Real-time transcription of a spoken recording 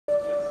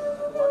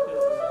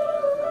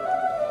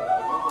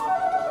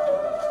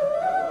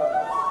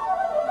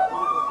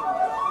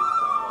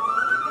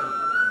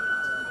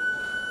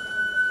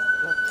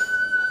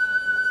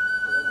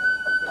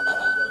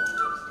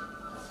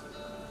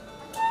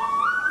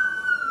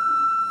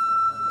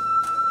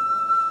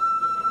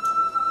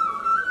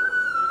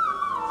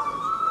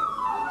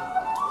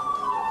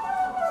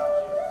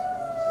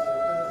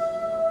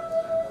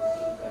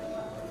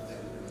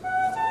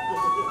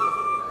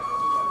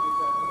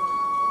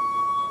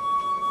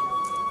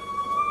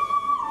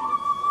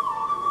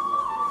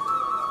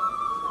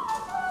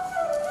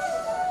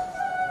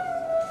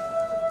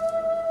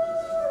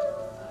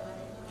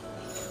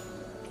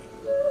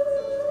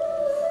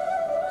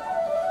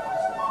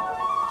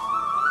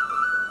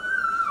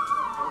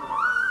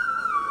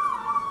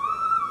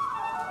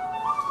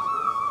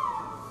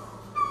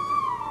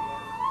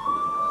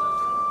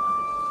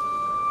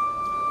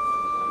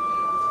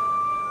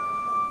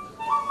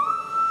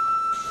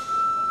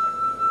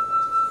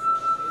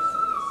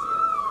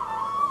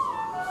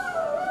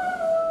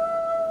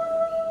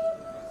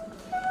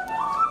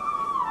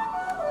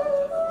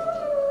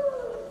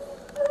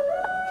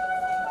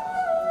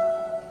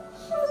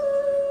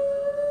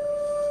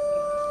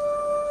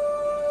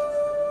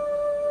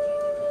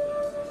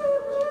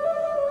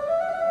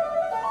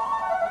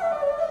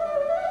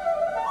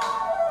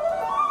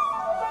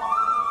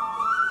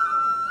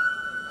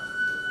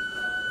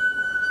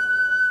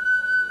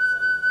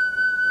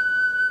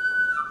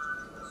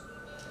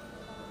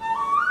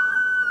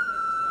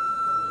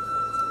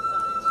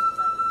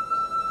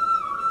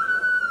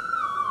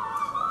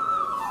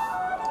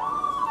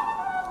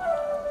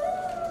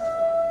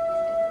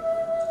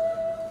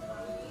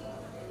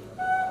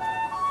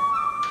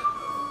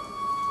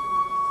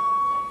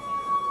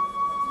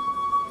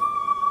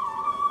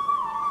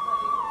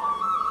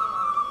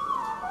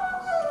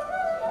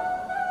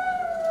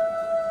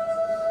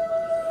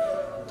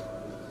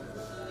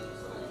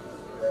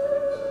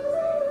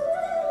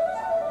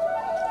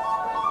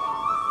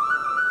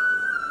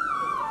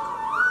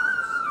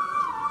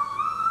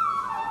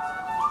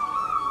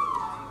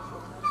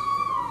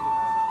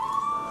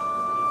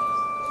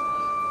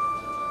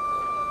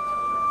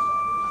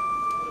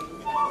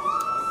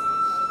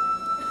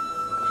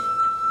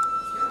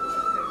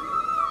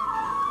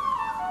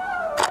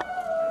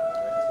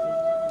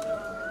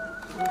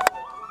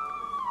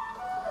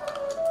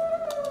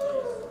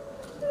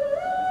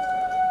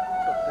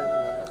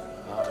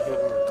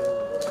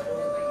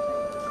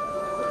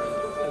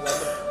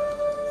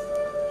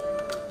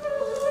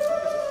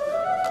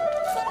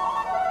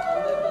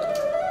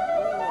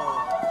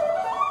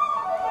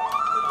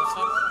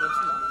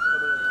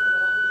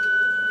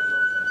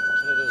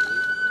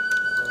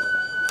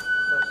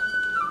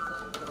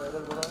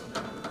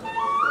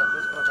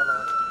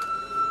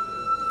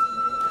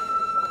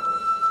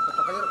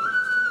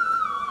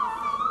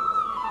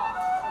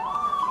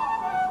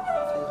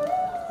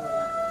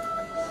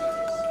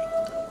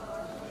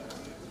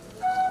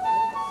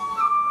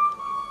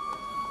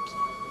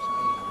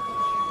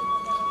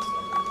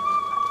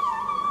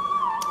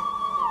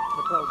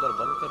थोड़ा उधर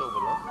बंद करो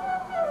बोलो,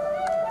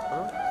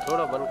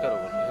 थोड़ा बंद करो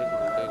बोलो, एक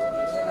minute.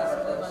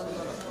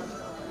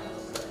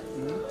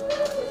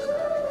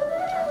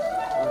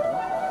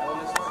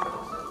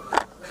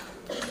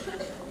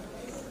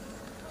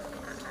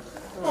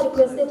 I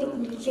request the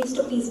dignitaries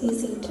to please be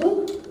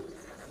seated.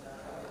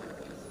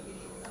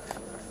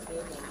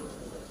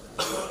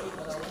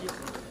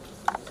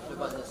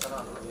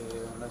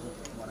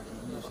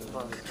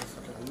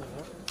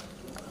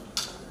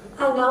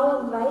 I now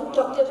invite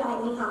Dr.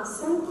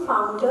 Hasan,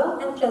 founder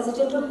and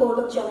president of Board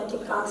of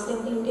Genetic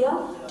Counseling India,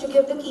 to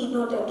give the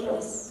keynote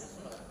address.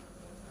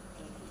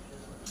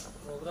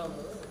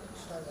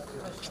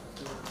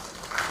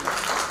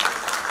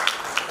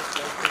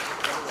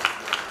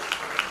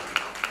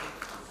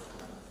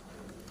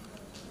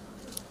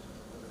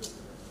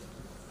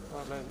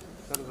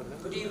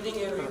 Good evening,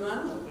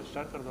 everyone.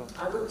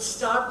 I would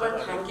start by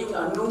thanking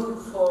Anu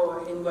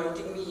for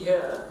inviting me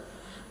here,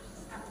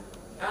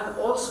 and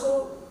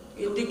also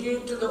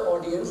indicate to the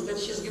audience that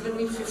she's given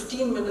me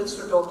 15 minutes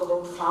to talk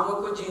about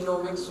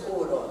pharmacogenomics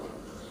overall.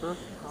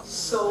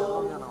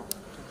 So,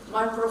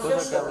 my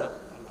professor,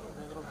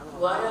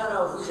 Y.R.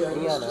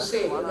 Ahuja, used to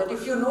say that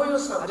if you know your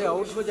subject,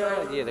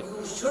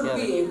 you should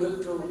be able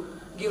to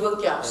give a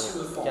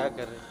capsule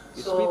form.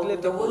 So,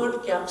 the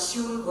word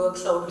capsule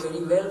works out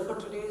very well for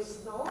today's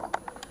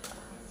talk.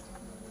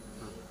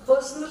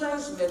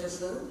 Personalized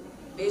medicine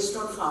based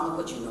on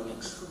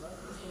pharmacogenomics.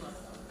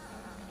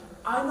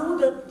 I know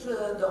that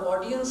the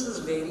audience is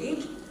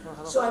varied,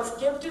 so I've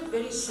kept it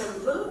very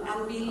simple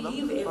and we'll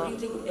leave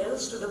everything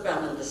else to the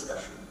panel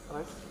discussion.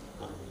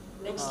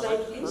 Next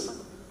slide,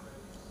 please.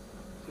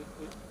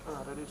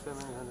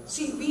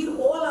 See, we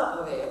all are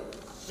aware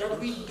that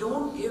we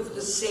don't give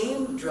the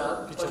same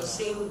drug or the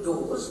same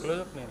dose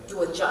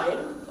to a child,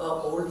 an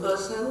old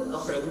person, a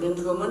pregnant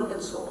woman,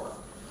 and so on.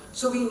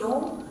 So we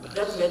know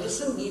that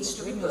medicine needs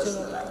to be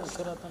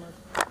personalized.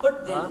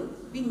 But then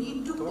we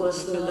need to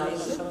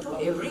personalize it to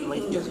every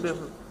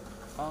individual.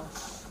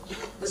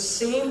 The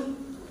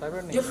same,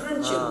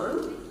 different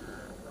children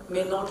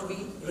may not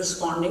be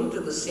responding to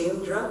the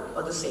same drug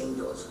or the same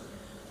dose.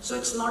 So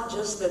it's not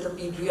just that a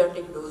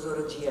pediatric dose or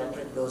a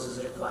geriatric dose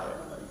is required.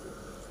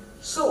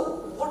 So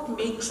what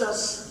makes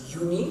us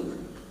unique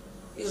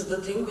is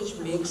the thing which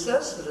makes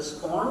us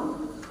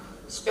respond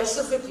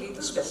specifically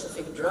to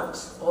specific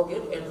drugs or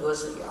get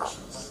adverse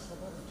reactions.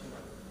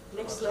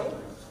 Next slide.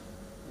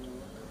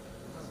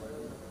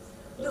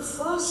 The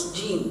first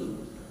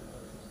gene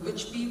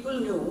which people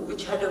knew,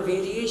 which had a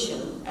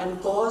variation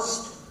and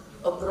caused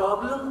a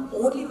problem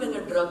only when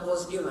a drug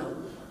was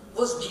given,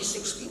 was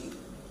G6PD.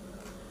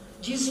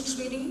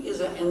 G6PD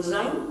is an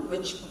enzyme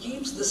which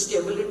keeps the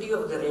stability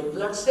of the red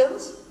blood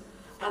cells,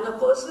 and a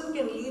person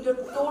can lead a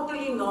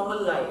totally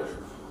normal life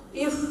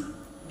if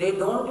they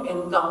don't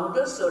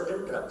encounter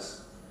certain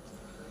drugs.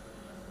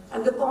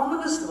 And the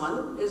commonest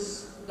one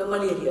is the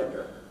malaria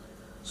drug.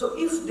 So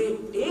if they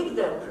take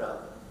that drug,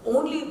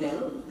 only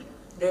then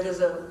there is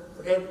a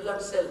red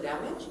blood cell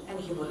damage and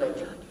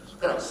hemolytic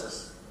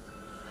crisis.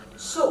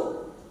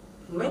 So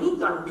many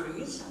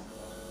countries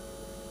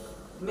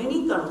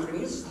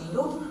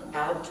look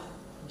at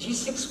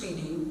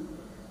G6PD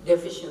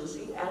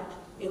deficiency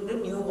in the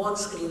newborn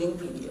screening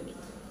period.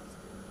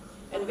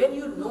 And when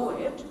you know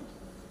it,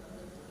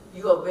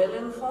 you are well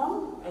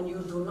informed and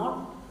you do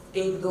not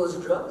take those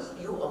drugs,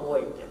 you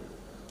avoid them.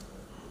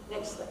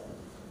 Next slide.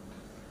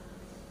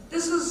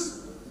 This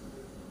is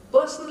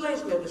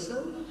personalized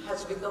medicine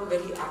has become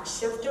very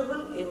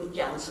acceptable in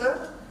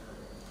cancer.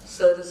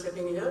 Sir is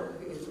sitting here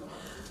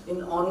in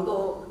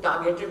onco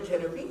targeted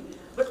therapy.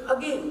 But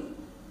again,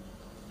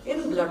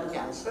 in blood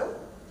cancer,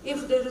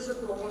 if there is a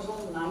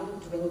chromosome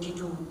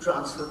 922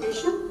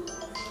 translocation,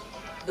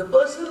 the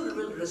person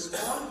will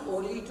respond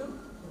only to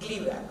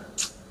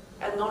Gleevec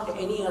and not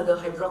any other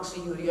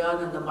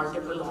hydroxyurea and the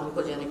multiple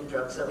oncogenic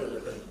drugs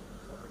available.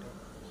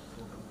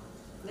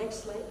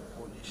 Next slide.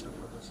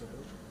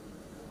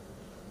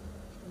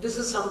 This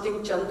is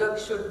something Chandak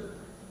should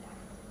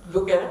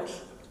look at,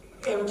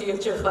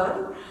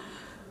 MTHFR,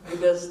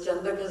 because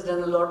Chandak has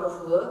done a lot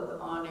of work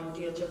on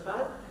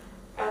MTHFR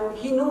and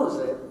he knows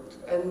it,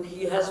 and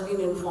he has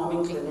been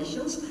informing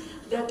clinicians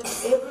that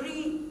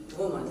every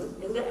woman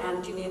in the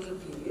antenatal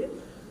period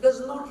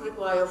does not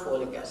require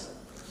folic acid,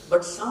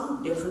 but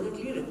some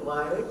definitely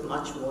require it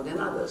much more than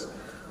others.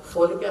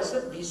 Folic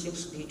acid,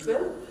 B6,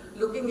 B12,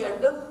 looking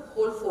at the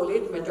whole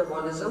folate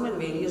metabolism and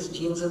various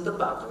genes in the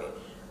pathway.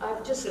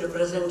 I've just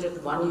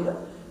represented one here,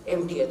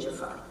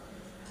 MTHFR.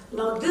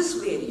 Now this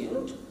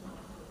variant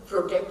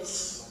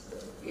protects,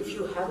 if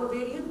you have a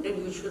variant,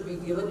 then you should be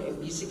given a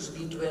B6,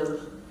 B12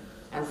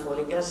 and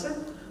folic acid,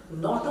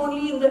 not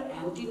only in the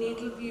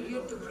antenatal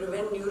period to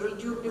prevent neural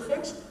tube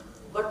defects,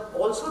 but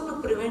also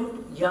to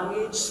prevent young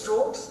age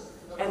strokes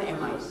and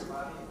MIs.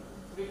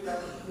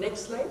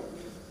 Next slide.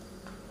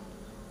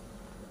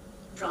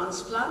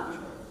 Transplant.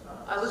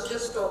 I was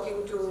just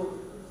talking to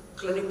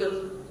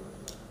clinical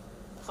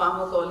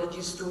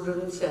pharmacology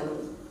students and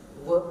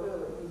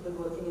people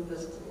working in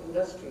this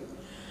industry,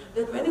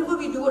 that whenever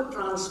we do a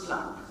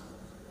transplant,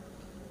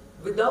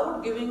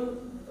 without giving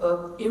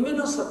an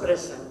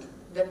immunosuppressant,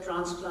 that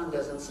transplant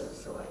doesn't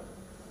survive.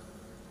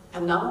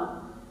 And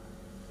now,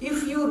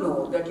 if you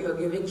know that you are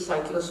giving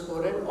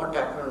cyclosporin or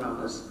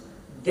tacrolimus,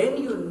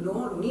 then you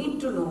need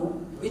to know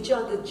which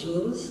are the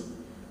genes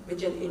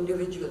which an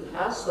individual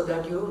has so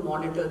that you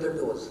monitor the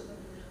dose.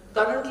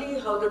 Currently,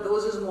 how the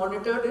dose is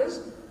monitored is,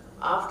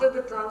 after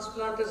the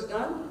transplant is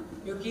done,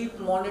 you keep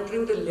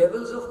monitoring the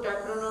levels of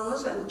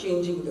tacrolimus and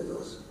changing the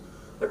dose.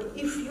 But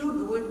if you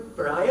do it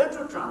prior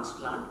to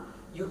transplant,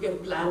 you can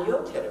plan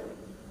your therapy.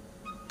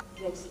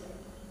 Next slide.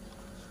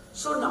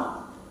 So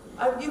now,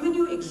 I've given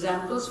you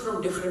examples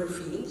from different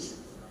fields,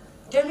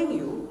 telling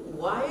you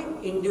why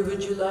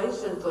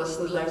individualized and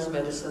personalized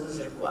medicine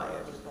is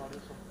required.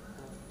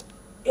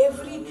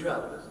 Every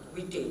drug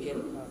we take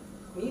in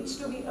needs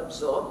to be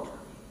absorbed,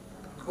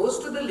 goes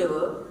to the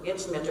liver,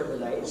 gets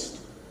metabolized,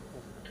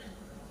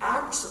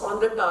 acts on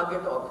the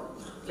target organ.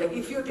 Like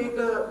if you take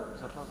a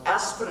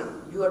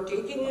aspirin, you are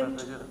taking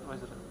it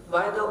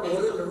via the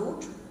oral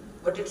route,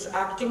 but it's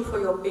acting for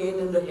your pain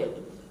in the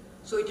head.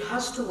 So it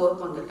has to work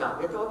on the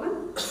target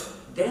organ,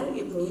 then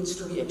it needs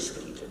to be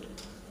excreted.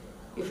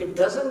 If it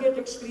doesn't get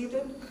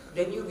excreted,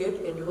 then you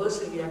get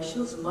adverse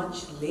reactions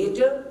much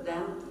later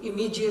than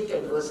immediate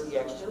adverse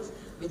reactions,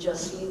 which are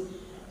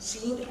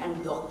seen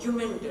and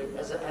documented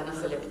as an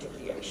anaphylactic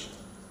reaction.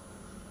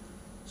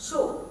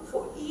 So,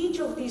 for each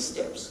of these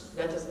steps,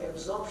 that is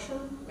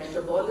absorption,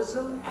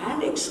 metabolism,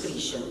 and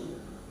excretion,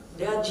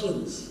 there are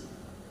genes.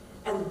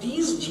 And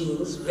these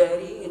genes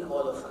vary in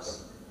all of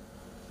us.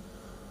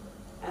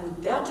 And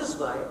that is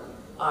why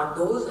our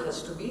dose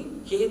has to be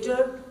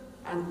catered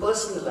and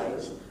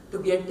personalized to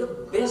get the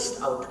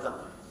best outcome.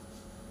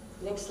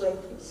 Next slide,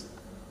 please.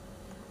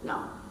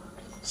 Now,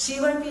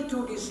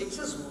 CYP2D6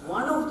 is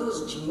one of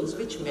those genes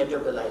which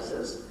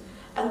metabolizes,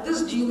 and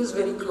this gene is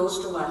very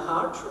close to my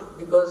heart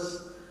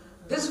because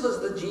this was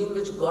the gene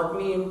which got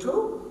me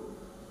into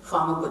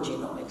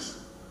pharmacogenomics.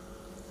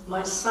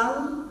 My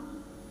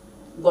son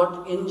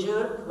got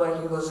injured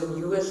while he was in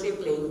USA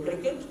playing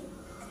cricket.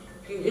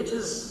 He hit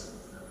his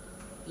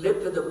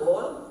lip with a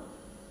ball,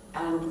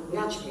 and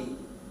naturally,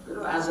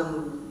 as a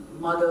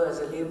mother, as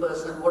a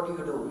layperson, what do?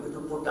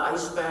 You put the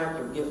ice pack,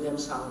 you give them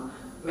some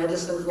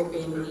medicine for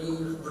pain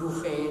relief,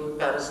 brufen,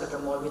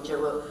 paracetamol,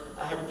 whichever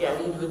I had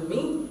carried with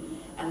me,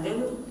 and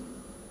then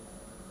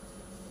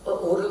an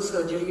oral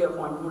surgery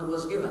appointment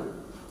was given.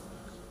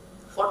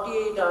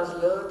 48 hours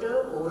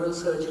later, oral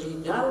surgery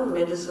done,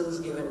 medicines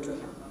given to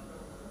him.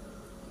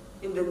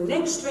 In the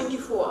next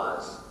 24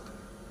 hours,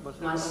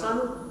 my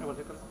son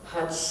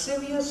had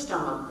severe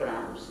stomach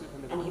cramps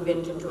and he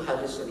went into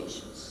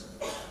hallucinations.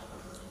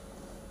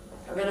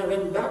 When I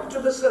went back to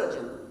the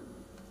surgeon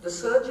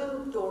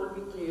told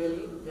me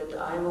clearly that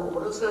I am an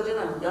oral surgeon,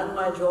 I have done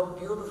my job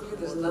beautifully,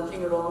 there's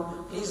nothing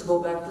wrong, please go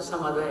back to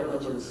some other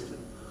emergency.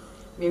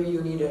 Maybe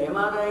you need an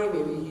MRI,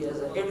 maybe he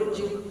has a head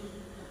injury.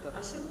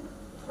 I said,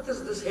 what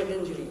is this head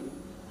injury?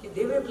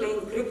 They were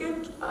playing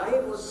cricket, I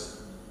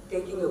was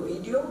taking a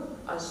video,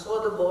 I saw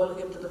the ball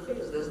hit to the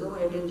face, there's no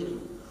head injury.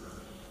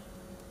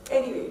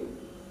 Anyway,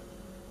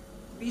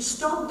 we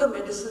stopped the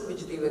medicine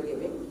which they were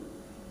giving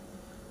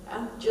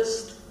and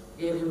just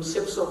gave him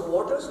sips of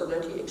water so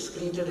that he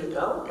excreted it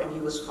out and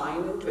he was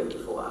fine in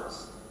 24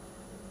 hours.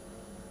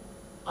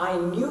 I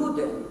knew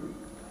then,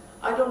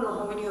 I don't know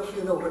how many of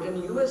you know, but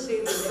in USA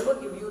they never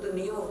give you the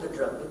name of the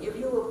drug. They give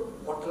you a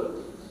bottle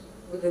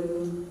with the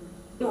name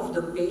of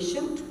the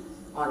patient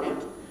on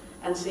it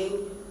and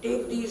saying,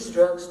 take these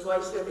drugs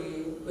twice a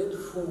day with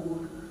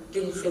food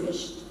till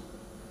finished.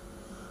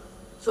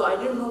 So I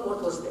didn't know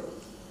what was there.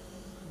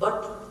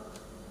 But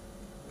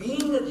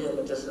being a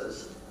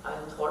geneticist, I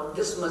thought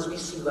this must be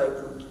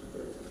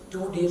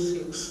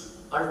CYP2D6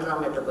 ultra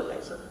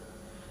metabolizer.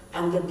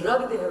 And the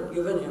drug they have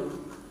given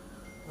him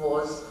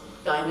was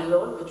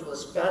Tylenol, which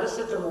was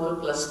paracetamol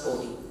plus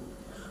codeine.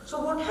 So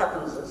what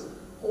happens is,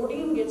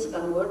 codeine gets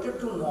converted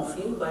to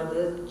morphine by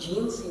the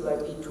gene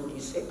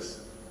CYP2D6,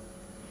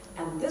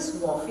 and this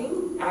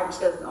morphine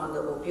acts on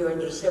the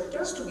opioid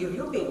receptors to give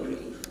you pain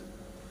relief.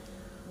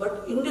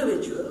 But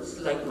individuals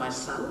like my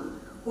son,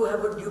 who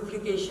have a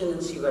duplication in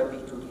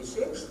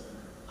CYP2D6,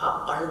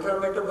 are ultra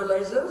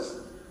metabolizers,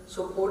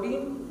 so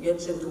codeine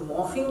gets into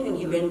morphine and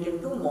he went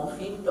into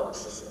morphine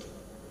toxicity.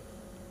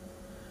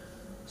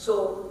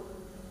 So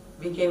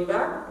we came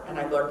back and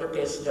I got the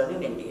test done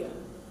in India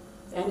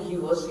and he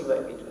was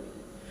CYP2D.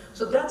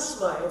 So that's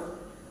why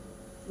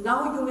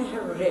now you may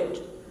have read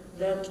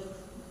that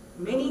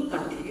many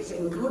countries,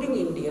 including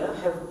India,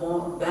 have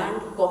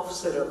banned cough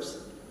syrups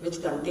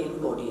which contain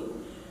codeine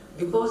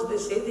because they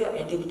say they are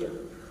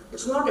addictive.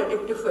 It's not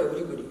addictive for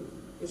everybody.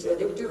 It's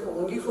addictive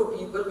only for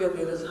people where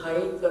there is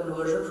high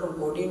conversion from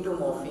codeine to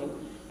morphine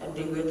and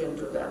they get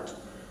into that.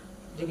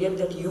 They get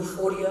that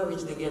euphoria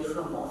which they get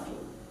from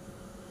morphine.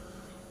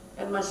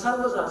 And my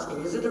son was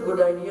asking, is it a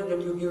good idea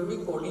that you give me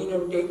codeine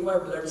and take my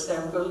blood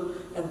sample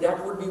and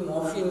that would be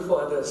morphine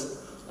for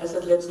others? I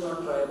said, let's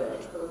not try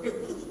that. Okay?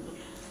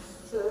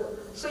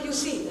 So you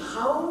see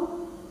how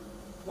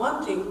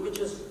one thing which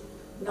is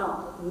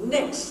Now,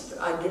 next,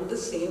 I did the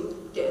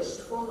same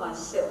test for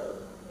myself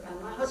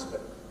and my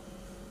husband.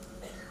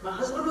 My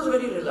husband was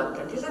very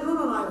reluctant. He said,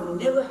 no, I've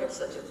never had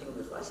such a thing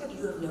before. I said,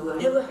 you have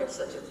never had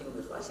such a thing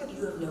before. I said,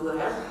 you have never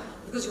had,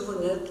 because you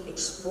were not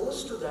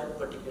exposed to that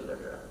particular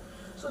drug.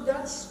 So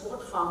that's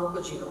what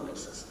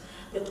pharmacogenomics is.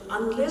 That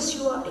unless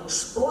you are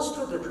exposed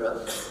to the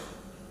drug,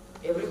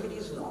 everybody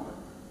is normal.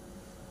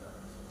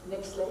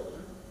 Next slide.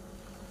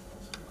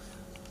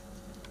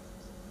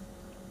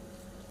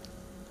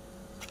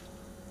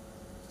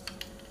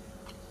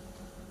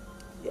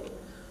 Yeah.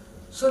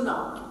 So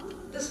now,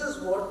 this is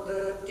what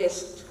the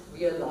test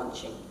we are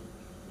launching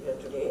here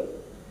today.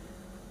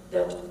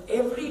 That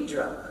every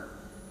drug,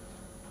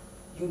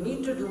 you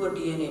need to do a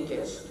DNA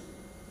test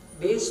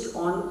based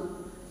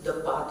on the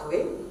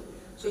pathway.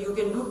 So you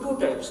can do two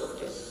types of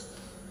tests.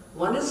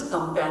 One is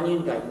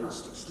companion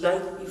diagnostics,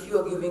 like if you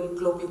are giving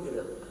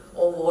clopidogrel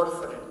or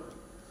warfarin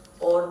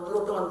or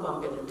proton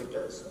pump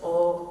inhibitors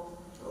or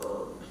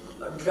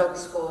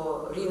drugs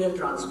for renal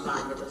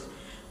transplant.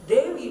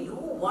 There we do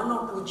one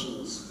or two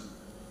genes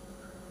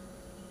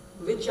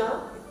which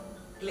are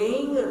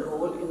playing a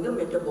role in the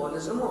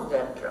metabolism of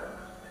that drug.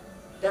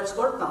 That's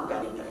called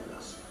companion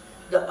diagnosis.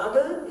 The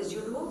other is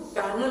you do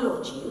a panel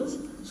of genes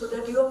so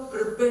that you are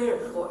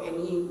prepared for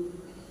any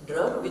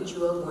drug which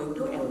you are going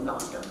to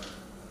encounter.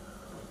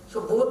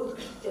 So both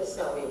tests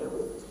are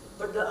available.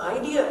 But the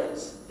idea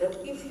is that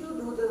if you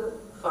do the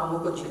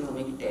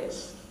pharmacogenomic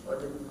test or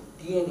the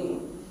DNA,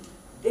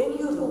 then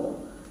you know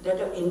that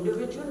an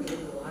individual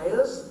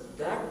requires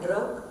that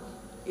drug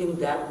in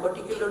that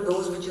particular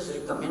dose which is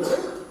recommended,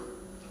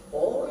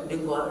 or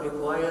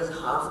requires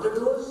half the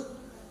dose,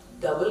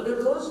 double the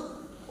dose,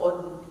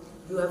 or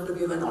you have to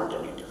give an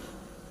alternative.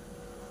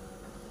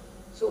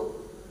 So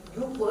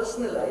you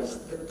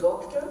personalize, the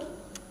doctor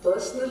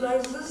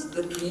personalizes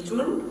the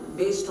treatment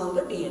based on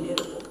the DNA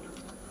report.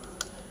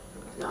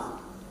 Now,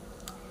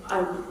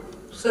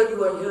 sir,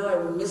 you are here, I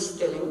missed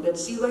telling that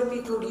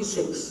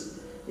CYP2D6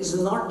 is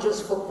not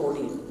just for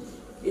codeine.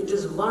 It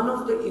is one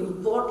of the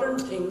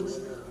important things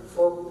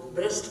for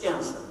breast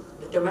cancer,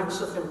 the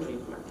tamoxifen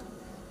treatment.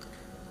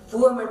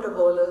 Poor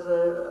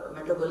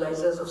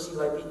metabolizers of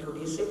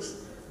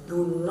CYP2D6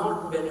 do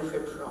not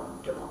benefit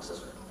from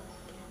tamoxifen.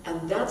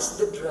 And that's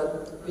the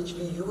drug which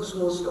we use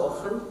most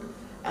often,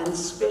 and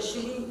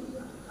especially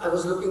I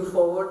was looking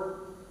forward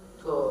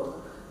for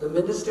the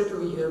minister to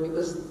be here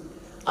because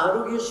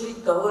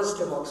Arogyashri covers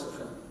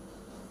tamoxifen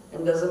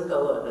and doesn't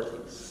cover other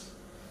things.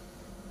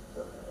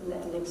 So,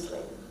 next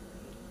slide.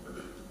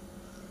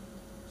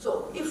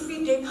 So if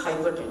we take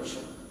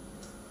hypertension,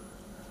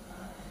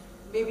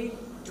 maybe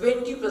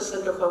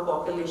 20% of our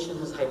population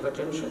has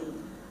hypertension,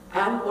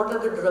 and what are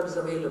the drugs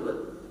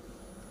available?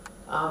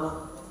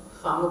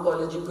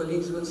 Pharmacology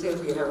colleagues will say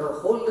we have a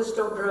whole list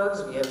of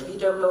drugs, we have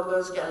beta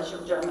blockers,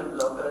 calcium channel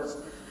blockers,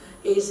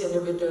 ACE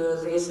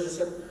inhibitors, ACE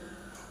receptor.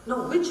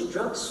 Now, which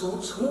drug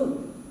suits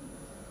whom?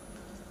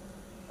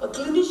 A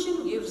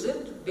clinician gives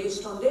it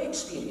based on their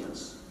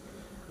experience.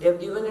 They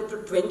have given it to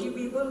 20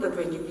 people, the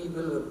 20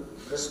 people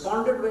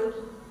responded well,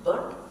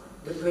 but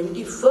the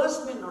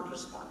 21st may not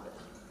respond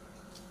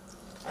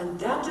well. And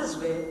that is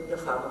where the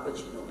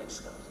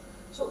pharmacogenomics comes.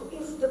 So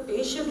if the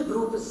patient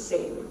group is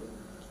same,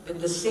 with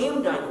the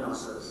same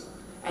diagnosis,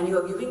 and you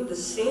are giving the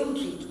same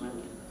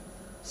treatment,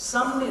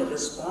 some may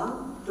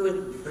respond to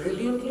it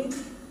brilliantly,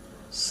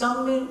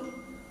 some may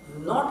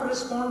not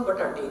respond but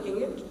are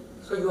taking it,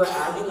 so you are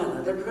adding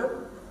another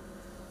drug.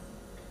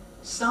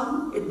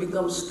 Some, it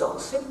becomes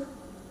toxic,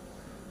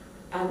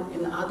 and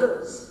in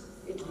others,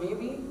 it may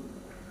be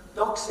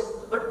toxic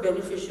but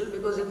beneficial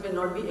because it may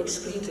not be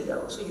excreted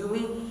out. So you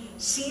may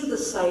see the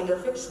side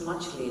effects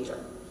much later.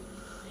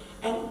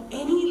 And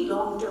any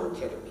long-term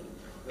therapy,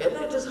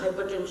 whether it is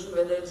hypertension,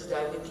 whether it's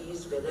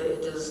diabetes, whether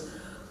it is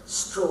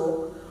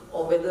stroke,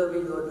 or whether we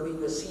are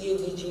doing a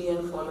CABG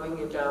and following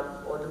it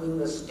up, or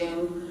doing a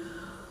stent,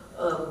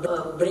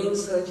 brain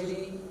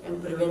surgery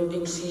and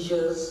preventing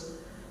seizures,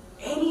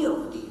 any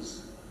of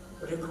these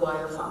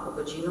require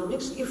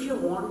pharmacogenomics if you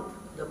want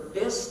the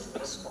best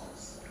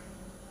response.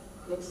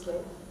 Next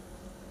slide.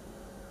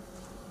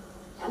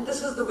 And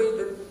this is the way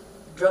the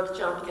drug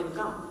chart can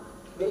come,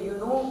 where you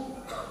know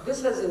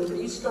this has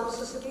increased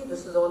toxicity,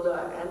 this is all the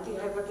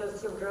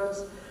antihypertensive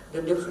drugs,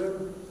 the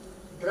different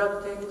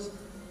drug things,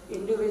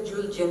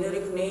 individual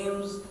generic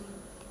names,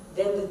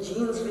 then the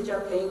genes which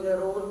are playing a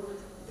role,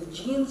 the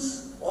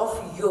genes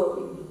of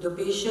the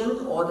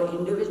patient or the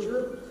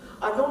individual.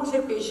 I don't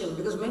say patient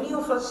because many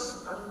of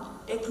us are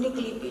not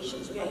technically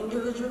patients. We are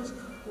individuals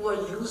who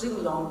are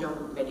using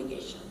long-term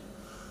medication.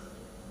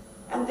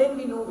 And then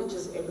we know which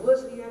is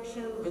adverse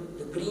reaction, with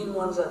the green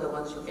ones are the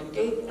ones you can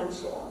take, and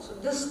so on. So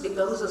this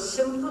becomes a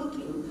simple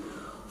thing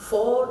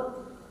for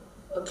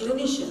a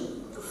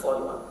clinician to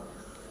follow up.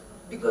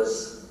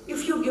 Because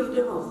if you give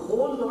them a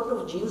whole lot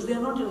of genes, they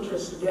are not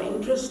interested. They are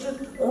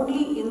interested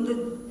only in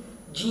the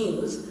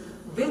genes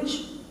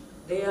which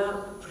they are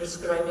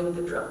prescribing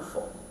the drug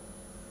for.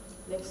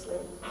 Next slide.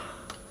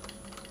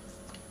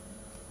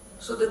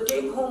 So the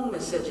take-home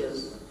message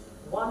is,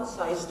 one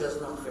size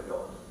does not fit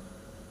all.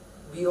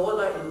 We all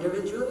are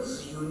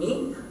individuals,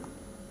 unique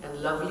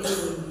and lovely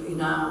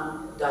in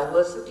our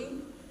diversity.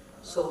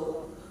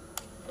 So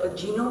a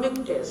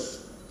genomic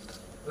test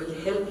will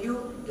help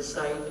you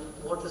decide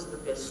what is the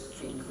best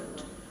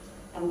treatment.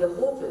 And the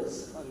hope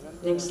is,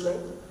 next slide,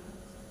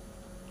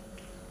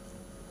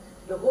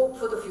 the hope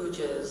for the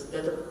future is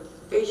that a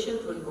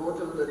patient will go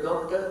to the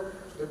doctor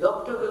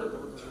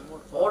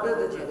will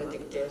order the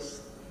genetic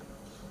test,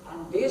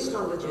 and based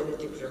on the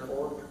genetic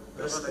report,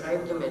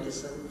 prescribe the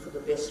medicine for the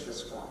best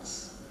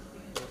response.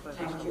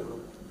 Thank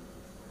you.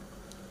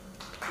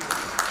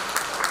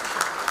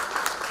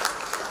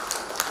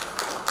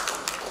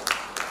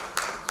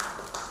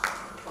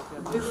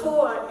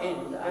 Before I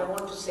end, I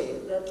want to say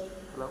that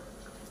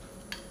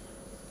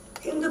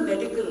in the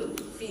medical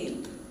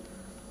field,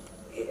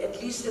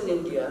 at least in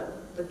India,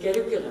 the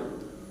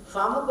curriculum,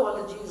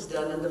 pharmacology is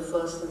done in the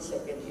first and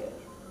second year.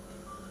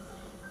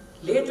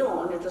 Later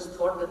on, it is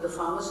thought that the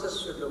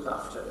pharmacist should look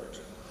after it.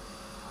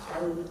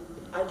 And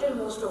I tell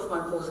most of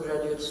my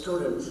postgraduate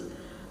students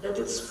that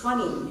it's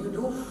funny, you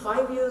do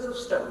 5 years of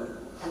study,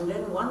 and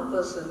then one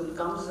person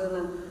comes in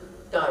a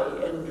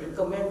tie and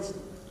recommends,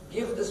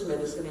 give this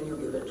medicine, and you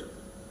give it.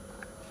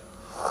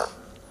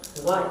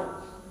 Why?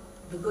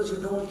 Because you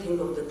don't think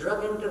of the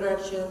drug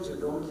interactions, you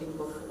don't think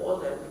of all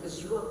that,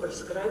 because you are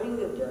prescribing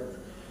the drug,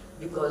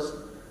 because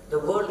the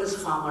world is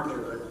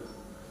pharma-driven.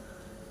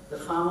 The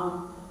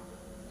pharma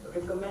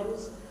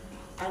recommends,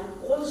 and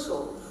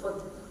also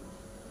for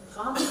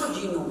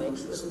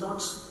pharmacogenomics is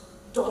not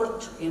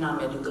taught in our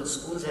medical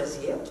schools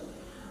as yet.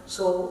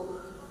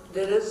 So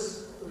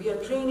we are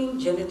training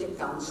genetic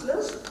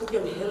counselors who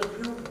can help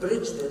you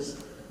bridge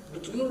this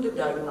between the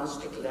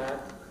diagnostic lab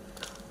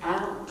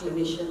and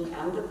clinician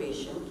and the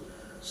patient,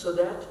 so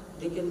that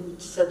they can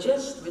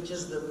suggest which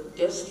is the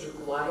test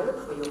required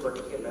for your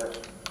particular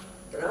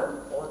drug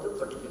or the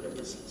particular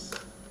disease.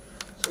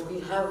 So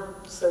we have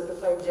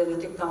certified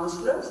genetic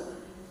counselors,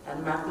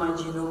 and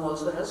MapMyGenome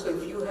also has. So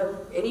if you have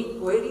any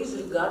queries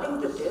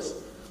regarding the test,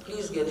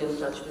 please get in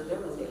touch with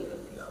them and they'll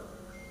help you out.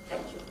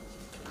 Thank you.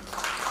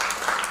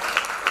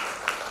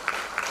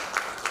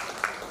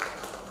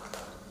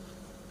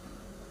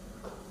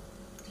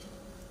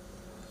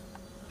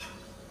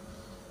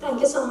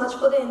 Thank you so much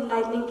for the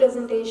enlightening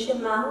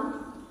presentation,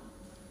 ma'am.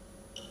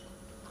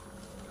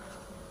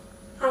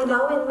 I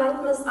now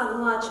invite Ms.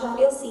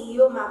 Acharya,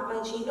 CEO of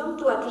MapMyGenome,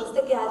 to address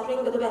the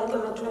gathering with a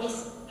welcome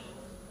address.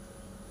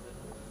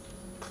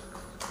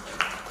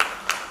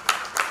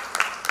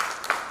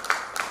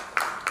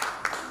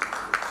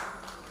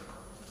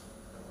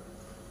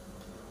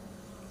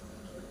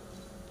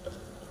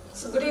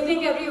 So good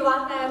evening,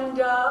 everyone,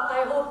 and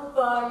I hope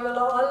you're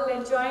all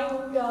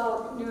enjoying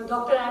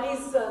Dr.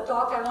 Annie's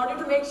talk. I wanted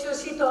to make sure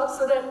she talks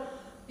so that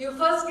you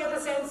first get a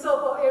sense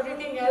of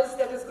everything else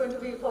that is going to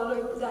be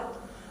following that.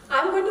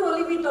 I'm going to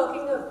only be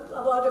talking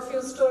about a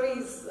few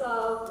stories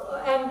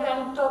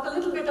and talk a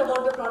little bit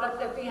about the product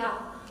that we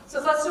have.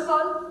 So first of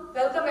all,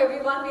 welcome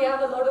everyone. We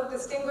have a lot of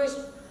distinguished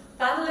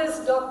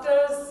panelists,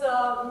 doctors,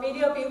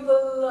 media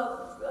people,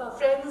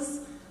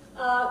 friends,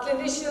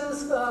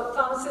 clinicians,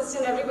 pharmacists,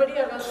 and everybody.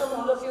 I welcome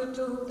all of you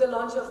to the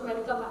launch of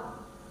MedicaMap.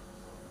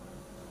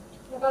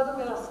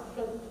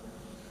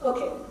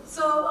 Okay,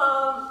 so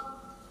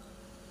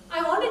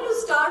I wanted to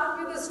start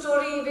with a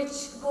story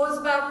which goes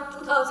back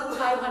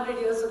 2,500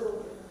 years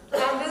ago.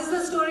 And this is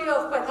the story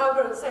of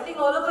Pythagoras. I think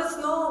all of us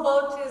know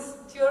about his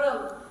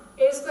theorem,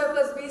 a square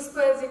plus b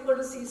square is equal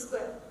to c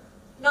square.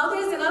 Now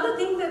there's another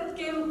thing that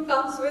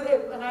comes with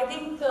him, and I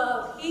think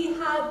he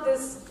had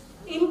this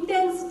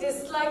intense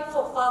dislike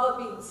for fava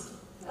beans.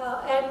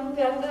 And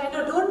I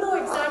don't know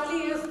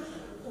exactly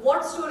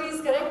what story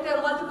is correct. There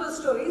are multiple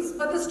stories,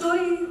 but the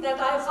story that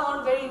I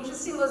found very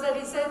interesting was that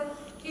he said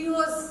he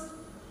was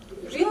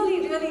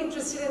really, really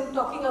interested in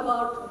talking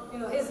about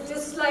his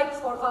dislike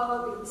for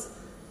fava beans.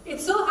 It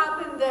so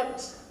happened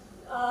that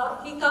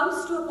he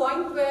comes to a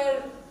point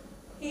where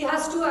he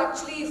has to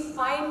actually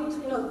find,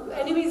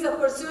 enemies are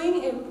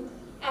pursuing him,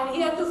 and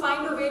he had to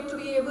find a way to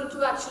be able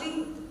to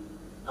actually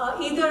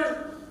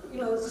either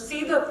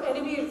see the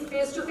enemy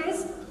face to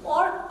face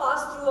or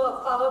pass through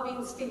a fava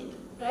beans field,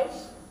 right?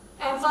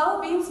 And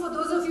fava beans, for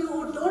those of you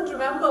who don't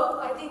remember,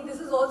 I think this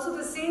is also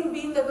the same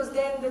bean that was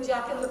there in the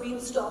Jack and the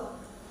Beanstalk,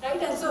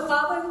 right? And so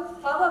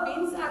fava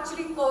beans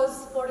actually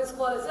cause what is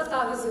called as a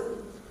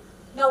favism.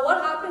 Now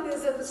what happened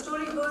is, and the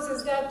story goes,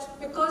 is that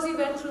because he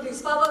went through these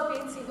fava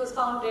beans, he was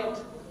found dead,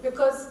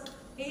 because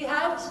he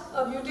had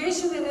a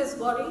mutation in his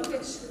body,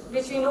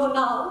 which we know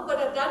now, but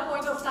at that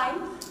point of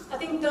time, I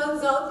think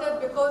turns out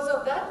that because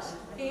of that,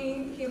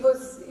 he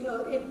was,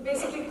 it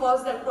basically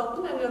caused that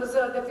problem, and there was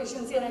a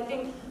deficiency, and I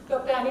think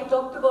Dr. Annie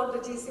talked about the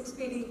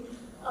G6PD,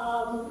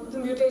 the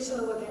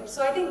mutation over there.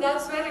 So I think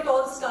that's where it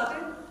all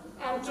started,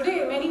 and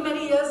today, many,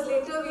 many years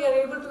later, we are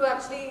able to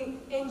actually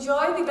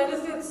enjoy the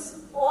benefits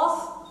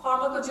of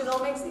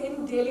pharmacogenomics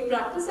in daily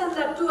practice, and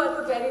that too at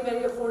a very,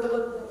 very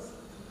affordable price.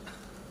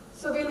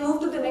 So we'll move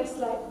to the next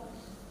slide.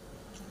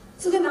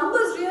 So the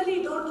numbers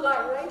really don't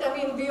lie, right? I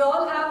mean, we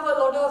all have a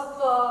lot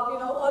of,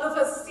 all of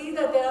us see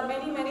that there are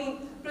many, many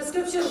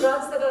prescription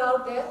drugs that are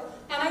out there.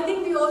 And I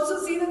think we also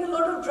see that a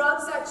lot of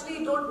drugs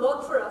actually don't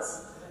work for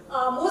us.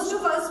 Most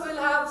of us will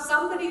have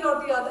somebody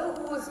or the other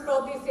who has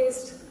probably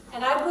faced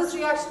an adverse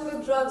reaction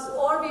with drugs,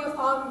 or we have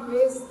found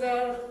ways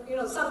where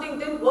something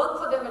didn't work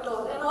for them at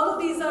all. And all of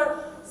these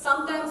are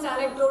sometimes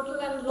anecdotal,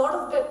 and a lot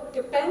of that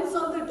depends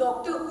on the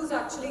doctor who's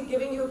actually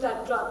giving you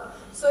that drug.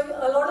 So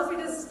a lot of it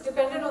is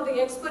dependent on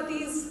the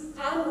expertise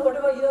and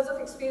whatever years of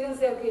experience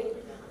they've gained.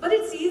 But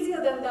it's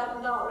easier than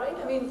that now, right?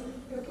 I mean,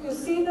 you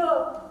see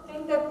the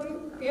thing that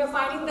we are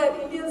finding that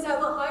Indians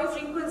have a high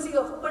frequency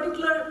of a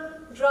particular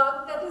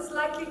drug that is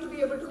likely to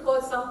be able to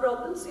cause some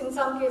problems in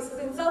some cases.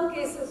 In some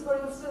cases, for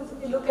instance,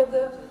 if you look at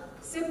the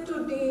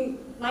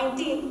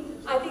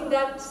CYP2D19, I think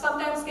that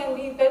sometimes can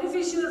be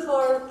beneficial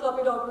for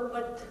clopidogrel,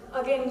 but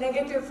again,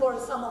 negative for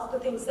some of the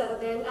things that are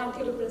there,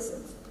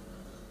 antidepressants.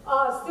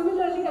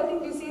 Similarly, I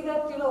think we see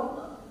that,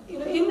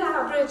 in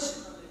average,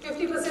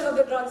 50% of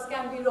the drugs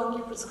can be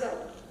wrongly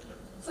prescribed.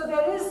 So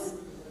there is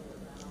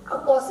a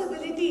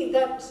possibility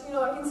that,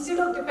 instead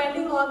of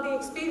depending on the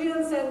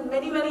experience and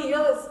many, many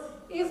years,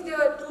 if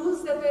there are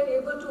tools that were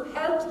able to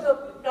help the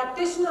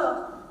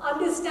practitioner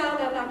understand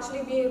and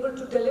actually be able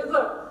to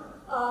deliver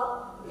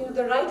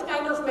the right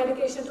kind of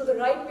medication to the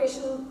right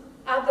patient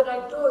at the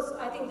right dose,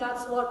 I think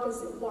that's what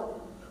is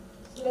important.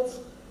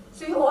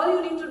 So all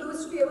you need to do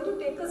is to be able to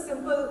take a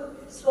simple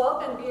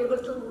swab and be able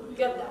to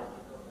get that.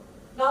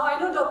 Now I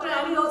know Dr.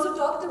 Annie also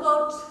talked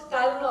about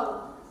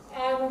Tylenol,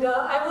 and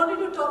I wanted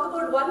to talk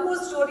about one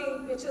more story,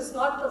 which is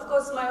not, of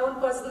course, my own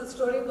personal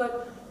story,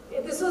 but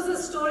this was a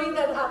story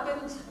that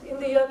happened in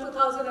the year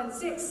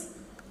 2006,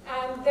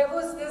 and there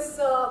was this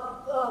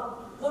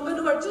woman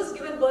who had just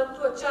given birth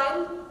to a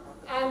child,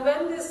 and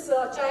when this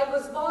child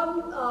was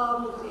born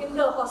in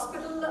the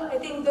hospital, I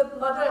think the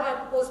mother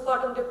had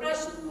postpartum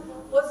depression,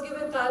 was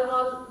given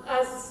Tylenol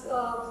as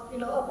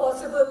a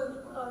possible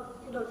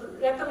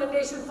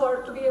recommendation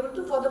to be able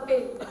to, for the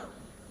pain.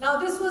 Now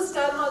this was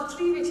Tylenol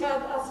 3, which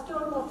had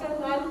acetone,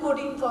 morphine, and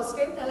codeine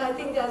phosphate, and I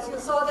think as you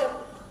saw that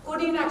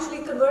codeine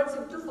actually converts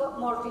into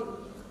morphine.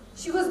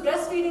 She was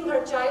breastfeeding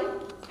her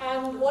child,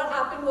 and what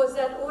happened was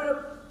that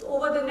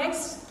over the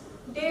next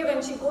day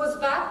when she goes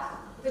back,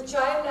 the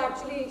child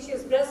actually, she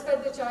has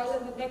breastfed the child,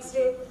 and the next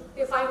day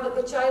they find that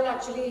the child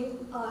actually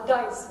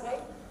dies,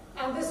 right?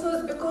 And this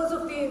was because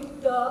of the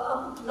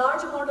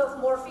large amount of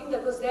morphine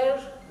that was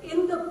there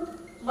in the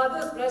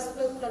mother's breast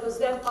milk that was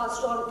then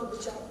passed on to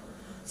the child.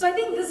 So I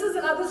think this is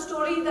another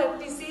story that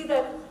we see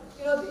that,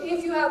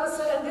 if you have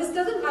and this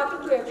doesn't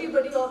happen to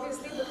everybody,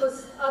 obviously,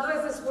 because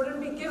otherwise this wouldn't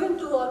be given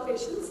to all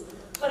patients.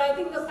 But I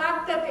think the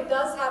fact that it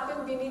does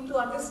happen, we need to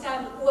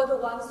understand who are the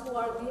ones who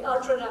are the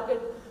ultra-rapid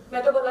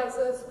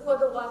metabolizers, who are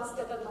the ones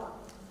that are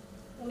not.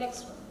 The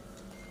next one.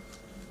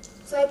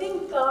 So I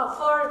think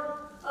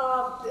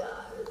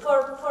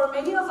for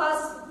many of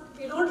us,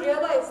 we don't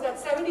realize that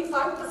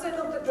 75%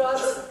 of the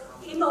drugs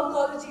in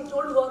oncology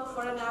don't work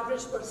for an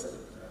average person,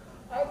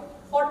 right?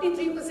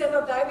 43%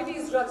 of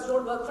diabetes drugs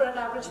don't work for an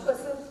average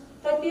person,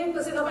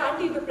 38% of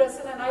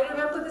antidepressant, and I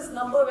remember this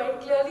number very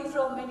clearly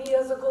from many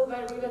years ago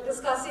where we were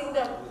discussing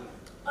that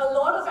a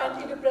lot of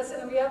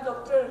antidepressant, and we have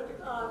Dr.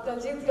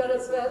 Daljit here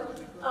as well,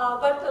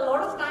 but a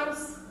lot of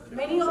times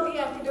many of the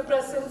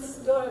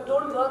antidepressants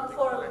don't work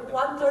for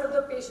 1/3 of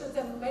the patients,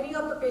 and many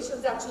of the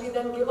patients actually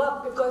then give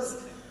up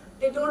because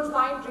they don't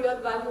find real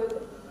value in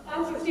it.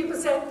 And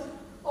 50%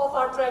 of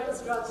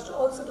arthritis drugs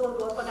also don't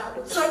work on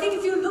average. So I think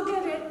if you look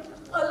at it,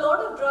 a lot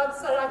of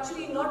drugs are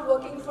actually not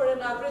working for an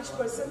average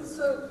person,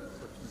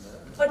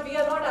 but we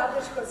are not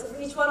average persons.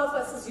 Each one of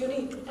us is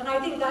unique, and I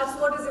think that's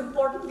what is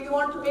important. We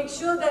want to make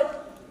sure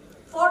that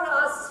for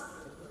us,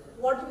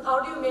 how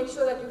do you make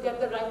sure that you get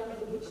the right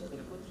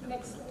medication?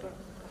 Next slide.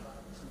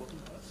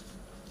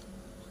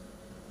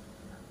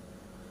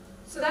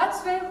 So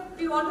that's where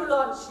we want to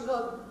launch,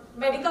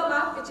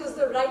 MedicaMap, which is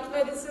the right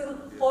medicine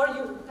for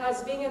you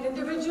as being an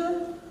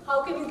individual.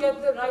 How can you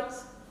get the right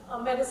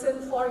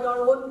medicine for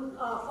your own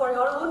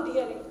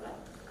DNA?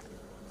 Right?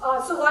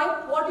 So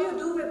what do you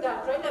do with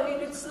that, right? I mean,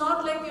 it's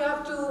not like you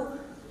have to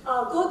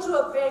go through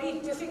a very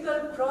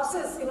difficult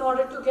process in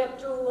order to get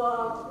to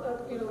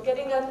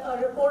getting a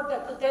report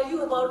that will tell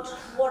you about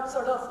what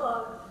sort of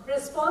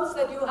response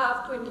that you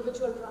have to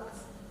individual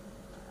drugs.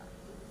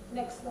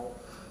 Next slide.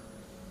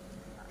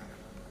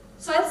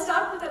 So I'll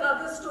start with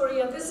another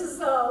story, and this is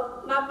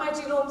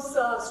MapMyGenome's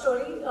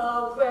story,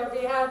 where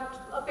we had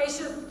a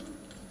patient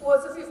who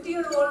was a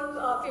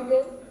 50-year-old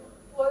female,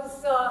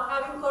 was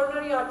having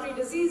coronary artery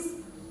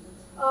disease,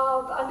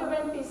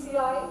 underwent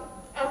PCI,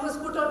 and was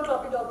put on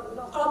clopidogrel.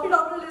 Now,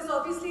 clopidogrel is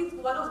obviously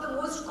one of the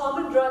most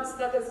common drugs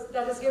that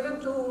is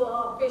given to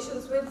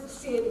patients with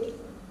CAD.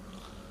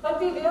 But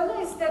we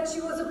realized that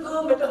she was a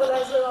poor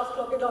metabolizer of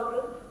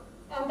clopidogrel,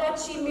 and that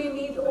she may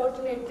need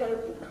alternate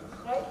therapy,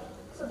 right?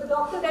 So the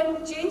doctor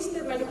then changed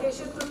the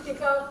medication to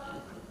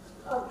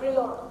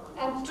ticagrelor.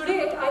 And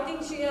today, I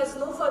think she has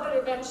no further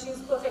events, she's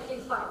perfectly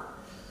fine.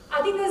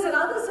 I think there's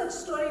another such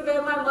story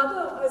where my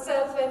mother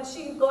herself, when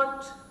she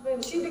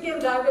became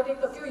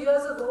diabetic a few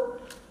years ago,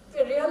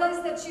 we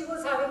realized that she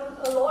was having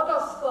a lot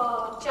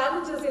of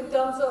challenges in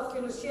terms of,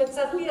 she had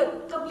suddenly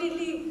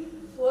completely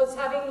was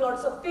having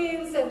lots of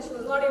pains and she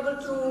was not able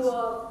to,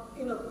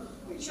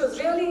 she was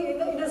really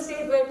in a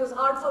state where it was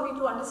hard for me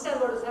to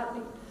understand what was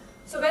happening.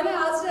 So when I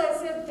asked her, I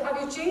said,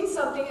 have you changed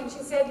something? And she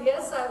said,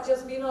 yes, I've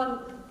just been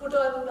put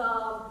on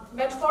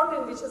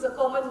metformin, which is a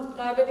common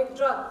diabetic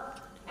drug.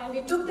 And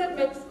we took that,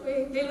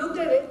 we looked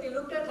at it, we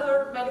looked at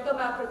her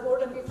MedicaMap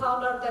report and we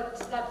found out that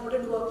that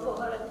wouldn't work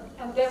for her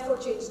and therefore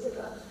changed the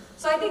drug.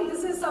 So I think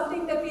this is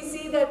something that we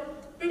see that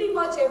pretty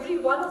much every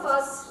one of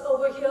us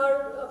over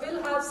here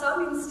will have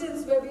some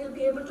instance where we'll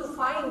be able to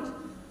find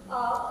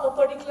a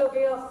particular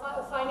way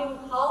of finding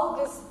how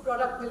this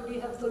product will be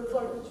helpful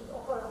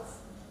for us.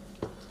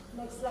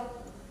 Next slide.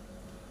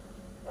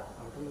 Yeah.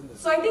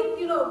 So I think,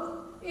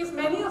 if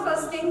many of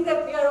us think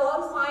that we are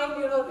all fine,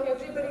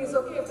 everybody is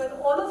okay, but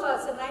all of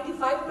us, and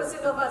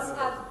 95% of us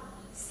have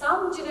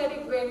some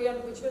genetic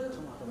variant which will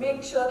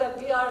make sure that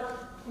we are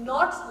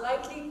not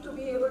likely to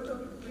be able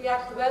to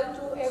react well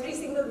to every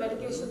single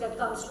medication that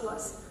comes to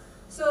us.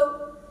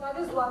 So that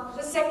is one.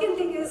 The second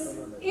thing is,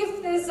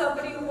 if there is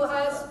somebody who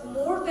has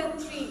more than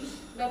 3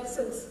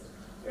 medicines,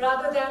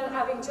 rather than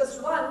having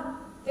just one,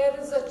 there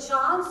is a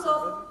chance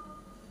of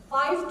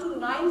 5 to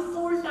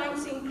 9-fold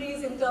times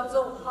increase in terms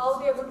of how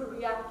they are going to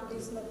react to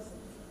these medicines.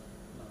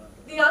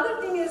 The other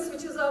thing is,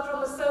 which is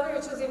from a survey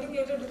which was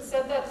indicated, it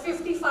said that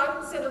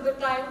 55% of the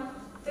time,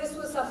 this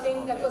was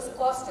something that was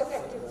cost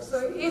effective.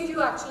 So if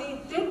you actually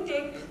did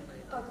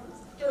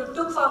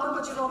took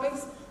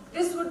pharmacogenomics,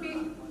 this would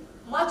be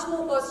much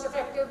more cost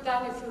effective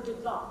than if you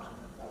did not.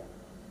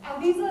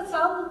 And these are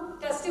some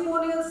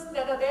testimonials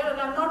that are there, and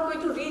I'm not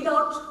going to read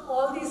out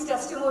all these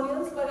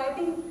testimonials, but I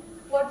think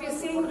what we're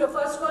seeing, the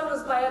first one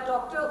was by a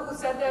doctor who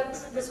said that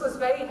this was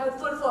very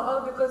helpful for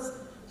her because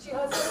she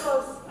herself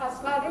was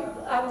asthmatic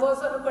and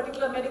was on a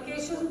particular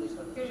medication.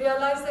 We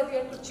realized that we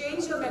had to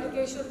change her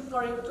medication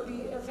for it to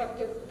be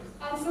effective.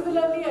 And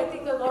similarly, I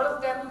think a lot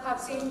of them have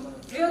seen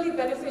really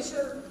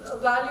beneficial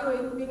value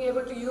in being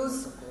able to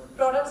use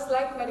products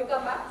like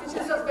MedicaMap, which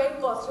is a very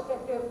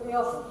cost-effective way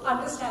of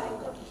understanding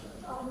them.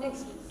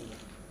 Next, please.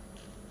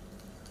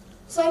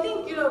 So I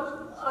think,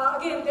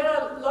 again, there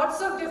are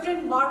lots of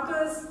different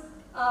markers.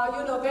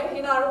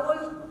 In our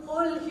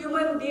whole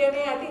human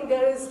DNA, I think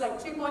there is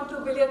like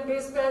 3.2 billion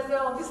base pairs. There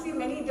are obviously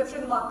many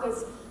different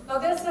markers. Now,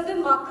 there are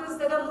certain markers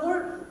that are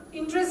more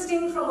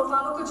interesting from a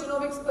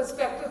pharmacogenomics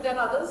perspective than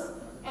others.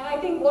 And I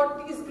think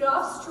what these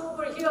graphs show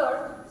over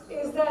here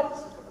is that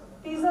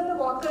these are the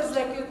markers,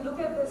 like you look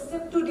at the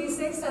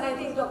CYP2D6, and I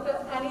think Dr.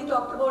 Annie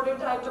talked about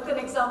it. I took an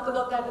example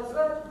of that as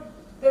well.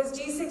 There's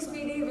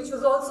G6PD, which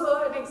was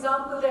also an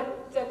example that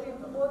we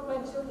both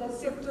mentioned,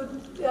 there's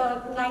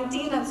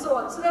CYP219 and so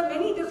on. So there are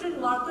many different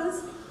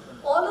markers.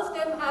 All of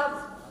them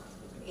have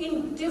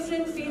in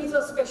different fields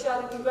of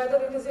specialty, whether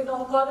it is in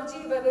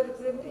oncology, whether it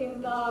is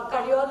in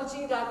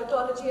cardiology,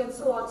 diabetology, and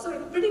so on. So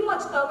it pretty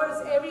much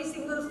covers every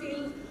single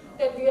field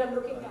that we are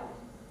looking at.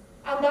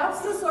 And that's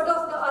the sort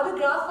of, the other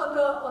graph on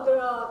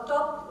the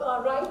top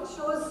right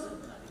shows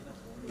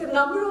the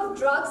number of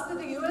drugs that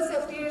the US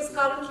FDA is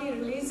currently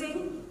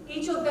releasing.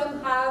 Each of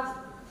them have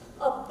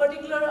a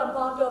particular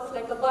amount of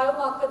like a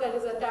biomarker that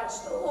is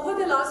attached. So over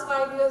the last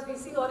 5 years, we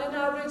see on an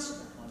average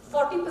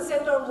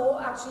 40% or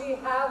more actually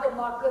have a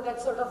marker that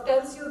sort of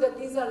tells you that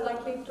these are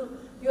likely to,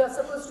 you are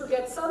supposed to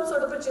get some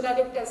sort of a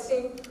genetic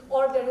testing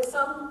or there is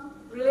some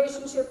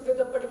relationship with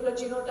a particular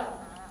genotype.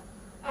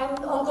 And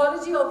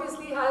oncology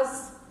obviously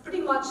has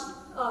pretty much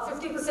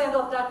 50%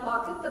 of that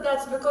market, but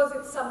that's because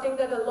it's something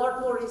that a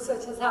lot more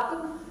research has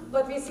happened.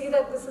 But we see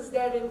that this is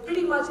there in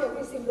pretty much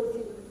every single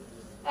field.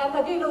 And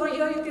again, over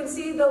here you can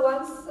see the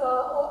ones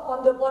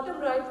on the bottom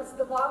right, it's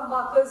the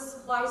markers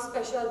by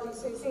specialty.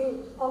 So you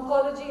see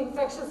oncology,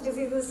 infectious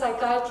diseases,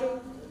 psychiatry,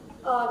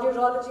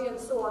 neurology, and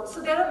so on.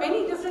 So there are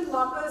many different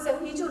markers,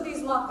 and each of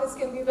these markers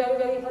can be very,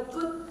 very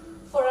helpful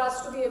for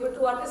us to be able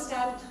to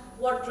understand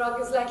what drug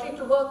is likely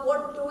to work,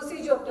 what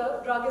dosage of the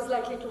drug is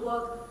likely to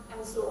work,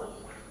 and so on.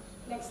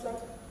 Next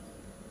slide.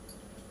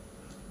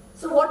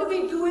 So what do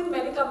we do in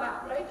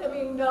MedicaMap, right? I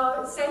mean,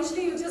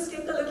 essentially you just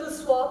take a little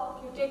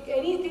swab, you take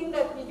anything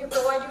that will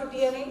provide you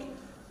DNA,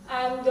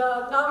 and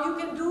now you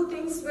can do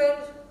things where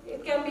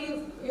it can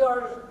be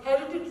your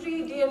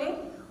hereditary DNA,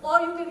 or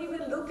you can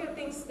even look at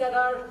things that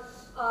are,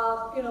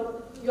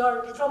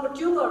 from a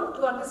tumor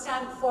to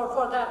understand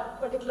for that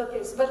particular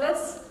case. But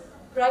let's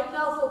right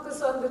now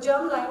focus on the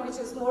germline, which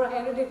is more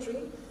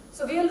hereditary.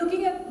 So we are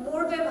looking at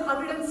more than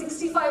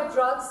 165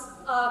 drugs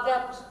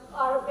that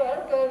are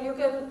there, where you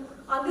can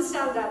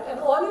understand that. And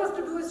all you have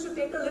to do is to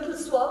take a little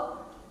swab,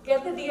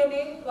 get the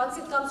DNA. Once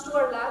it comes to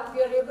our lab,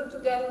 we are able to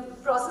then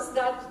process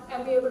that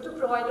and be able to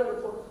provide a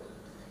report.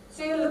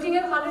 So you're looking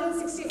at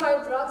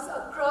 165 drugs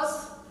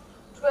across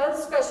 12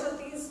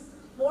 specialties,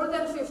 more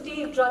than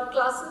 50 drug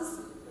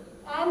classes,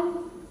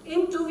 and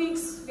in 2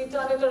 weeks, we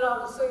turn it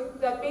around. So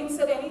that means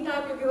that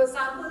anytime you give a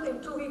sample,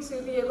 in 2 weeks,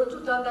 you'll be able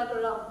to turn that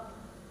around.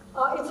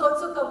 It's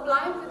also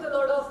compliant with a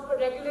lot of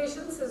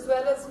regulations, as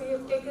well as we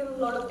have taken a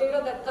lot of data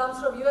that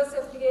comes from US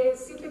FDA,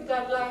 CPIC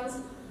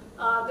guidelines,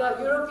 the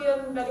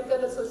European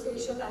Medical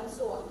Association, and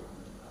so on.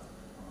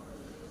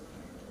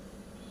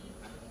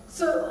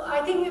 So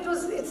I think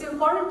it's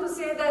important to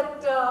say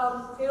that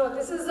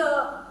this is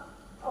a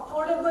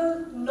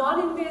affordable,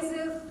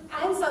 non-invasive,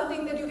 and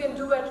something that you can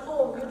do at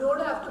home. You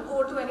don't have to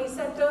go to any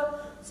center.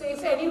 So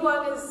if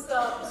anyone is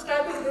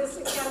prescribing this,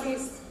 it can be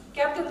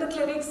kept in the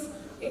clinics.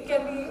 It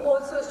can be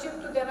also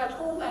shipped to them at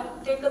home and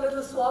take a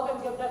little swab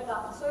and get that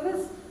done. So it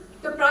is,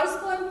 the price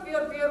point we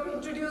have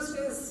introduced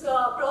is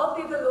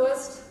probably the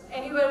lowest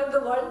anywhere in the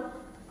world.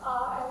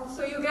 And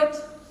so you get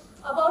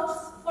about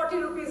 40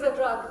 rupees a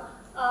drug,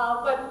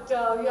 but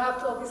you have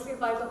to obviously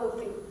buy the whole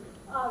thing.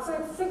 So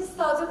it's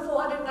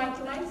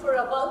 6,499 for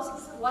about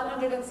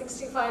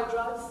 165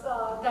 drugs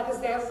that is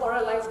there for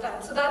a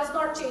lifetime. So that's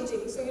not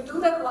changing. So you do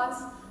that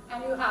once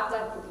and you have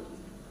that with you.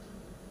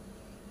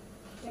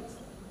 Next.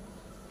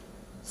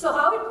 So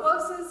how it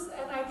works is,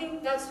 and I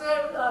think that's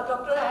where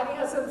Dr.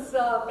 Hasan's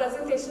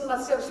presentation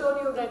must have shown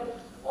you that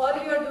all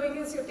you are doing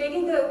is you're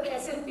taking the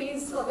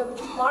SNPs or the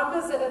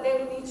markers that are there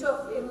in each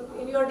of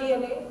in your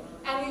DNA,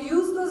 and you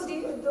use those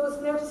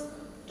SNPs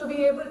to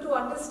be able to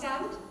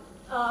understand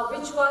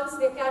which ones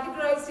they're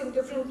categorized in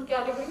different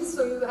categories.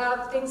 So you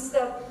have things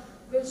that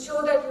will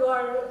show that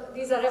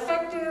these are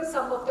effective,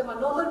 some of them are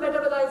normal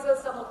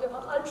metabolizers, some of them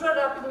are ultra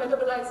rapid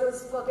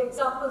metabolizers for the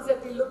examples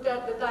that we looked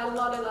at, the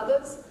Tylenol and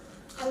others.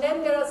 And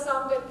then there are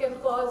some that can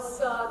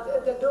cause,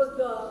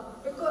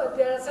 because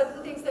there are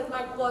certain things that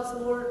might cause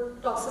more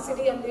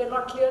toxicity and they are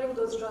not clearing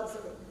those drugs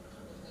away.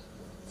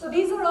 So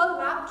these are all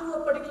mapped to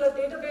a particular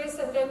database,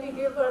 and then we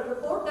give a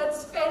report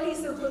that's fairly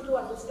simple to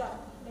understand.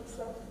 Next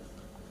slide.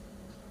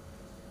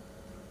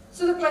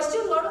 So the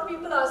question a lot of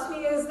people ask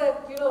me is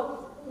that,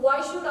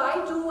 why should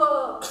I do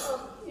a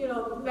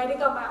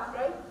MedicaMap,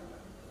 right?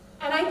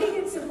 And I think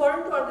it's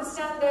important to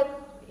understand that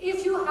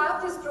if you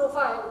have this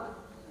profile,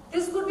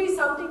 this could be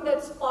something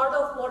that's part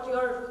of what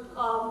your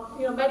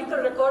medical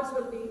records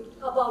will be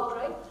about,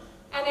 right?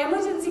 An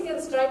emergency can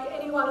strike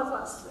any one of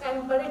us,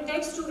 but it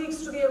takes 2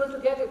 weeks to be able to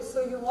get it.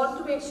 So you want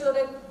to make sure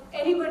that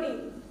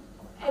anybody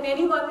and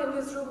anyone in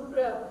this room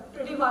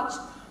pretty much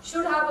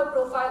should have a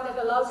profile that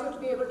allows you to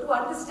be able to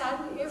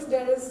understand if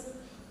there is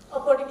a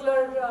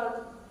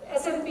particular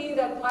SNP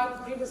that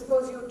might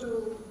predispose you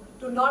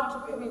to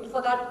not,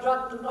 for that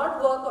drug to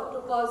not work or to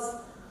cause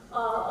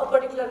a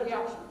particular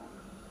reaction.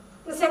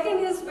 The second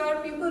is where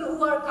people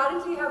who are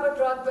currently have a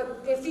drug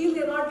but they feel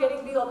they're not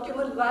getting the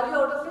optimal value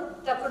out of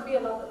it, that would be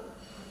another.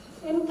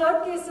 In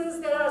third cases,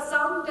 there are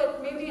some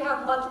that maybe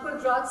have multiple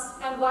drugs,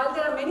 and while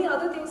there are many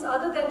other things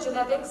other than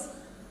genetics,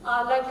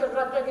 like your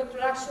drug-drug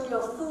interaction,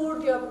 your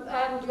food,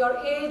 your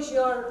age,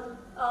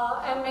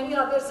 and many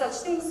other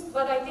such things,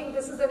 but I think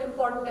this is an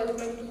important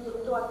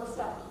element to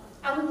understand.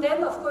 And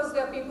then, of course,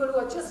 there are people who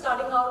are just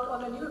starting out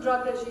on a new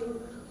drug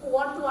regime who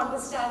want to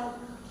understand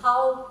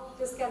how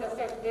this can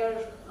affect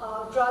their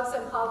drugs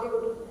and how they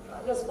would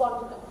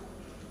respond to them.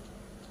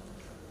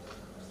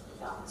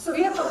 Yeah. So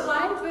we are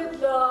compliant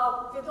with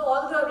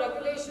all the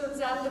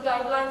regulations and the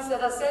guidelines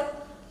that are set.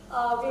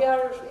 We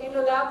are in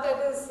a lab that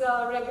is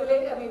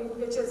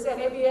which is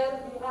NABL.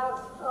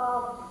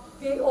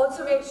 We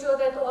also make sure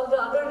that all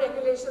the other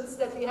regulations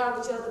that we have,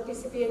 which are the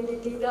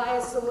PCP/NDT, the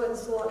ISO, and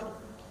so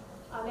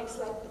on. Next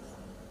slide, please.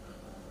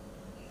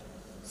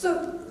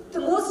 So the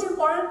most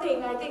important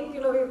thing, I think,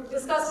 we've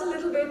discussed a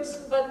little bit,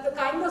 but the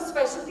kind of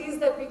specialties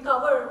that we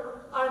cover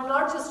are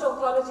not just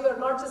oncology or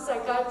not just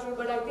psychiatry,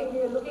 but I think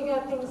we're looking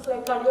at things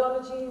like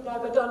cardiology,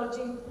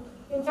 diabetology,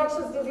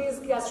 infectious disease,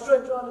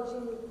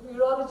 gastroenterology,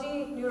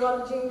 urology,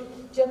 neurology,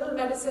 general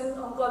medicine,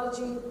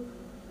 oncology,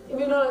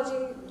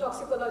 immunology,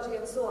 toxicology,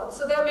 and so on.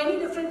 So there are many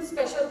different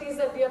specialties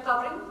that we are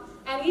covering,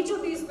 and each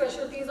of these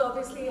specialties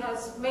obviously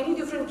has many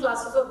different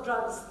classes of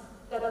drugs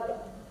that are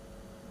there.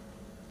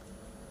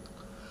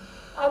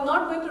 I'm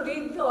not going to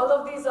read all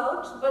of these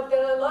out, but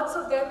there are lots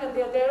of them, and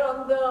they're there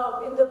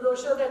in the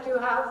brochure that you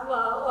have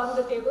on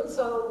the table.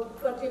 So,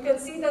 but you can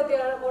see that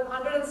there are about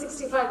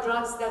 165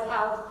 drugs that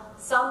have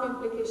some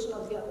implication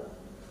of the other.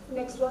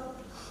 Next one.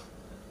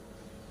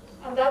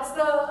 And that's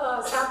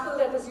the sample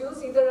that is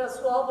used, either a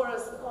swab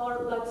or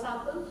blood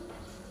sample.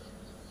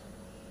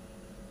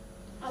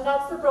 And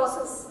that's the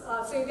process.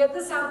 So you get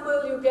the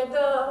sample, you get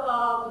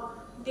the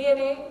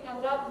DNA,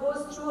 and that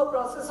goes through a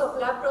process of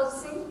lab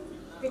processing.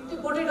 We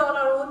put it on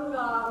our own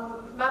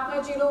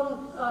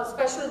MapMyGenome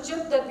special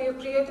chip that we have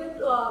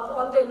created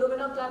on the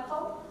Illumina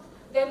platform.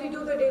 Then we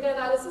do the data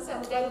analysis,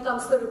 and then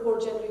comes the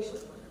report generation.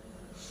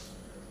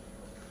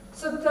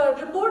 So the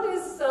report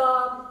is,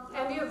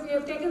 and we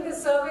have taken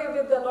this survey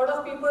with a lot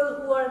of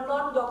people who are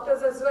not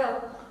doctors as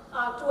well,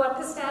 to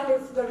understand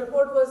if the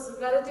report was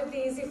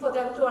relatively easy for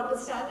them to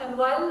understand. And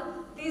while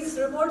these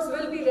reports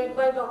will be read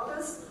by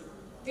doctors,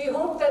 we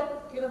hope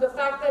that the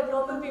fact that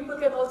normal people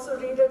can also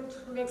read it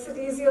makes it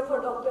easier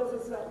for doctors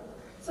as well.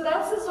 So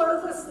that's a sort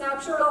of a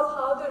snapshot of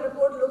how the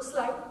report looks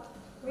like.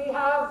 we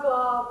have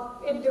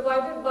it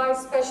divided by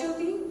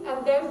specialty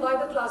and then by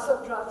the class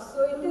of drugs.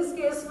 So in this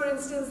case, for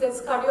instance,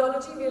 there's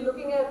cardiology. We're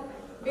looking at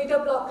beta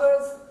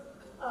blockers,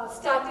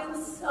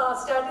 statins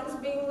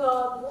being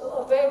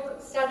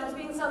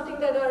something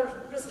that are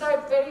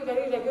prescribed very,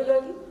 very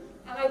regularly,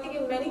 and I think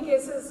in many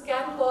cases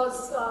can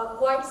cause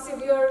quite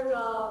severe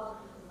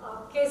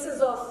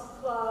cases of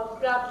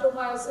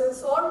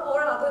rhabdomyosis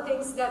or other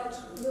things that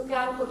you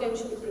can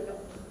potentially prevent.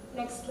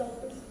 Next slide,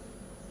 please.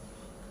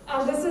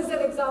 And this is an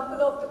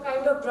example of the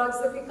kind of drugs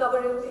that we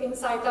cover in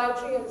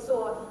psychiatry and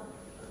so on.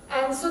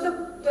 And so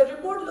the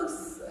report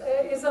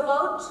is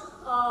about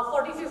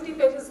 40-50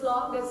 pages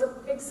long. There's a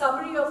big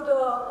summary of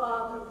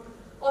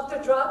the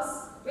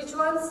drugs, which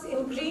ones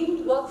in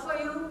green work for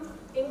you,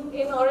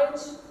 in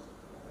orange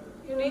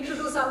you need to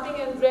do something,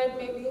 and red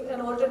maybe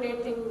an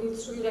alternate thing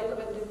needs to be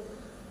recommended.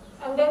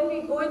 And then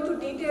we go into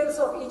details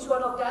of each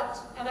one of that,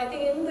 and I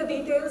think in the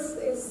details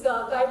is the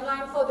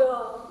guideline for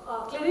the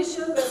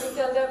clinician, where we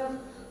tell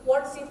them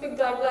what CPIC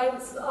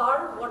guidelines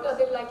are, what are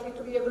they likely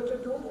to be able to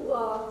do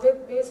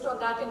based on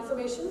that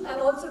information,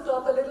 and also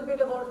talk a little bit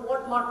about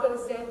what marker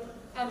is there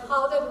and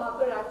how that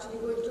marker actually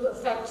going to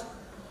affect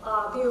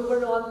the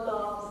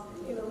overall,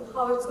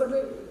 how it's going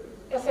to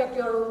affect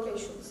your own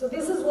patient. So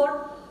this is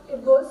what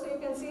it goes. So you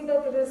can see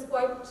that it is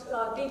quite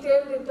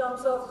detailed in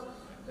terms of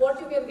what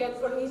you can get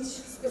for each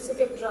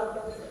specific drug.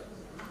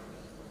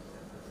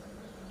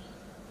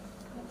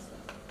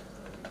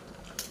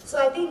 So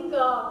I think,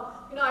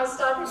 I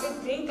started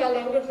with Greek, I'll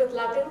end it with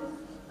Latin.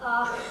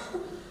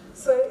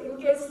 So in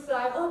case,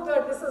 I hope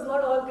that this is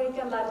not all Greek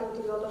and Latin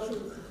to all of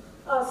you.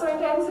 So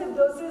it ends with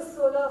dosis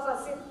sola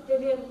facit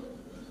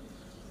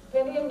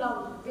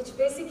venienum, which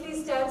basically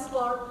stands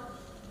for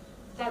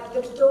that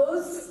the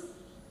dose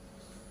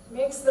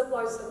makes the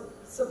poison.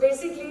 So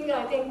basically,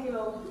 I think,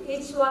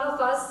 each one of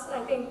us,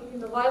 I think,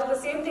 while the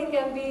same thing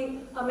can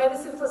be a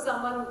medicine for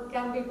someone,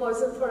 can be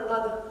poison for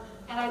another.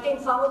 And I think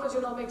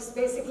pharmacogenomics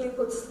basically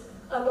puts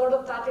a lot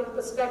of that in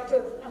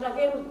perspective. And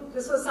again,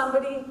 this was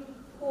somebody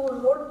who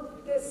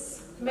wrote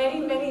this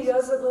many, many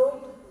years ago.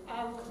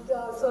 And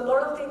so a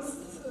lot of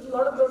things, a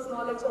lot of those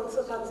knowledge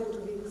also comes into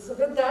being. So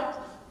with that,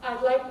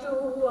 I'd like to,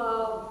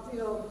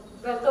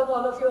 welcome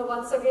all of you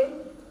once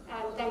again.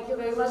 And thank you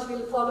very much.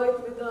 We'll follow it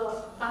with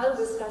a panel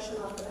discussion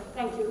after that.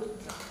 Thank you.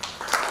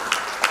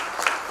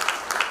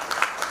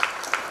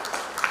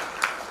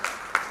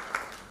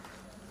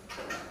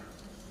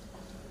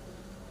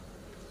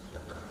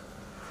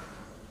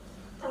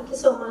 Thank you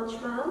so much,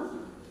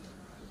 ma'am.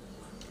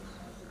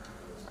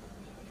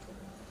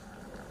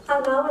 I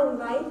now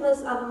invite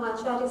Ms.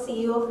 Acharya,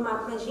 CEO of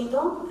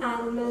MapMyGenome,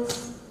 and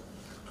Ms.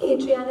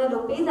 Adriana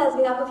Lopez, as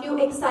we have a few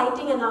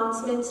exciting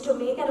announcements to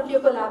make and a few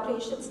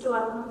collaborations to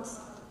announce.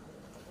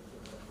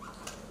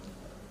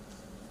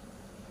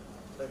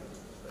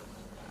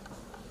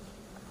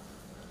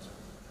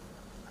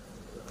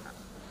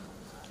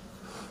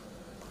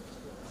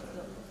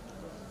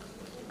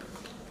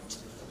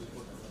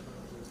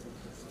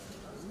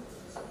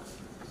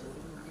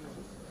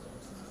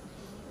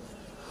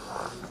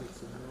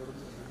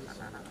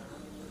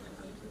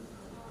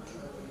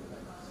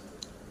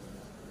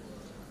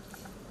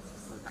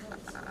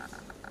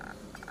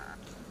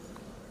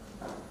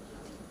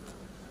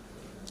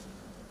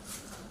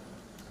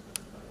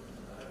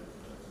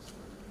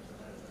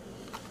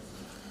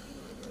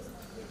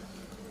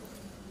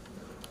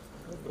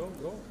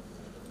 Go.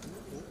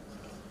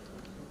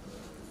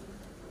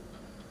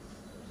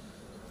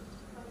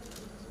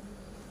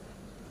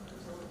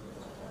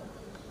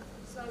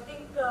 So I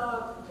think,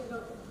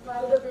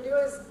 while the video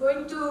is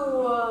going to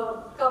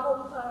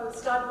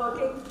start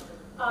working,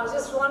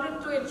 just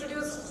wanted to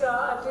introduce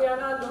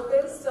Adriana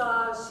Lopez.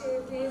 She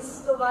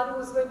is the one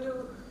who's going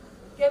to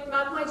get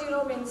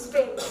MapMyGenome in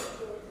Spain.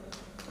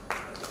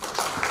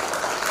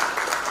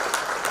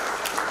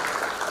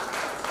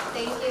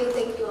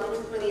 Thank you,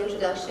 Anu, for the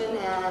introduction,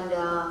 and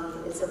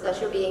it's a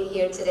pleasure being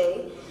here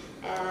today.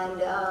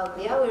 And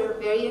we're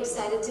very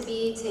excited to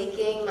be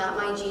taking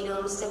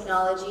MapMyGenome's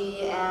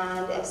technology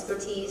and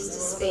expertise to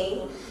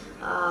Spain,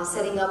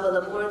 setting up a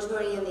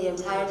laboratory in the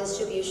entire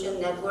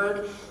distribution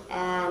network,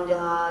 and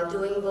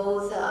doing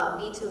both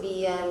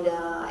B2B and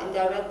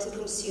direct to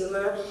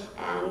consumer,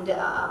 and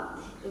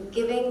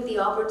giving the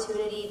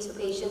opportunity to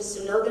patients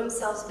to know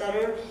themselves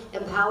better,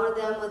 empower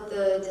them with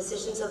the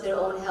decisions of their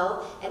own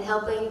health, and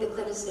helping the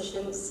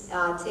clinicians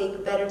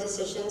take better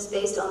decisions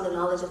based on the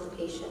knowledge of the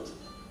patient.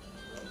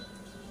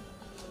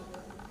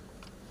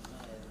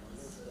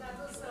 That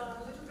was a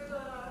little bit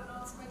of an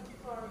announcement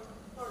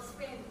for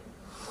Spain,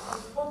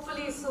 and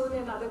hopefully soon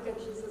in other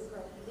countries as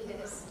well.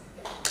 Yes.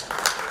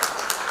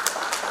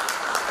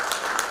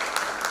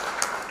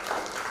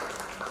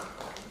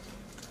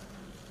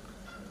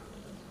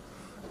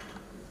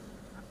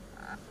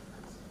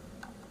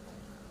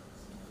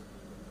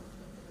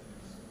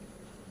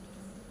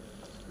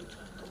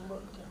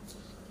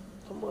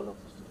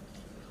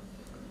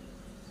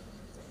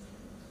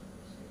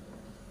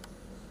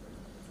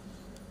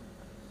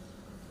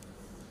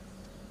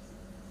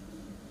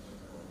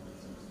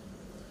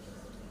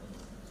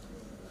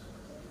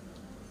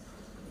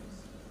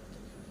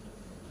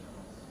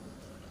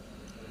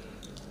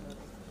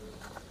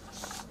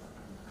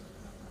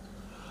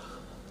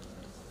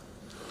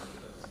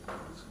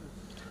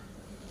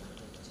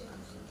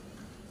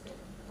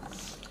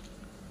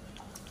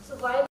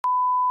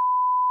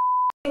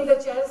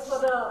 The chairs for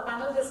the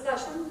panel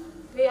discussion.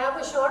 We have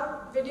a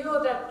short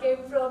video that came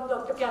from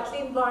Dr.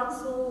 Kathleen Barnes,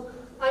 who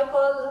I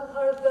call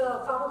her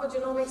the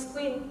pharmacogenomics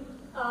queen.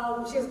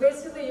 She's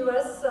based in the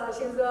US.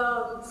 She's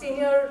a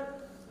senior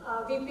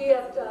VP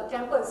at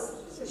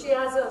campus. So she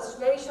has a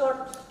very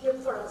short clip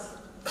for us.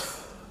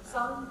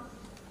 Sound?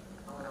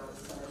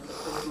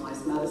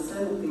 Personalized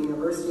medicine at the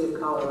University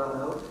of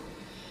Colorado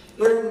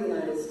here in the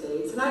United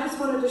States. And I just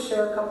wanted to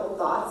share a couple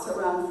thoughts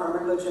around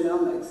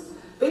pharmacogenomics.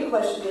 Big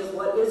question is,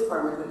 what is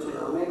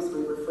pharmacogenomics?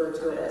 We refer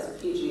to it as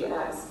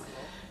PGX.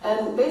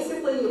 And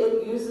basically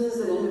it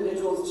uses an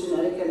individual's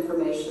genetic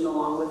information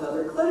along with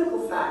other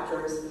clinical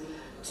factors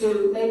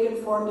to make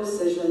informed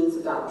decisions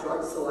about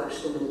drug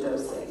selection and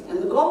dosing.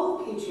 And the goal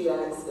of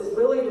PGX is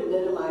really to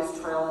minimize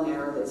trial and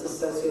error that's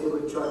associated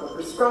with drug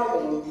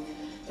prescribing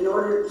in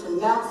order to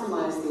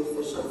maximize the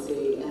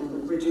efficiency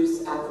and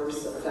reduce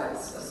adverse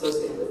effects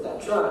associated with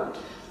that drug.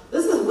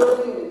 This is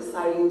really an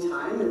exciting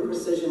time in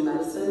precision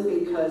medicine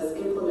because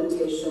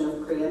implementation of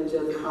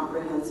preemptive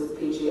comprehensive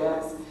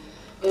PGX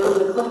in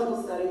the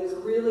clinical setting is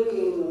really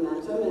gaining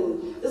momentum,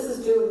 and this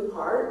is due in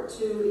part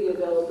to the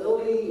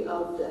availability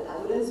of the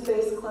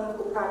evidence-based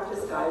clinical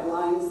practice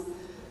guidelines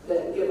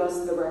that give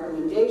us the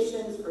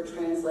recommendations for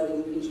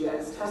translating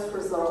PGX test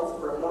results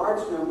for a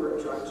large number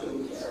of drug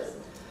gene pairs.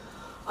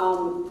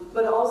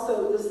 But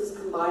also this is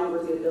combined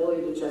with the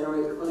ability to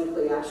generate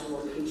clinically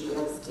actionable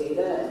PGX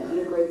data and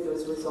integrate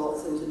those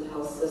results into the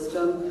health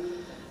system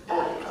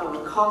at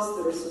costs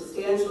that are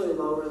substantially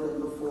lower than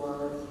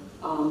before,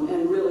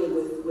 and really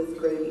with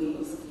great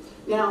ease.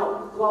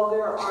 Now, while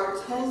there are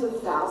tens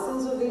of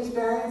thousands of these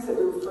variants that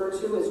we refer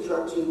to as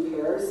drug gene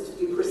pairs, to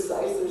be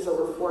precise, there's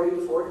over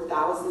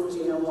 44,000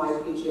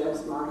 genome-wide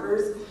PGX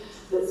markers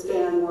that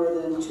span more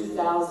than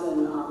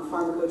 2,000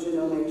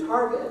 pharmacogenomic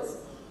targets.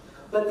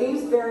 But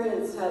these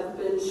variants have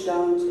been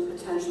shown to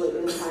potentially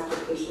impact a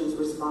patient's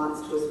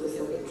response to a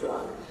specific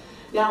drug.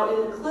 Now,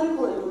 in the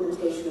clinical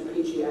implementation of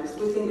PGX,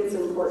 we think it's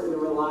important to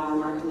rely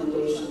on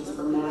recommendations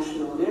from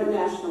national and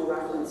international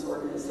reference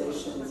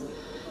organizations.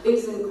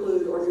 These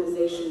include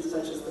organizations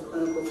such as the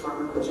Clinical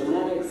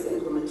Pharmacogenetics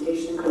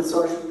Implementation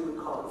Consortium, we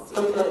call it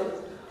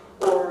CPIT,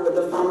 or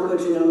the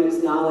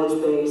Pharmacogenomics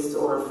Knowledge Base,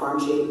 or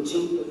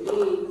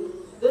PharmGPD.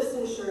 This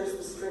ensures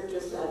the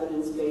strictest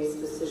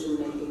evidence-based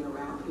decision-making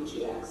around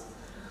PGX.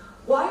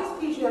 Why is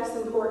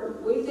PGX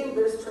important? We think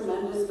there's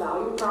tremendous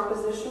value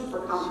proposition for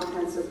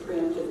comprehensive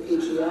preemptive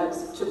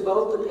PGX to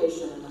both the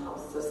patient and the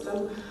health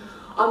system.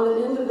 On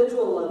an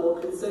individual level,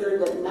 consider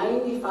that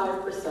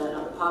 95%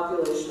 of the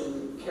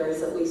population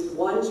carries at least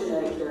one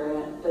genetic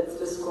variant that's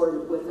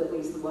discordant with at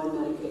least one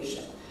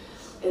medication.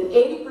 And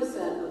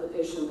 80% of the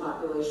patient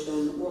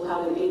population will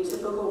have an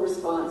atypical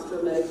response to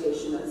a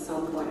medication at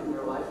some point in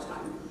their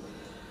lifetime.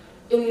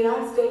 In the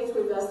United States,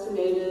 we've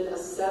estimated a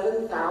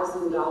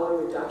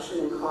 $7,000 reduction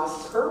in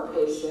cost per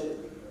patient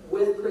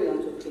with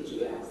preemptive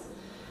PGX.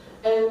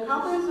 And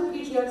comprehensive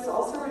PGX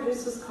also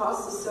reduces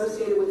costs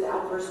associated with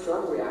adverse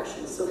drug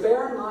reactions. So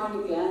bear in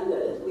mind again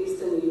that at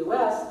least in the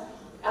US,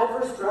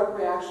 adverse drug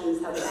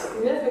reactions have a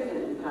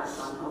significant impact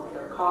on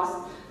healthcare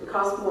costs. It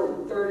costs more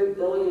than $30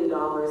 billion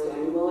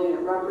annually, and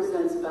it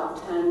represents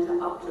about 10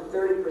 to up to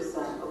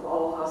 30% of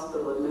all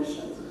hospital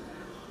admissions.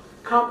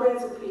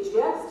 Comprehensive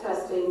PGX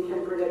testing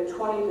can predict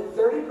 20 to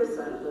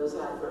 30% of those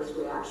adverse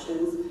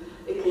reactions.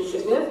 It can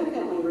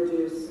significantly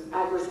reduce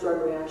adverse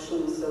drug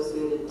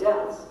reaction-associated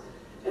deaths,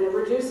 and it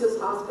reduces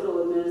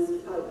hospital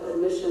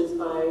admissions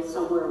by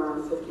somewhere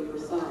around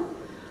 50%.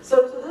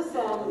 So to this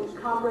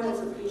end,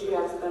 comprehensive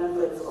PGX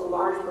benefits a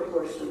large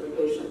proportion of the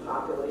patient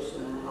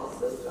population in the health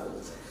system.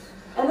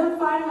 And then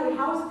finally,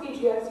 how is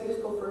PGX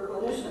useful for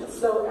clinicians?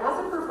 So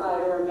as a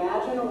provider,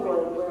 imagine a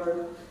world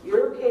where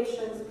your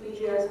patient's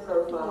PGX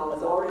profile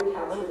is already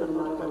captured in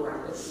medical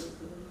records.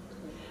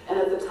 And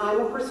at the time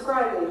of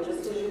prescribing,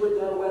 just as you would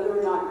know whether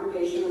or not your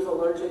patient is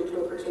allergic to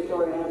a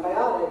particular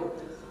antibiotic,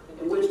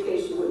 in which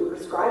case you wouldn't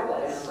prescribe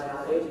that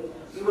antibiotic,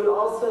 you would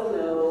also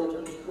know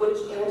which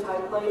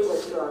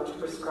antiplatelet drug to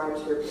prescribe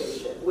to your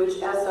patient,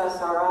 which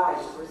SSRI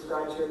to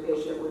prescribe to your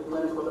patient with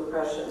clinical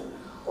depression,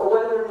 or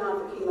whether or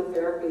not the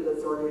chemotherapy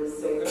that's ordered is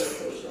safe for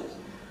the patient.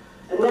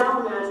 And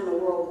now imagine a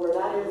world where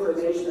that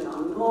information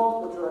on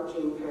multiple drug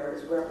gene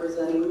pairs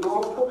representing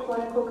multiple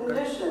clinical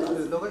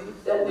conditions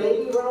that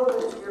may be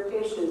relevant to your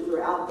patient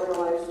throughout their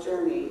life's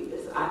journey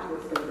is at your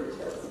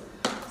fingertips.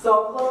 So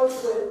I'll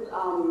close with,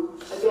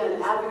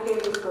 again,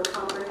 advocating for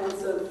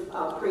comprehensive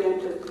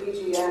preemptive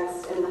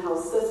PGX in the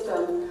health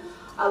system.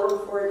 I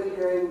look forward to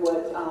hearing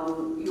what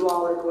you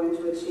all are going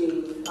to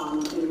achieve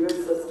in your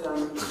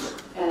system,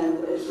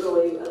 and it's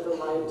really a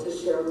delight to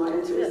share my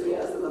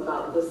enthusiasm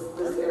about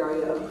this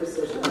area of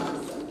precision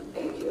medicine.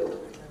 Thank you.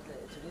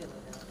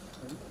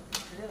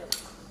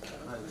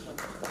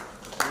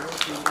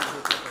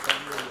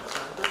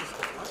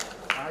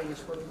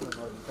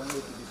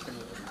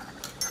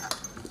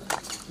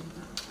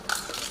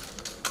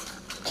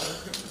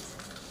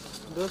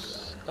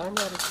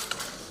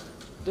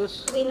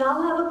 We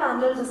now have a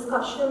panel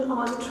discussion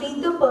on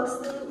treat the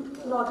person,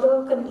 not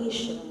the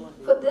condition.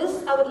 For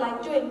this, I would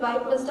like to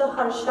invite Mr.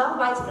 Harsha,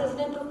 Vice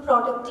President of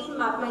Product Team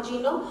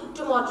MapMyGenome,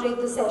 to moderate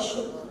the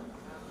session.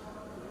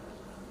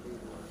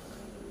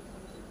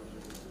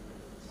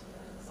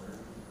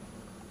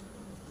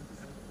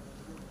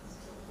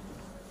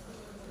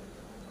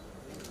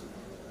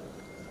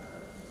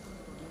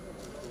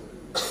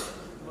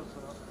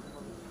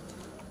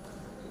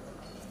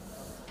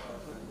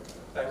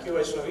 Thank you,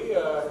 Vaishnavi.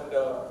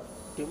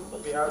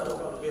 And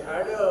we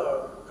had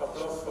a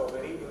couple of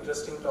very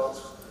interesting talks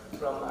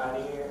from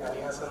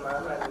Hasan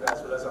ma'am and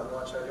as well as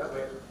Acharya,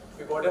 where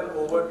we got an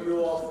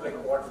overview of like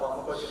what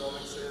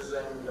pharmacogenomics is,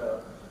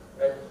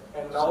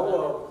 and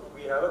now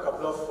we have a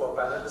couple of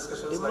panel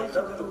discussions lined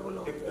up to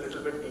dig a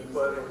little bit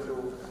deeper into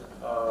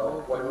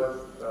whatever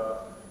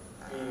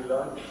we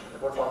learned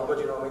about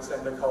pharmacogenomics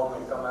and like how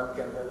MedicaMap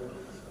can help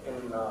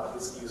in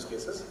these use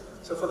cases.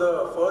 So for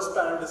the first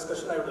panel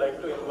discussion, I would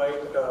like to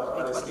invite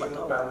our esteemed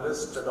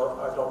panelists,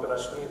 Dr.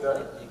 Ashmi,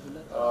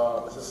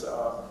 Mrs.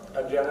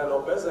 Adriana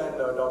Lopez, and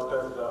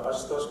Dr.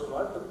 Ashutosh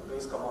Kumar to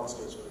please come on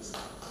stage, please.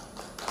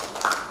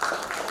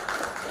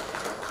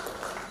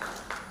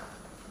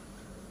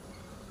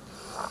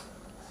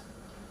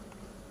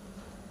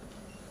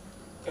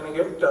 Can I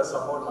get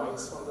some more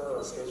mics on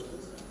the stage,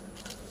 please?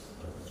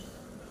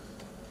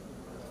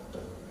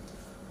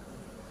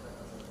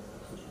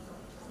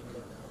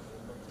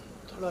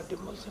 थोड़ा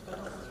डिम्बल से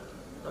करो,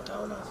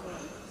 बताओ ना।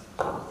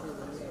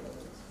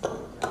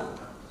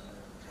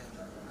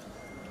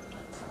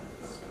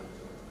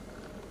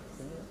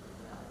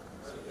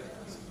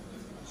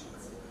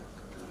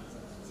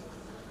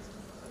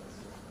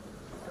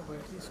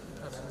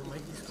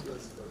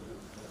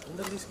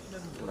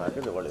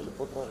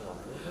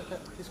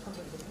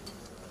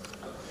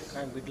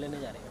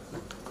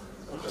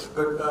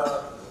 Good.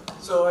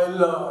 So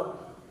I'll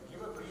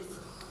give a brief.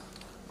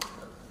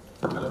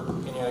 Hello,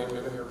 can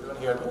everyone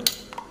hear me?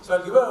 So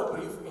I'll give a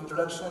brief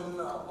introduction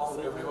of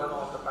everyone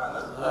on the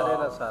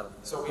panel.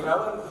 So we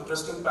have an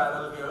interesting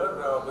panel here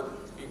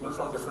with people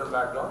from different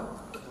backgrounds.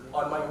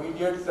 On my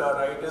immediate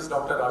right is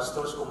Dr.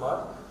 Ashutosh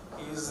Kumar.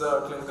 He is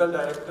clinical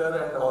director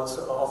and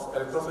also of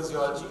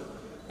electrophysiology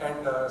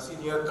and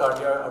senior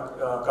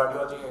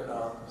cardiology,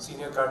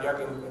 senior cardiac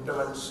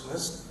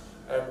interventionist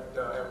at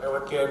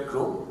our care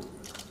group.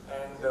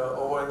 And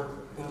over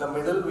in the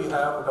middle we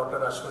have Dr.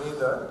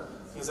 Ashwini.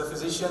 He's a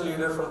physician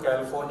leader from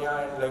California,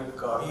 and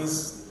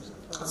he's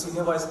a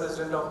senior vice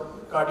president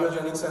of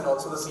cardiogenics and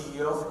also the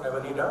CEO of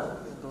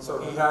Eminent. So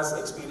he has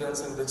experience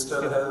in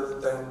digital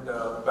health and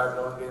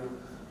background in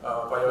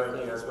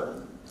bio-IT as well,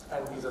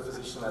 and he's a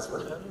physician as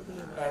well.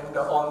 And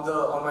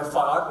on my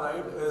far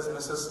right is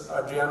Mrs.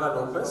 Adriana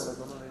Lopez.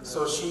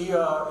 So she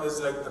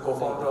is like the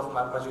co-founder of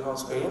MapMyGenome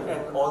Spain,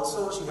 and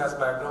also she has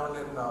background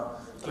in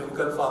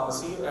clinical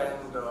pharmacy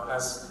and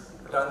has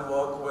done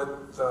work with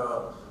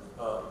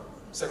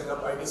setting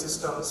up IT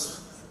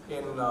systems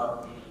in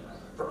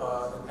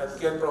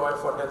healthcare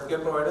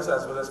providers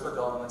as well as for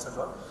governments and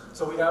all.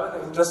 So we have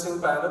an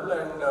interesting panel,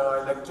 and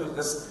I'd like to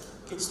just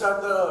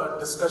kickstart the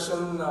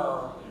discussion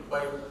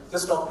by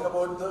just talking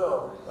about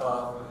the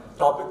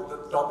topic. The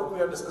topic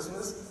we are discussing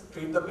is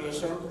treat the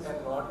patient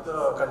and not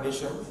the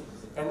condition.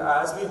 And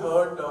as we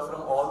heard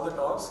from all the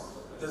talks,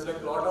 there's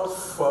like a lot of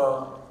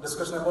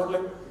discussion about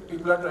like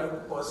people are trying to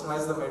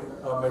personalize the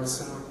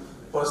medicine,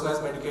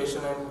 personalize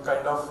medication, and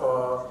kind of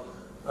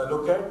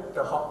look at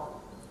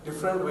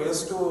different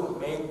ways to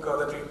make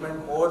the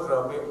treatment more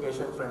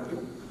patient friendly.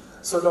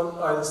 So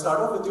I'll start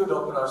off with you,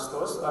 Dr.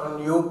 Ashutosh. I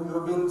mean,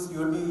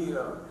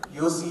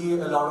 you see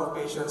a lot of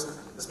patients,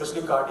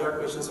 especially cardiac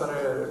patients, on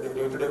a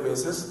day-to-day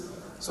basis.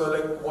 So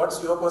like,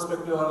 what's your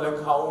perspective on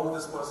like how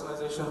this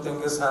personalization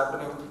thing is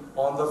happening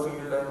on the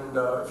field, and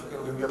if you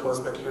can give your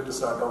perspective to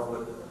start off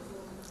with.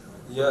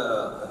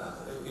 Yeah,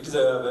 it is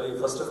a very,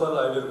 first of all,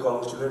 I will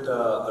congratulate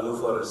Anu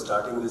for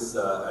starting this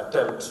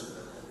attempt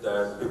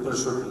that people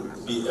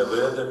should be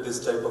aware that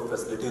this type of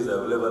facility is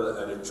available,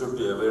 and it should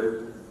be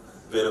aware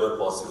wherever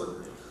possible.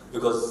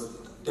 Because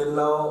till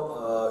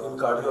now, in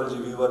cardiology,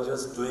 we were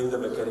just doing the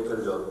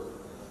mechanical job,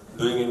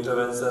 doing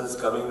interventions,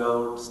 coming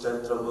out,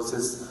 stent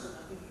thrombosis,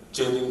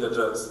 changing the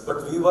drugs.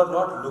 But we were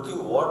not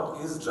looking what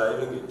is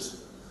driving it.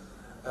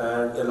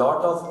 And a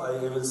lot of,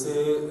 I will say,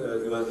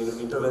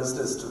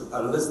 interventionists,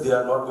 unless they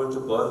are not going to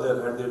burn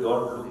their hand, they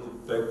don't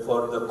look back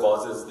for the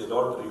causes, they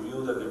don't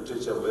review the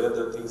literature where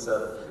the things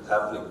are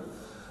happening.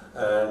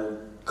 And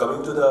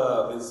coming to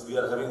the, means we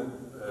are having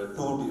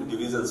two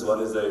divisions, one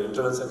is the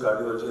interventional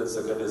cardiology and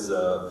second is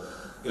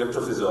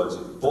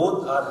electrophysiology.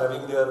 Both are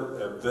having their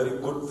very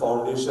good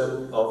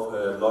foundation of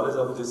knowledge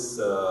of this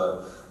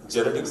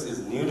genetics is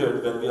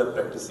needed when we are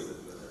practicing.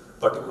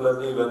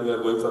 Particularly when we are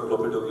going for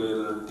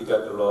clopidogrel,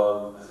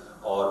 ticagrelor,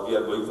 or we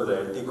are going for the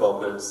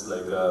anticoagulants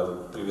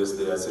like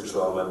previously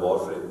acetrom and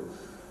warfarin.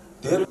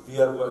 There we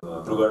are going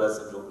Brugada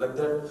syndrome, like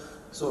that.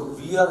 So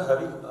we are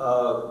having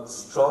a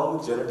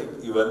strong genetic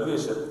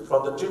evaluation.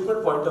 From the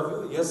treatment point of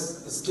view,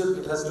 yes, still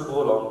it has to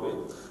go a long way.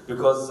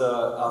 Because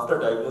after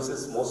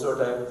diagnosis, most of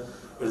the time,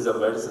 it is the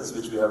medicines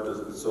which we have to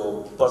do.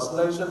 So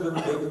personalization will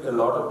make a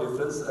lot of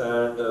difference,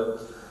 and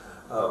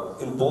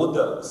in both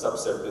the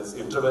subsegments,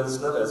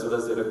 interventional as well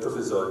as the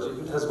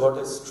electrophysiology, it has got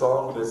a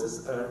strong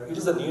basis, and it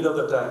is a need of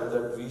the time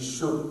that we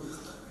should,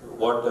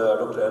 what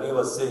Dr. Annie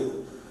was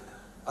saying,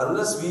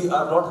 unless we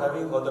are not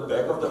having on the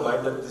back of the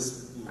mind that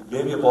this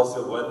may be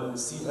possible. When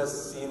she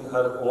has seen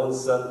her own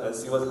son and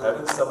she was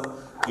having some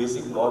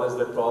basic knowledge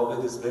that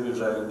probably this may be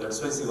driving,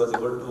 that's why she was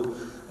able to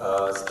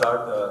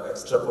start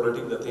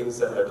extrapolating the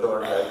things and later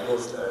on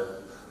diagnosed and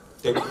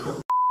take it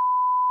to.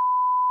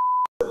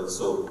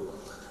 So,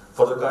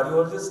 for the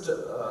cardiologist,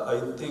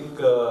 I think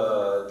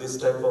this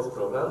type of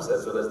programs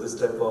as well as this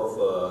type of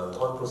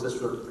thought process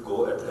should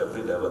go at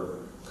every level.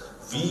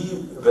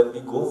 When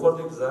we go for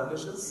the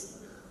examinations,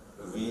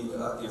 I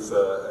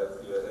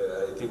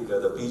think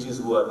the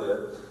PGs who are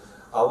there,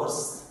 our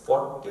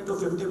 40 to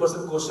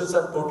 50% questions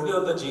are totally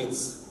on the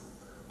genes.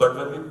 But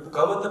when we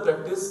come in the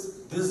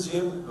practice, this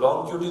gene,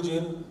 long QT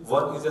gene,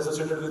 one is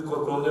associated with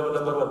chromosome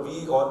number 1.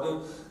 We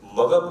only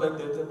mug up like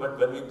that, but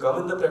when we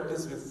come in the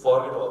practice, we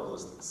forget all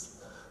those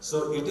things.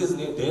 So it is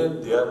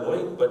they are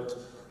knowing, but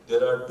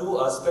there are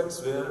two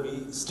aspects where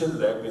we still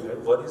lag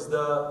behind. One is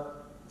the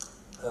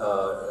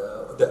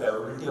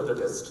availability of the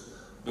test,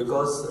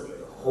 because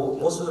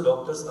most of the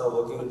doctors are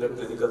working in the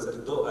clinical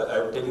setting, though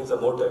I am taking some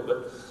more time,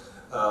 but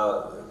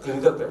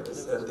clinical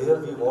practice, and there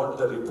we want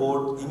the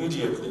report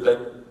immediately, like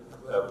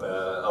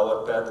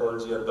our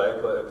pathology and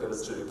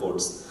biochemistry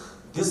reports.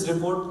 This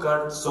report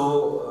can't,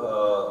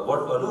 so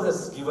what Anu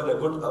has given a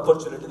good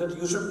opportunity that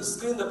you should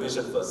screen the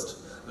patient first.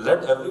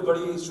 Let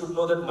everybody should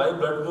know that my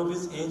blood group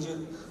is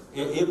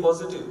A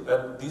positive,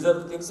 and these are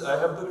the things I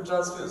have to be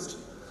transfused.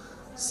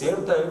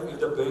 Same time, if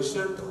the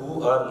patient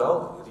who are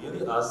now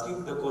really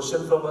asking the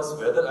question from us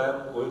whether I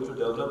am going to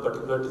develop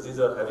particular disease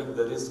or having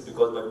the risk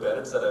because my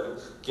parents are having,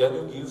 can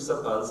you give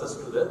some answers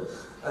to that?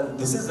 And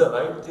this is the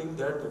right thing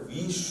that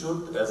we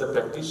should, as a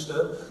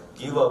practitioner,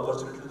 give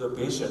opportunity to the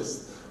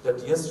patients that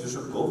yes, you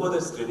should go for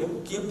the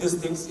screening, keep these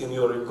things in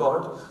your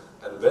record,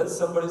 and when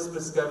somebody is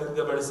prescribing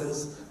the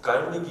medicines,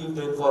 kindly give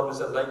the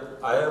information like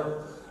I am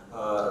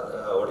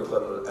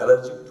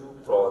allergic to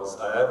prawns,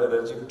 I am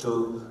allergic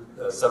to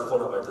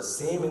sulfonamide. The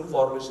same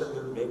information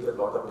will make a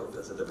lot of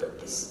difference in the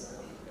practice.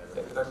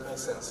 That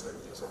makes sense.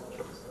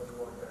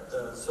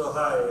 So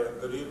hi,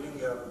 good evening,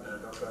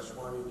 Dr.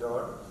 Ashwani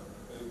Dar.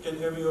 You can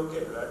hear me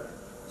okay, right?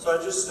 So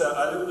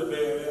I live in the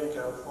Bay Area in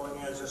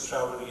California. I just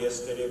traveled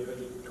yesterday,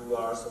 22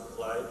 hours of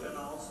flight and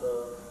all.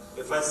 So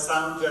if I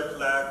sound jet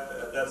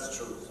lagged, that's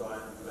true. So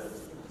I'm very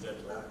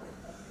jet lagged.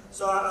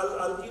 So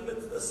I'll keep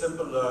it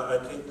simple. I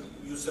think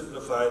you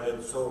simplified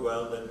it so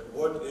well that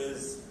what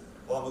is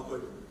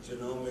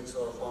pharmacogenomics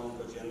or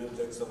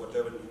pharmacogenetics or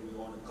whatever you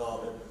want to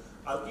call it.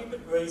 I'll keep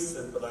it very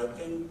simple. I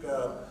think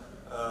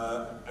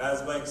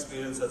as my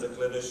experience as a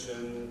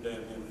clinician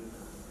in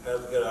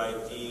healthcare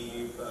IT,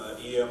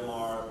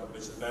 EMR,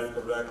 which is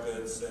medical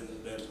records, and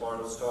then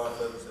part of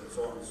startups and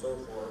so on and so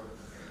forth,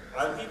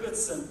 I'll keep it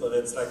simple.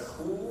 It's like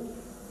who,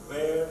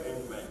 where,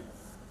 and when.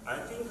 I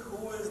think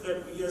who is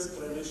that we as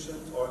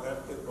clinicians or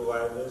healthcare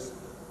providers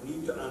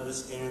need to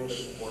understand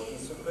the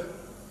importance of it.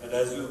 And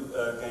as you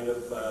kind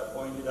of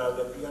pointed out,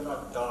 that we are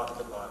not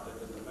taught about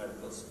it in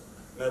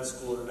the med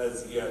school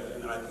as yet.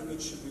 And I think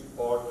it should be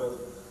part of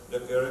the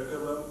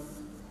curriculum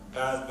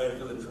as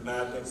medical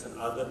informatics and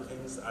other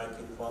things. I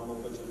think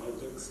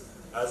pharmacogenetics,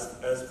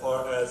 as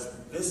far as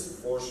this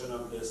portion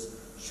of this,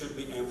 should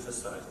be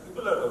emphasized.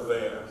 People are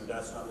aware, I mean,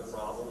 that's not the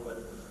problem, but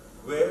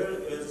where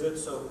is it?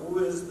 So who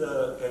is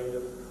the kind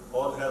of,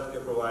 all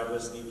healthcare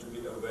providers need to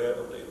be aware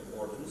of the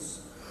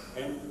importance.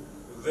 And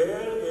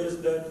where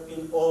is that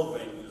in all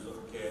venues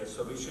of care?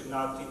 So we should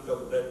not think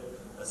of that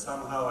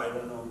somehow, I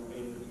don't know,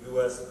 in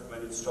US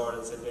when it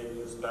started, say 10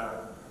 years back,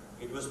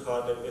 it was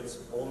thought that it's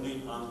only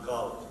in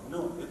oncology.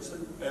 No, it's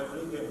in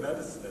everyday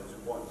medicine, as you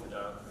pointed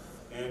out.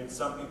 And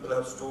some people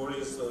have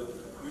stories, so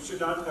you should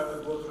not have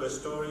to go through a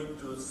story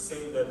to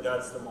say that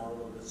that's the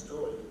moral of the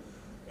story.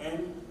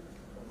 And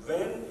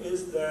when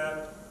is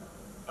that?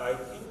 I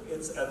think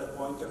it's at the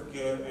point of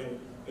care, and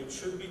it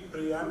should be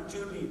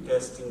preemptively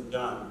testing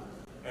done.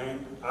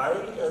 And I,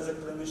 as a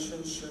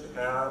clinician, should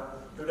have,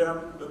 today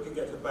I'm looking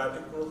at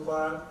hepatic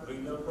profile,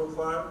 renal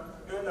profile,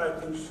 and I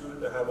think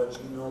should have a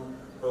genome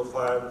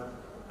profile.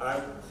 I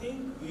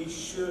think we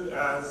should,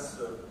 as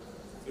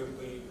if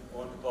we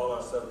want to call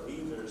ourselves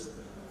leaders,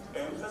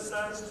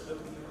 emphasize to the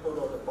people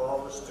or the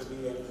powers to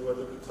be, and you are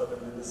looking for the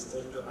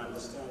minister to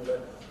understand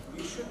that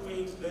we should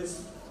make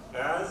this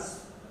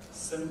as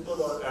simple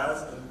or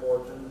as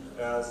important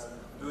as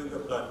doing a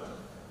blood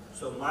test.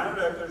 So my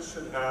record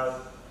should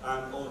have,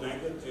 I'm O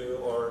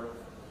negative, or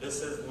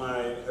this is my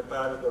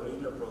hepatic or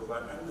renal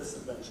profile, and this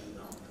is my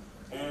genome.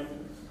 And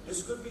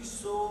this could be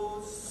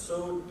so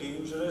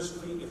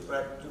dangerously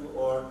effective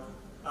or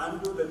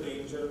undo the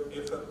danger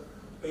if a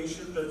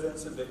patient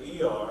presents in the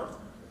ER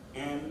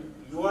and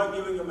you are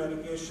giving a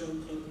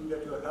medication thinking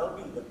that you're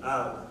helping them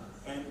out,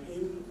 and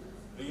in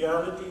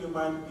reality you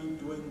might be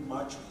doing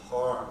much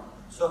harm.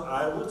 So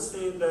I would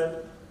say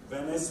that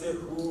when I say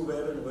who,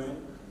 where, and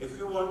when, if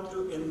you want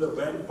to, in the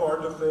when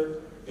part of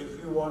it, if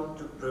you want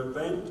to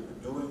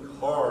prevent doing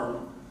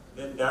harm,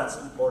 then that's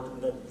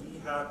important that we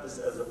have this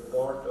as a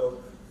part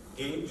of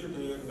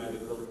day-to-day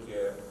medical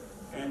care.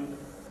 And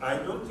I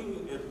don't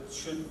think it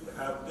should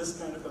have this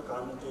kind of a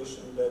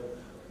connotation that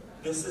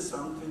this is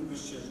something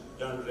which is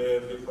done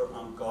rarely for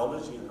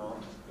oncology and all.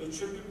 It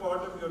should be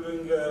part of you're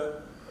doing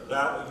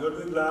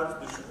labs,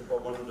 this should be for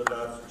one of the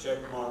labs to check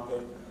mark,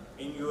 and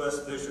in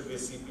US there should be a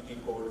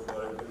CPT code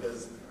for it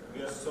because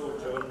we are so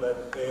driven by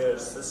the payer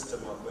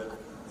system of it.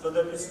 So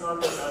that it's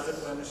not that as a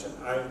clinician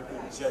I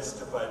could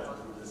justify to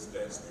do this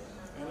test.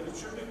 And it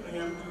should be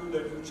preemptive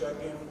that you check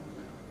in.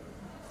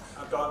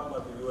 I'm talking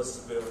about the US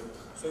bill.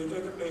 So you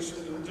take a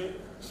patient intake,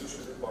 you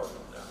should be part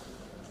of that.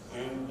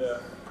 And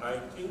I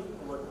think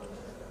what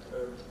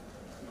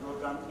your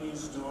company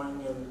is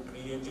doing in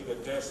creating a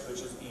test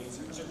which is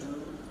easy to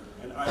do,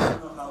 and I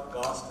don't know how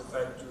cost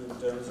effective in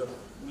terms of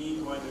me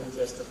going and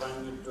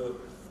justifying it to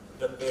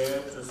the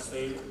payer to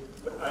say,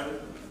 but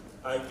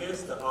I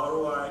guess the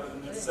ROI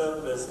in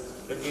itself is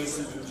the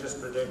cases you just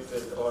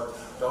predicted or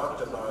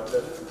talked about,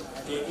 that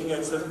taking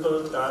a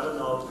simple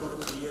Tylenol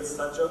could create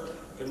such a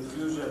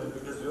confusion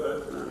because you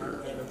are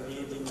kind of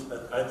creating,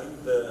 I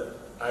think the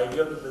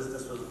idea of the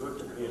business was good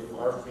to create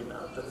morphine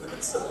out of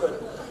it, so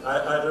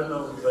I don't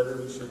know whether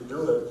we should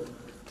do it.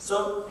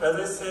 So, as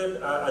I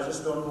said, I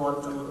just don't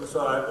want to,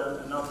 so I've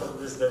done enough of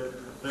this that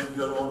bring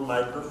your own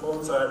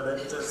microphone, so I'll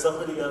let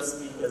somebody else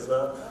speak as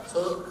well.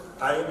 So,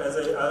 I'll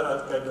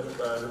kind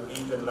of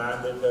repeat and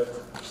land it that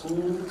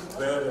who,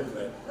 where, and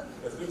when.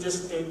 If we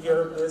just take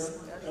care of this,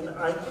 and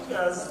I think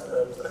as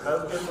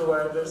healthcare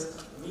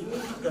providers, we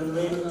need to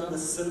convey it in a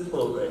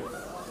simple way.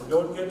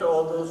 Don't get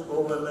all those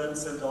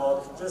overlaps and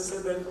all. Just say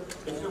that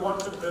if you want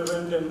to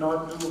prevent and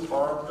not do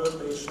harm to a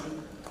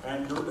patient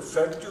and do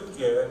effective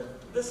care,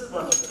 this is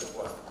one of the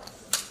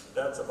requirements.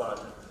 That's about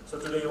it. So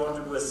today you want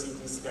to do a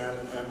CT scan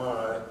and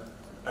MRI,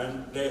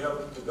 and they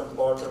have become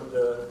part of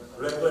the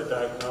regular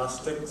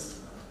diagnostics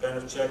kind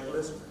of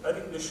checklist. I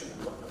think this should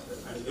be one of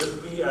them. And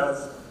if we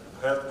as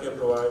healthcare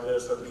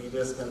providers or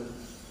leaders can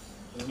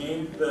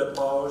make the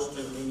powers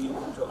to be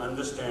to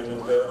understand,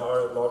 and there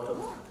are a lot of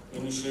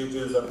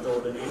initiatives I'm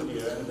told in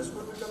India, and this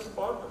would become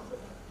part of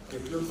it.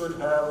 If you could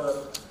have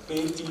a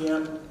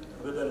Paytm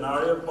with an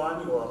Arya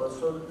Paniwala,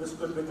 so this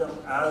could become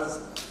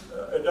as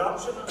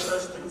adoption of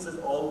such things is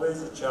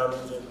always a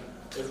challenge. And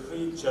if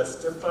we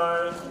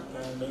justify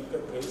and make a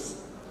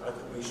case, I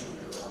think we should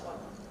do it.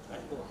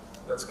 Thank you.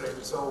 That's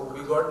great. So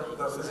we got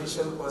the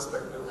physician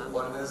perspective.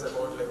 One is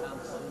about like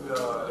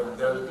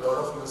there are a lot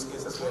of use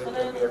cases where it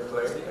can be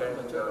applied,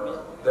 and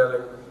there are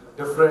like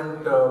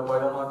different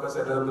biomarkers,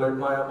 either blood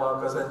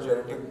biomarkers and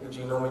genetic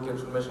genomic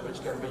information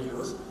which can be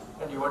used.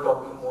 And you were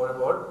talking more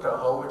about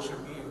how it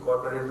should be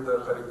incorporated into the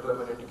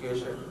curriculum and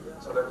education,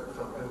 so that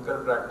from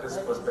clinical practice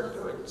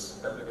perspective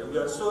it's applicable.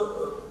 Yeah,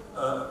 so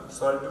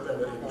sorry to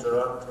kind of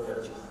interrupt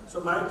here.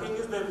 So my thing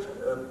is that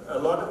a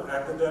lot of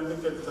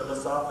academic and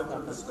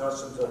philosophical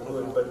discussions are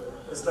good, but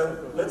it's like,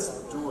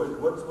 let's do it.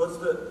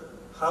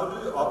 How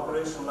do you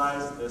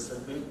operationalize this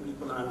and make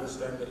people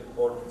understand the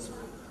importance of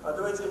it?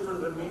 Otherwise, it will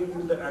remain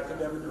in the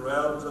academic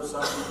realms of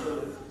some people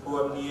who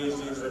have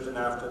PhDs written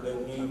after their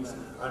names,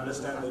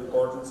 understand the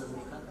importance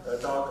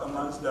and talk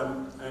amongst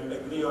them and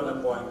agree on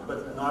a point,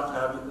 but not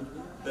having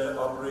the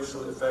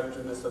operational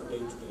effectiveness of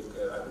day-to-day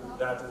care. I think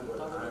that is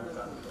what I'm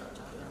coming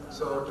at.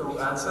 So to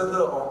answer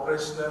the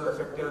operational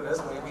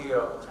effectiveness, maybe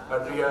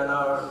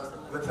Adriana,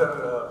 with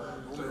her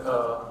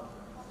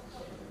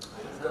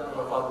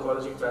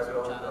pharmacology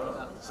background,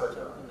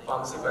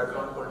 pharmacy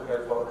background could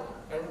help out.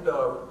 And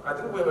I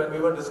think when we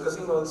were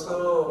discussing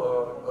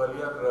also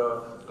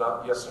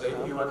earlier yesterday,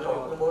 we were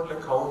talking about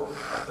like how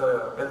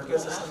the healthcare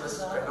system is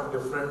kind of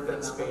different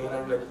in Spain,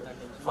 and like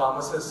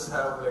pharmacists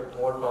have like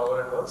more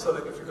power and all. So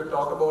like if you could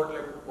talk about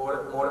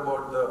like more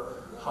about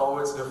how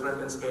it's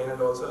different in Spain,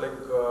 and also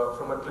like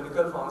from a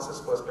clinical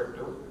pharmacist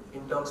perspective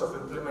in terms of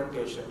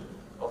implementation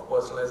of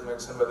personalized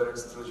medicine, whether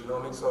it's through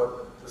genomics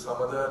or through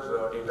some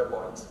other data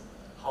points.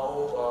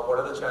 What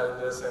are the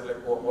challenges, and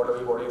like what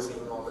are you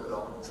seeing on the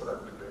ground? So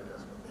that would be great as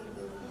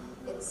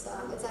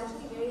well. It's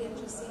actually very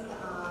interesting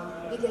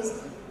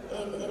because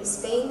in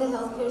Spain the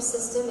healthcare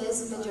system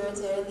is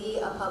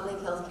majoritarily a public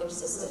healthcare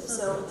system.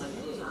 So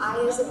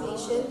I, as a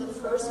patient, the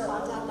first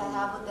contact I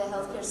have with the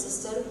healthcare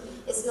system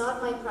is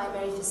not my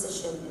primary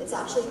physician. It's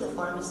actually the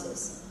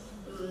pharmacist.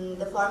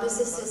 The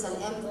pharmacist is an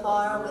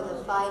MPhar with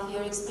a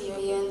 5-year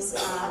experience, a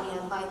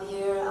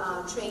 5-year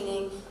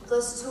training,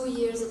 plus 2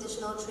 years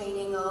additional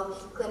training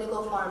of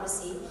clinical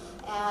pharmacy.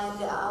 And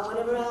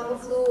whenever I have a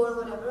flu or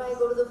whatever, I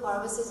go to the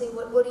pharmacist and say,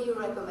 what do you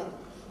recommend?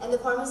 And the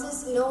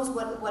pharmacist knows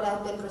what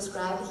I've been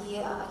prescribed.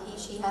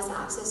 She has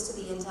access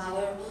to the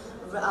entire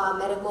not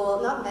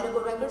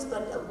medical records,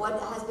 but what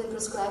has been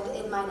prescribed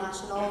in my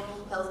national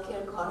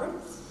healthcare card.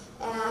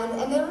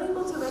 And they were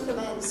able to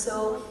recommend.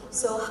 So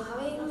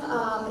having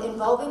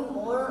involving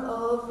more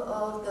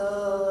of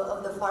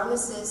the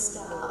pharmacist,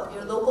 of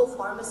your local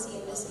pharmacy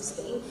in this in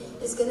Spain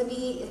is going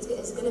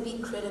to be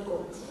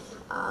critical.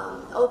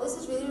 This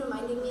is really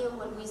reminding me of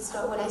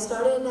when I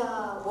started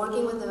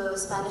working with the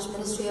Spanish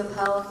Ministry of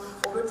Health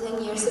over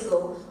 10 years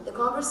ago. The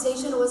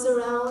conversation was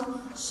around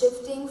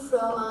shifting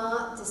from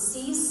a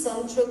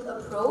disease-centric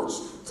approach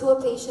to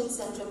a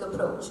patient-centric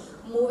approach,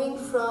 moving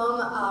from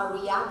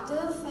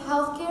reactive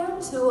healthcare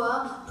to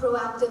a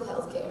proactive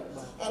healthcare.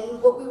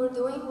 And what we were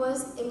doing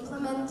was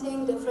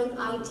implementing different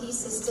IT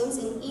systems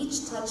in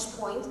each touch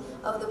point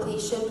of the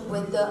patient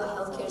with the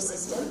healthcare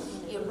system.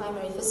 Your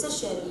primary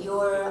physician,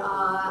 your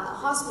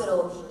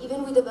hospital.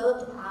 Even we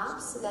developed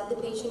apps that the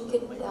patient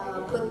could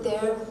put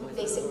their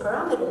basic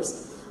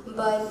parameters.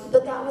 But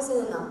that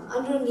wasn't enough.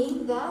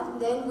 Underneath that,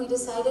 then we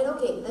decided,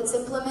 okay, let's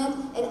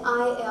implement an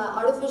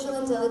artificial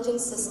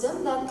intelligence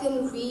system that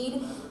can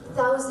read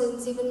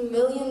thousands, even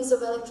millions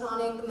of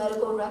electronic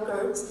medical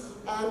records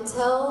and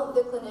tell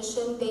the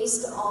clinician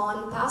based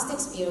on past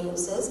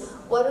experiences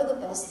what are the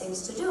best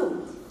things to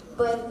do.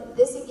 But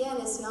this again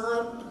is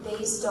not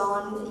based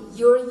on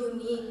your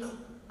unique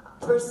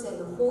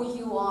person, who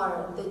you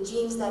are, the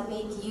genes that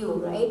make you,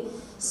 right?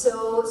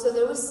 So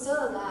there was still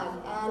a lag,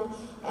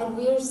 and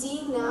we are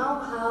seeing now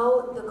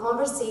how the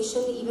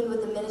conversation, even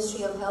with the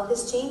Ministry of Health,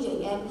 is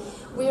changing, and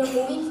we are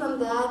moving from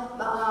that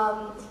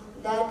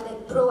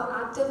like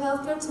proactive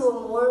healthcare to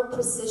a more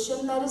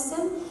precision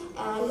medicine,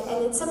 and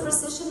it's a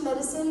precision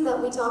medicine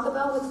that we talk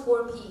about with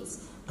 4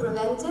 P's: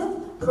 preventive,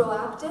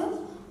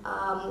 proactive,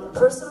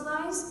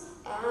 personalized,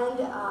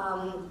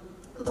 and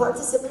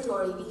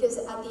participatory, because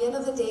at the end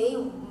of the day,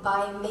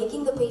 by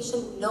making the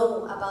patient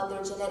know about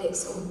their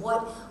genetics,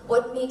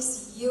 what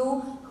makes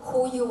you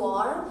who you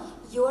are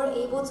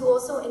able to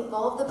also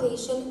involve the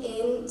patient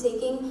in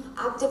taking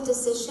active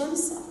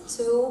decisions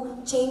to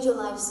change your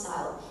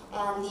lifestyle.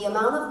 And the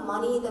amount of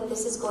money that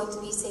this is going to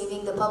be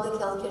saving the public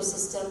healthcare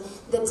system,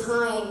 the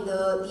time,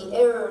 the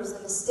errors,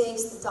 the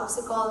mistakes, the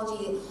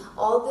toxicology,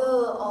 all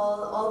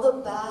the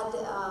bad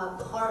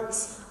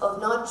parts of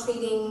not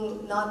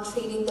treating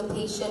the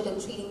patient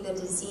and treating the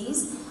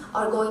disease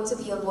are going to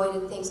be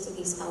avoided thanks to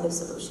these kind of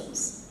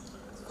solutions.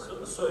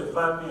 So if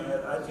I may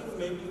add, I think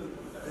maybe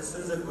this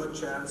is a good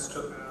chance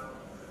to have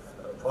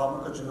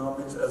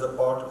pharmacogenomics as a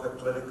part of a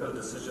clinical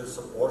decision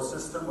support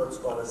system, what's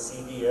called a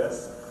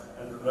CDS.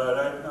 And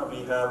right now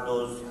we have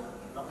algorithms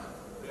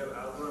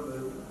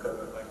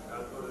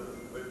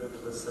built into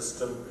the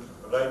system,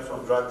 right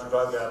from drug to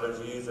drug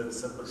allergies and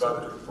simple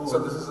drug to food. So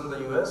this is in the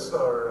US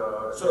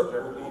or?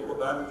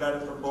 I'm kind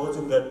of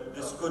proposing that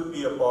this could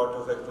be a part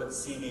of a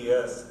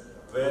CDS,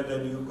 where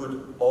then you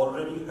could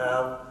already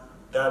have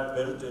that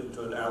built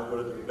into an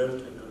algorithm,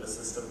 built into the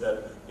system,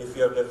 that if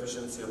you have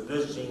deficiency of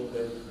this gene,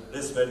 then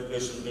this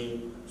medication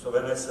being, so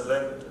when I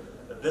select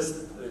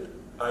this,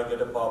 I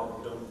get a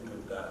pop-up to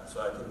do that. So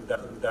I think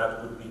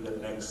that would be the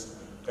next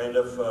kind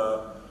of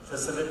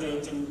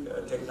facilitating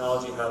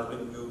technology,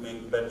 helping you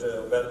make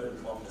better,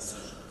 well-informed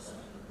decisions.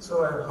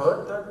 So I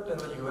heard that in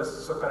the US,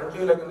 so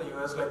currently like in the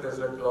US, like there's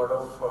like a lot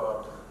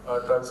of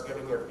drugs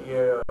getting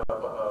FDA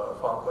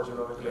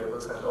pharmacogenomic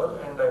labels and all,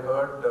 and I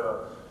heard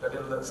that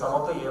in some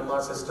of the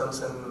EMR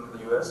systems in the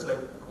US, like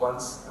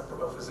once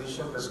a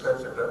physician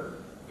prescribes a drug,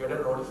 you get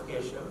a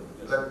notification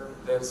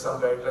that there's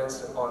some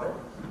guidelines on it,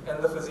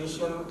 and the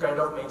physician kind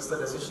of makes the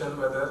decision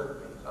whether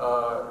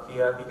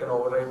he can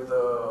override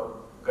the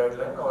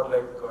guideline or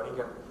like he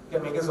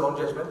can make his own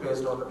judgment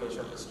based on the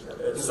patient history.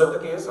 Is that the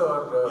case,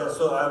 or? Yeah,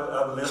 so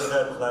I've lived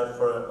that life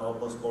for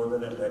almost more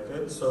than a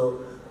decade.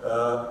 So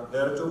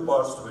there are 2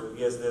 parts to it.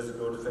 Yes, there's a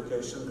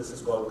notification. This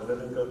is called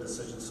clinical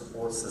decision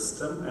support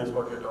system. And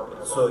what you're talking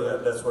about. So yeah,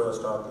 that's what I was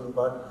talking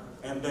about.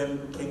 And then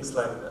things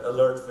like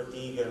alert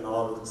fatigue and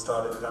all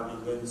started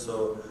coming in.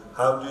 So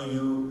how do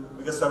you,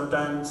 because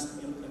sometimes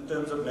in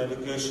terms of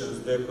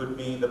medications, there could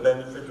be the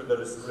benefit to the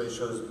risk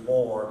ratio is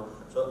more.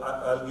 So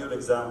I'll give an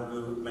example.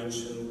 You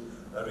mentioned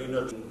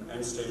renal,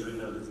 end-stage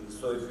renal disease.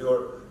 So if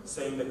you're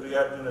saying the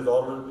creatinine is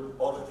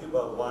already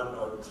about 1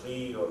 or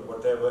 3 or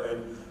whatever,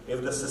 and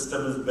if the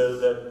system is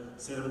built that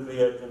serum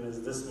creatinine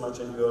is this much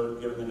and you're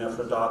giving an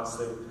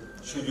nephrotoxin,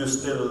 should you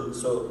still,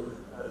 so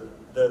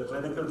the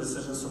clinical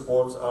decision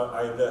supports are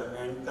either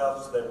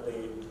handcuffs that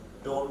they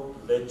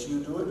don't let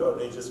you do it, or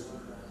they just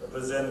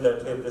present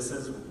that, hey, this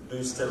is, do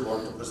you still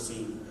want to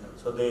proceed?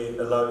 So they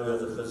allow you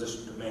as a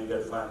physician to make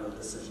that final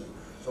decision.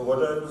 So what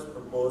I was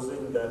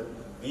proposing that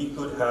we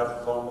could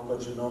have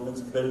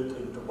pharmacogenomics built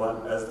into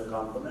one as the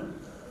component.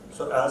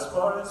 So as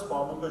far as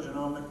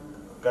pharmacogenomic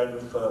kind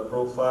of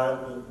profile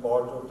being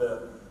part of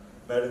the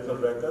medical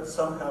record,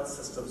 some health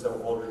systems have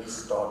already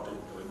started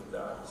doing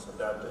that. So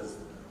that is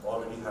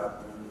already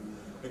happening.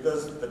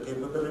 Because the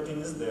capability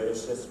is there,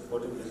 it's just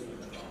putting it in.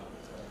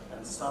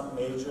 And some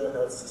major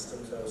health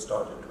systems have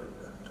started doing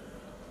that.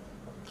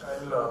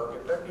 I'll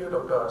get back to you,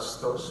 Dr.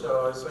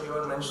 Ashutosh. So you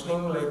were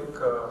mentioning like,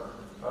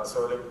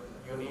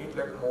 you need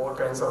like more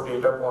kinds of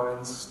data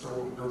points to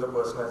do the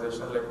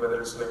personalization, like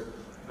whether it's like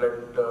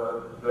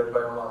blood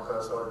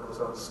biomarkers or do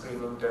some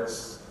screening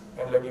tests,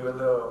 and like even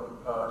the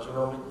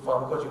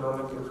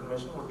pharmacogenomic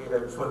information would be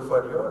helpful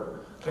for your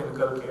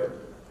clinical care.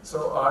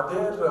 So are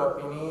there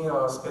any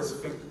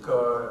specific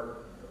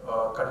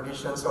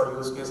conditions or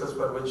use cases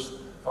for which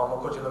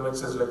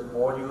pharmacogenomics is like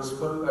more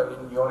useful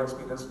in your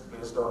experience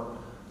based on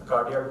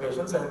cardiac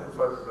patients, and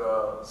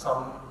for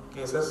some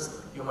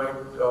cases you might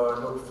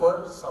look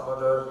for some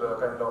other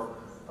kind of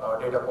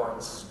data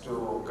points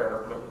to kind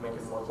of make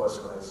it more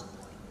personalized?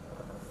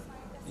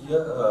 Yeah,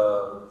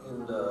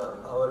 in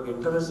our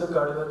interventional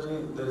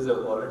cardiology, there is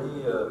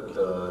already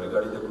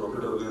regarding the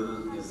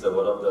clopidogrel is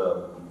one of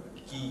the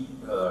key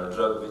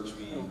drug which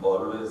we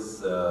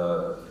always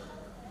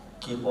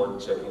keep on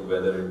checking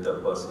whether the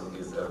person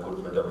is a good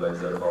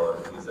metabolizer or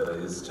is a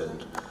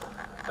resistant.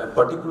 And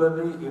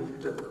particularly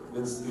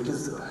it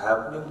is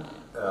happening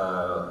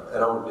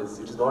around,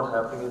 it is not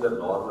happening in the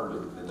normal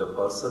way. The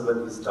person,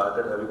 when he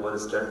started having one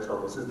stent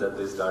thrombosis, then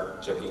they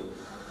start checking.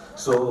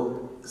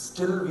 So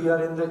still we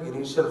are in the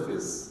initial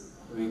phase.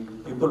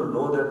 People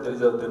know that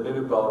there may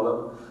be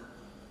problem.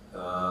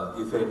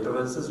 If an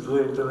interventionist do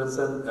an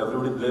intervention,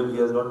 everybody blame he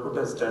has not put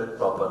a stent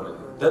properly.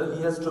 Then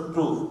he has to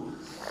prove,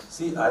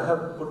 see, I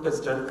have put a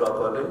stent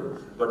properly,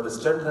 but the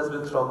stent has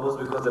been thrombosed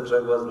because the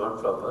drug was not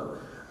proper.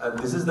 And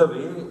this is the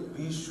way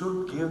we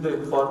should give the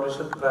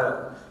information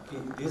plan.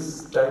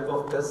 This type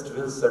of test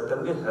will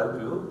certainly help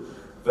you.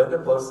 When a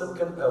person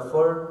can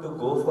afford to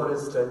go for a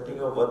stenting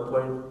of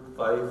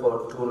 1.5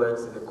 or 2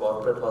 lakhs in a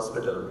corporate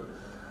hospital,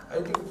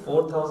 I think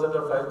 4,000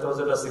 or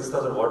 5,000 or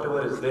 6,000,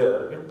 whatever is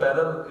there, in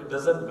panel, it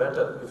doesn't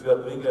matter. If you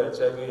are doing a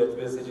HIV,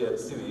 HbA1c,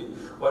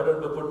 HCV, why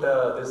don't you put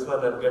this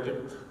one and get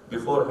it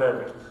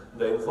beforehand,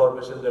 the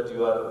information that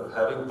you are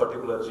having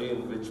particular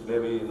gene which may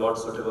be not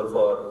suitable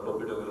for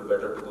clopidogrel,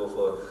 better to go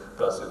for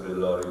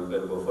prasugrel, or you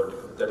can go for,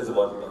 that is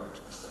one part.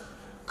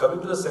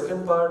 Coming to the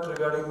second part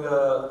regarding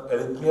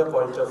arrhythmia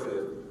point of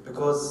view,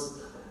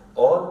 because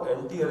all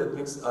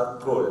anti-arrhythmics are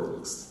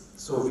pro-arrhythmics.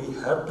 So we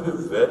have to be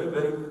very,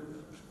 very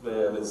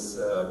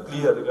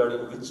clear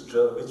regarding which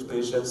drug, which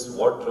patients,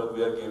 what drug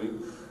we are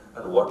giving,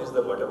 and what is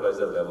the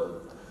metabolizer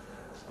level.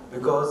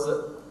 Because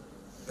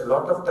a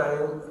lot of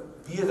time,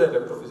 we as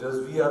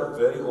electrophysiologists, we are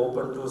very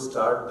open to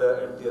start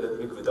the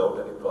anti-arrhythmic without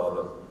any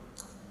problem.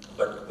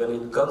 But when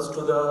it comes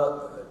to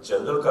the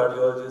general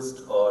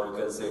cardiologist, or you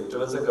can say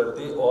interventional cardiologist,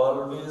 they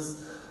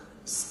always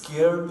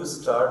scared to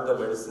start the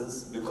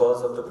medicines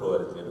because of the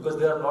pro-arrhythmia, because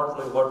they are not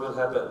knowing what will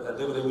happen, and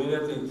they will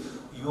immediately,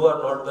 you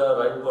are not the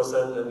right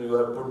person and you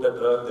have put the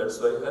drug, that's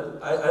why.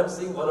 And I am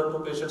seeing 1 or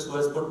 2 patients who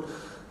has put,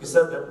 he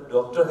said that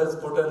doctor has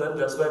put in, and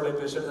that's why my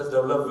patient has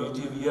developed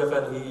VT-VF,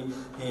 and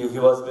he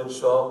was been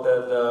shocked,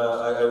 and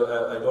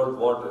I don't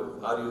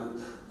want,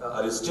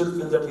 are you still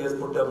feel that he has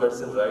put the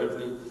medicine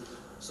rightly?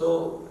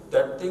 So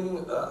that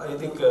thing, I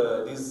think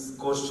these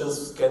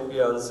questions can be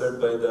answered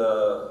by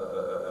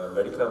the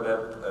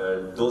MedicaMap,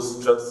 and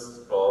those drugs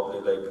probably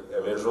like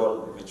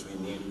Amazon, which we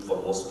need for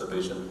most of the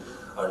patient,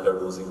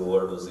 underdosing,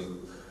 overdosing.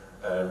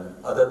 And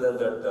other than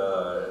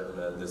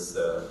that, this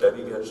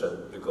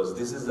dabigatran, because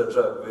this is the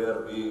drug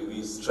where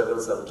we struggle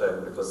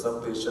sometimes, because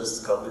some patients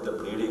come with the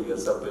bleeding and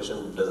some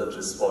patient doesn't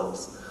respond.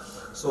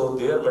 So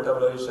their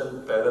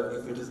metabolization panel,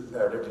 if it is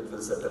added, it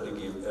will certainly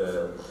give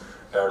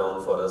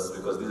add-on for us,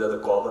 because these are the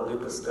commonly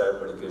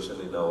prescribed medication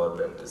in our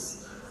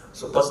practice.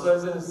 So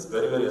personalization is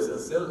very, very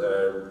essential,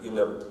 and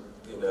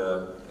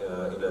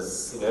in a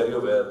scenario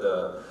where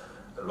the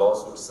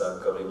lawsuits are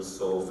coming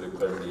so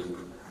frequently,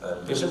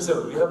 and patients say,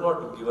 we have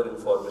not given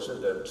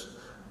information that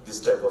this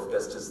type of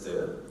test is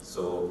there.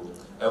 So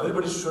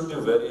everybody should be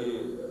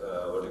very,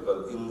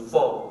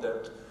 informed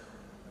that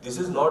this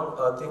is not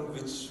a thing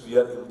which we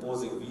are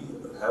imposing.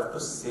 We have to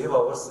save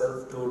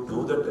ourselves to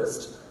do the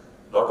test,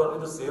 not only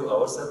to save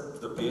ourselves,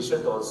 the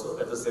patient also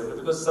at the same time,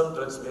 because some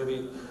drugs may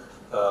be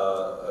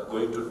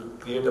going to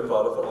create a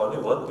problem for only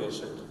one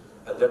patient,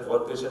 and that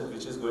one patient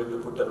which is going to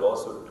put a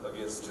lawsuit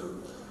against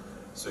you.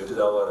 So it is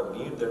our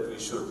need that we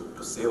should,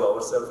 to save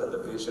ourselves and the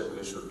patient,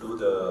 we should do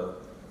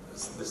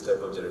this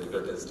type of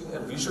genetical testing,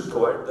 and we should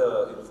provide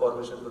the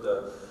information to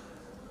the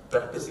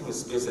practicing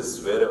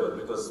spaces wherever,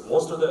 because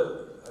most of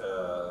the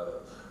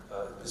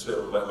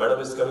madam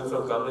is coming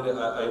from Kathleen.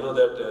 I know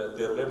that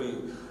there may be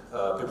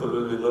people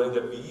will be knowing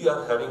that we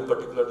are having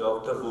particular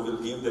doctor who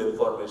will give the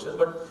information,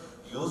 but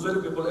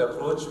usually people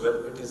approach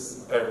when it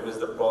is at, means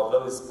the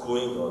problem is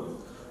going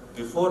on.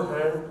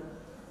 Beforehand,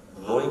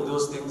 knowing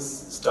those things,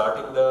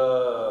 starting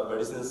the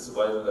medicines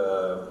while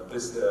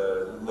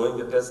knowing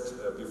the test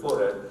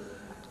beforehand,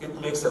 it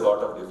makes a lot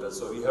of difference.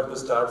 So we have to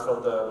start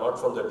from the, not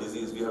from the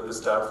disease, we have to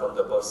start from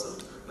the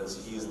person.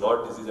 Means he is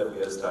not disease and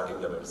we are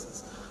starting the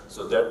medicines.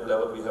 So that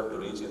level we have to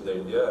reach in the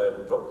India,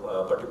 and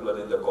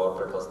particularly in the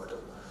corporate hospital.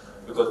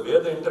 Because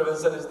where the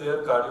intervention is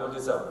there,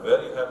 cardiologists are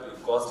very happy.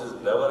 Cost is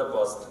never a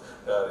cost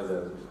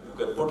reason.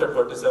 You can put at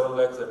 27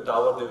 lakhs a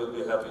tower, they will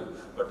be happy.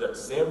 But that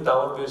same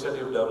tower patient,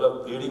 if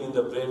develop bleeding in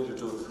the brain due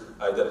to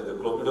either the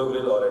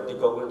clopidogrel or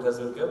anticoagulant has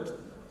been kept,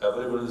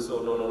 everybody will say,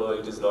 no,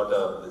 it is not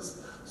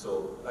this.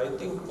 So I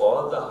think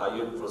all the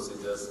high-end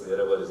procedures,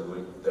 wherever is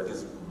going, that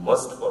is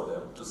must for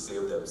them to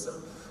save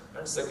themselves.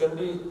 And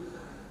secondly,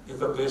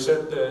 if a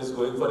patient is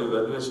going for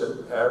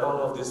evaluation, add-on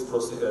of this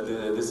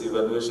this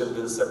evaluation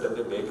will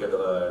certainly make a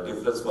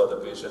difference for the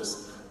patient's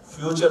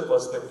future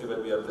perspective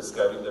when we are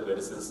prescribing the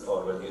medicines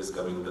or when he is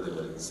coming to the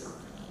emergency.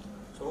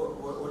 So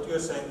what you're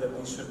saying that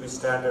these should be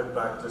standard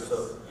practice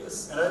of,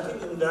 yes. And I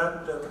think in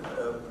that,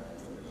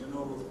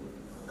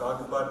 talk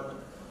about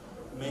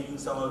making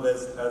some of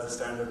this as a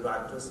standard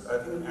practice. I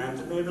think in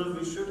antenatal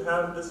we should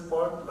have this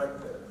part, like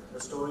the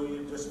story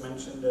you just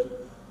mentioned that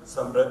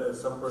some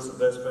person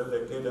breastfed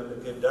their kid and the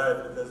kid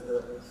died because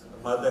the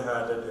mother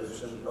had a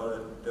deficient or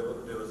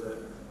there was a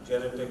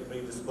genetic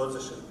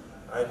predisposition.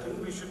 I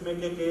think we should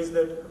make a case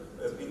that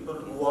people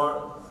who are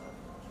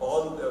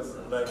all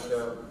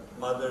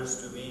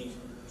mothers to be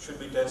should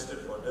be tested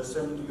for this,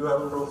 and you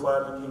have a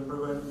profile and you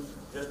prevent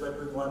just by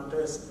doing one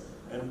test.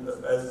 And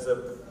as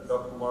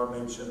Dr. Kumar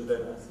mentioned,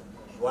 that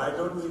why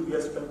don't we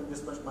are spending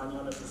this much money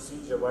on a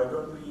procedure? Why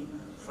don't we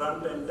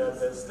front end that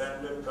as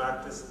standard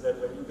practice that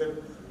when you get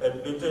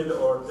admitted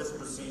or this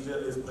procedure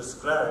is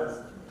prescribed,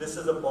 this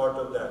is a part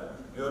of that.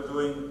 You're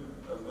doing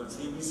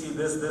CBC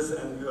this,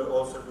 and you're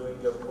also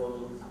doing a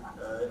full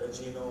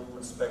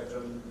genome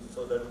spectrum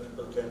so that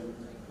people can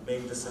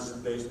make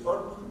decisions based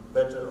on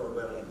better or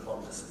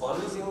well-informed decisions.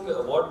 Only thing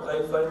what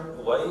I find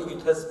why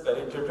it has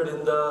penetrated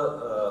in the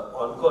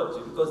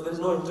oncology, because there is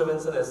no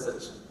intervention as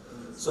such.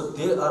 So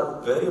they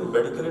are very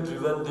medically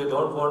driven, they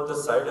don't want the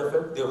side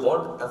effect, they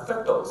want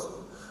effect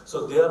also.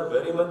 So they are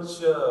very much,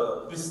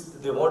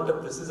 they want a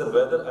precision,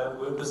 whether I am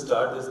going to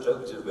start this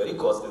drug, which is a very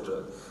costly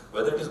drug,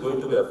 whether it is going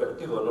to be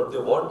effective or not, they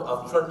want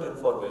upfront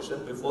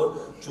information before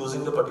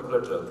choosing the particular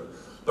drug.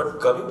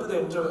 But coming to the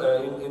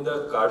in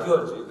the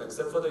cardiology,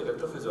 except for the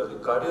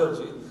electrophysiology,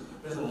 cardiology,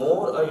 it is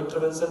more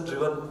intervention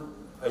driven.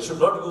 I should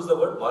not use the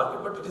word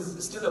market, but it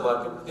is still a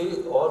market.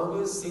 They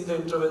always see the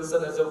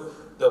intervention as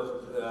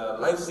the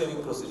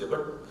life-saving procedure.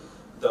 But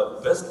the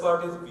best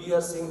part is we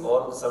are seeing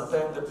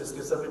sometimes the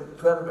prescription with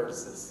 12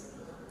 medicines.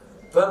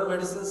 12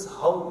 medicines,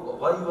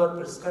 why you are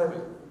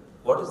prescribing?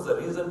 What is the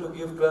reason to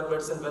give 12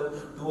 medicine when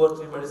 2 or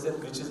 3 medicines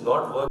which is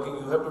not working,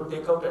 you have to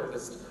take out at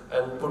least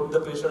and put the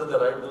patient on the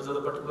right dose of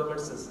the particular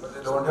medicines. But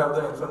they don't have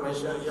the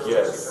information.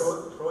 Yes.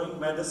 Throwing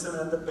medicine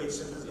at the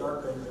patient is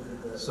not going to be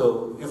there.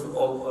 So if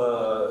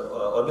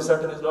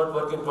olmesartan is not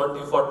working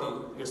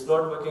 20-40, it's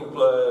not working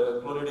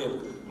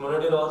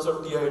clonidine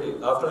also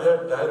TID, after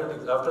that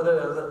diuretics, after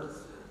that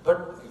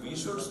but we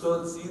should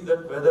still see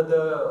that whether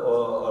the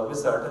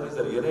olmesartan is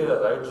really a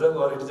right drug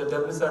or it is a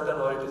telmisartan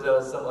or it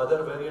is some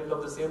other variant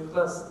of the same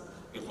class.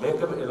 It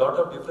makes a lot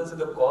of difference in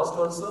the cost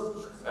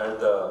also and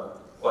the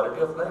quality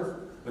of life,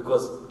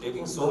 because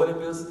taking so many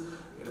pills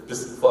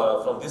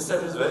from this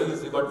side is very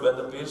easy, but when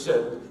the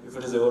patient, if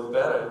it is our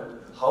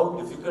parent, how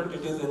difficult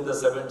it is in the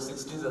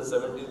 60s and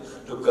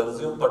 70s to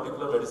consume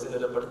particular medicine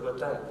at a particular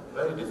time.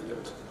 Very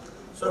difficult.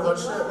 So I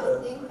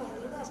think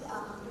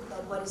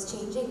that what is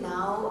changing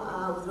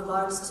now with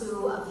regards to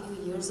a few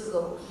years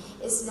ago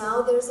is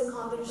now there's a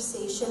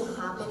conversation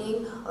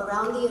happening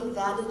around the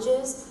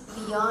advantages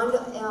beyond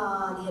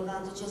the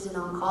advantages in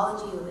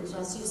oncology, which,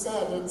 as you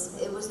said,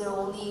 it was their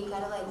only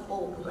kind of like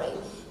hope, right?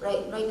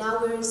 Right now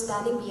we're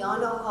expanding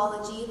beyond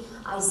oncology.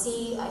 I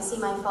see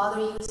my father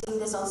using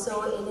this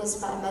also in his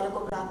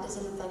medical practice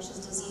in infectious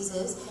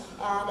diseases,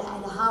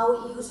 and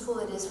how useful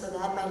it is for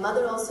that. My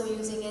mother also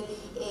using it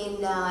in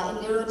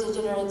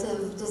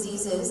neurodegenerative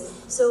diseases.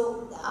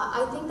 So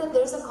I think that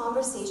there's a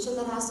conversation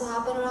that has to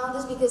happen around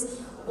this,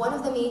 because one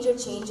of the major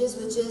changes,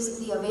 which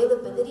is the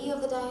availability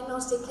of the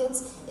diagnostic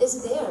kits,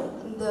 is there.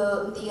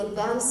 The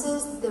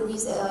advances in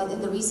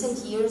the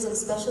recent years, and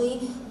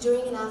especially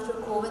during and after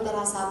COVID, that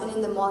has happened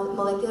in the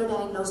molecular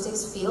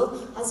diagnostics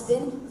field has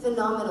been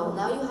phenomenal.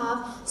 Now you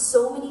have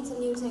so many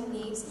new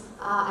techniques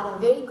at a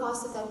very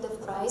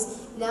cost-effective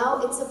price.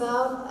 Now it's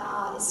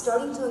about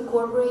starting to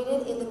incorporate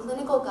it in the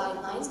clinical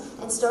guidelines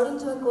and starting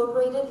to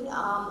incorporate it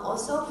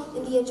also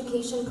in the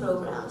education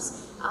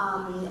programs.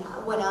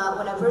 When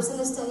a person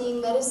is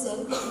studying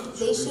medicine,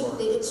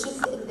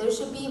 there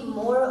should be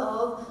more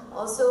of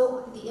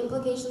also the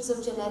implications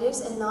of genetics,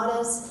 and not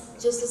as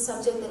just a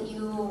subject that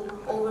you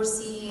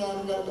oversee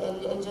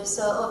and just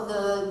of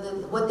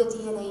what the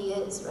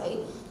DNA is, right?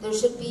 There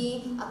should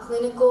be a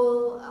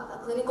clinical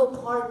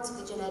part to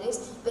the genetics,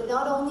 but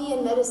not only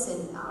in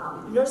medicine.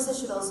 Nurses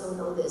should also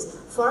know this.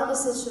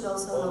 Pharmacists should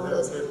also know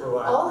this.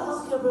 All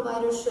healthcare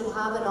providers should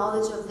have a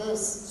knowledge of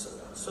this.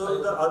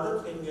 So the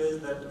other thing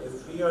is that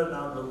if we are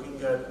now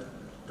looking at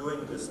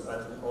doing this,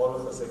 I think all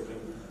of us agree,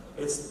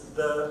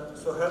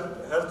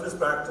 health is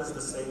practiced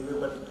the same way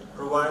but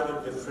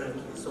provided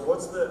differently. So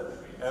what's the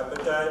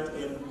appetite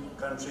in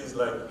countries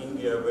like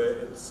India, where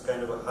it's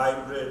kind of a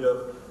hybrid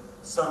of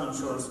some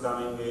insurance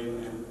coming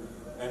in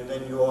and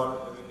then you are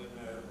living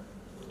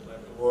in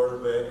a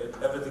world where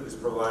everything is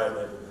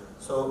provided.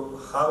 So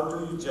how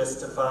do you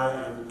justify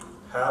and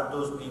have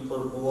those people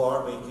who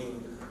are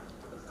making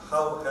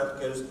how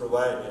healthcare is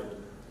provided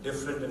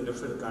different in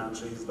different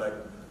countries? Like,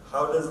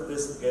 how does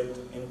this get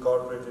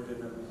incorporated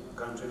in a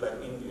country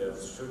like India?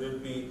 Should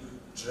it be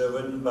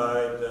driven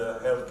by the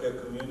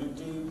healthcare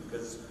community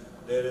because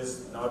there is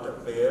not a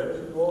payer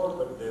involved,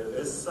 but there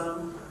is some.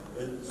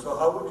 So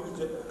how would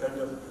you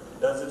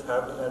does it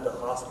happen at the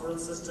hospital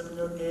system in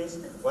your case?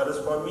 Whereas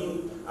for me,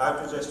 I have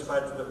to justify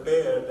to the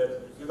payer that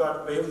you got to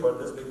pay for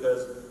this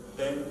because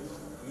then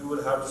you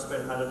will have to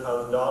spend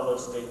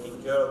 $100,000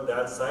 taking care of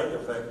that side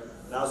effect.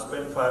 Now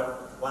spend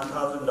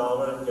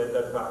 $1,000 and get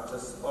that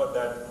practice or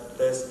that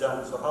test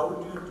done. So how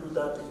would you do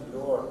that in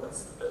your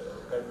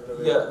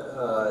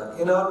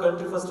in our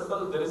country, first of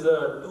all, there is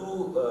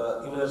two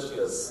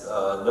inertias.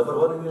 Number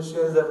one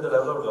inertia is at the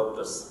level of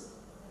doctors.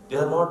 They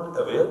are not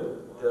aware,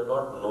 they are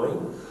not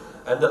knowing,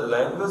 and the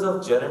language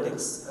of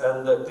genetics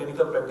and the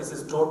clinical practice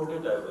is totally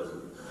diverse.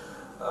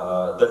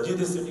 Daljit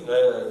is sitting,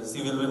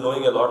 he will be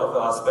knowing a lot of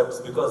aspects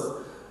because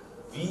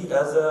we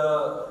as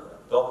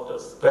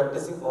doctors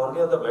practicing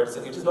only on the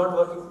medicine, it is not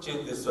working,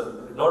 change this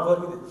one, not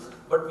working,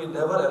 but we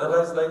never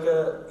analyze like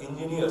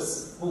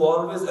engineers who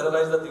always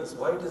analyze the things,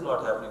 why it is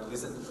not happening.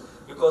 Listen,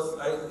 because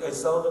I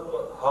saw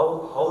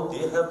how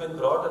they have been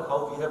brought and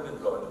how we have been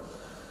brought.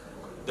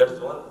 That is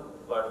one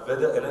part, where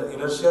the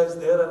inertia is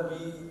there and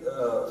we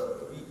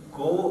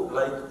go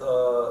like,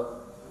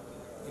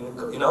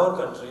 in our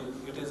country,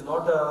 it is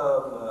not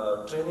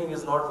training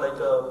is not like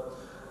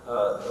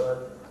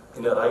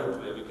in a right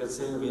way. We can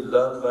say we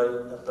learn by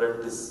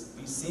apprentice.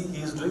 We see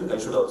he is doing, I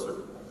should also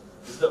do.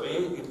 This is the way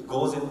it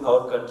goes in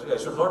our country. I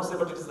should not say,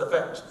 but it is the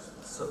fact.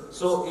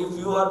 So if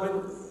you are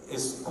been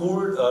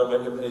schooled,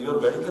 your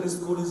medical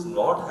school is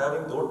not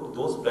having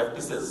those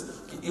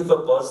practices. If a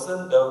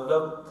person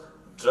develop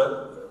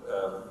drug,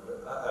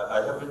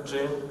 I have been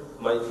trained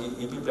my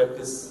EP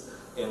practice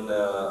in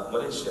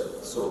Malaysia.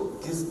 So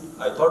this,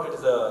 I thought it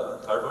is a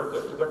third world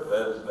country, but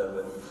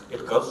when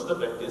it comes to the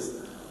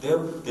practice,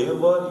 they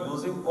were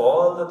using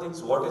all the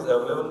things what is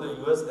available in the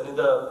US and in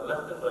the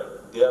left and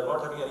right. They are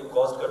not having any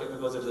cost cutting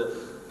because it is a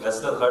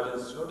National Heart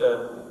Institute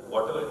and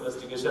whatever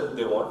investigation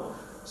they want.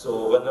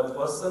 So when a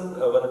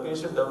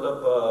patient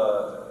develop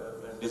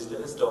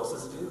digitalized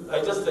toxicity,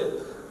 I just say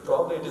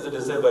probably it is a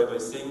disease by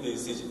seeing the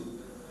ECG.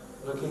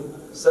 Okay,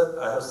 sir,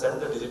 I have sent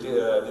the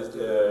digital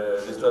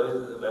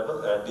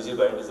level and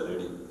DigiBind is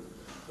ready.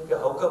 Okay,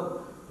 how come?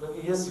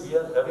 Okay, yes, we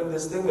are having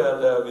this thing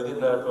and within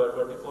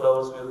 24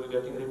 hours we will be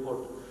getting a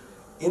report.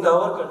 In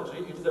our country,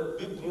 it is a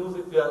big news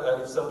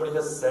if somebody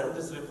has sent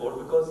this report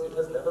because it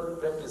has never been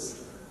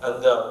practiced.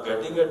 And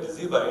getting a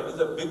DigiBind is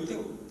a big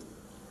thing.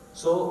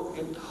 So,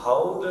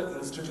 how the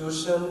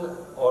institution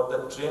or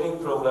the training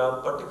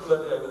program,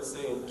 particularly I will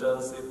say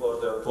internship or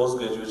the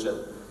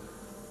post-graduation,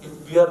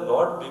 if we are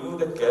not bringing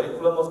the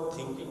curriculum of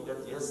thinking that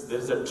yes, there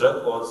is a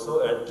drug also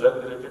and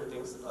drug-related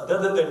things other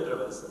than the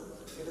intervention,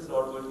 it is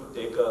not going to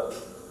take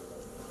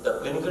the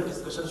clinical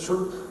discussion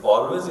should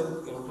always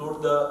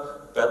include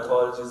the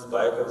pathologies,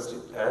 biochemistry,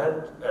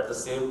 and at the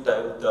same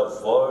time the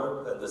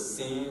word and the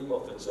same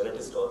of a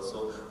genetist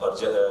also, or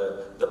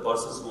the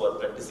persons who are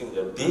practicing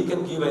there. They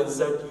can give an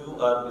insight you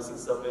are missing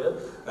somewhere,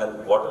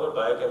 and whatever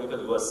biochemical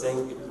you are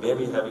saying, it may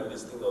be having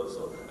this thing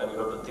also, and you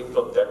have to think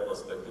from that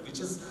perspective, which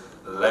is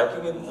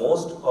lacking in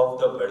most of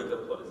the medical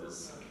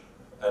colleges.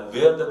 And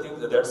where the thing,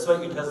 that's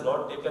why it has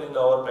not taken in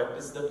our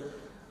practice that,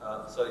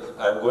 sorry,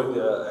 I'm going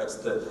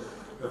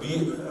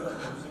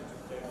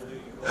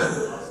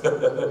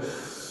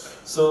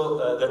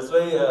so that's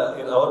why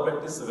in our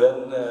practice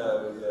when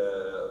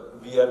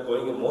we are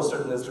going in most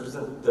of the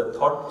institutions, the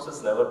thought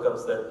process never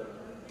comes that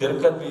there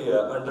can be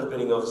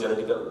underpinning of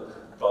genetical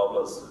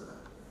problems.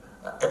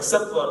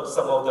 Except for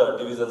some of the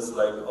divisions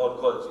like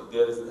oncology,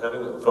 there is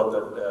having from the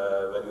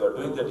when you are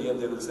doing the DM,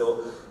 they will say,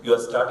 oh, you are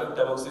starting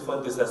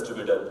tamoxifen, this has to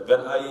be done.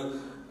 When I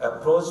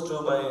approached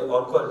to my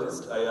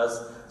oncologist, I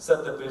asked,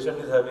 sir, the patient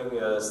is having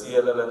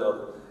CLL and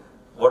all.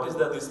 What is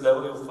this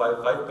level of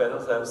five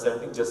panels I am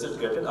sending, just to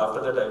get it. After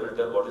that, I will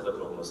tell what is the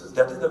prognosis.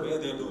 That is the way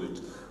they do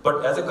it.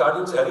 But as a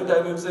cardiologist,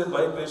 anytime you say,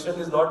 my patient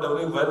is not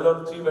doing well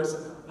on 3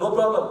 medicines, no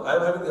problem. I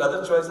am having the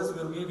other choices,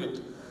 we will give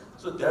it.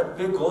 So that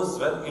way goes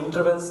when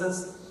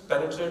interventions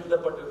penetrate the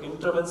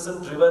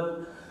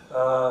intervention-driven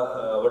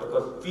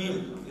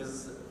field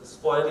is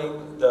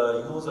spoiling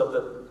the use of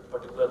the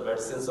particular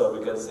medicines, or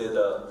we can say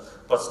the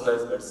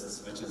personalized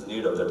medicines, which is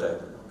need of the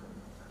time.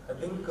 I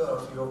think a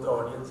few of the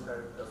audience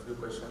had a few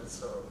questions.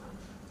 So.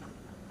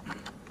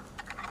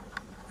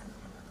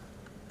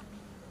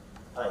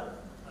 Hi,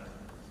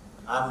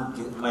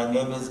 my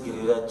name is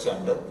Giriraj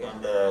Chandak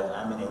and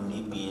I'm an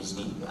MD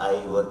PhD.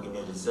 I work in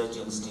a research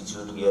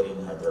institute here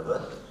in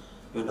Hyderabad.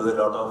 We do a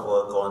lot of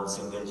work on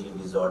single gene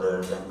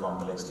disorders and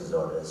complex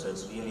disorders. So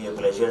it's really a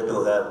pleasure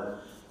to have,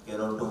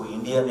 two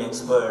Indian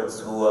experts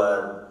who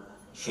are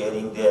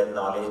sharing their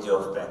knowledge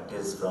of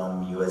practice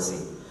from USA.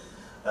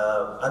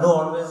 Anu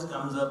always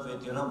comes up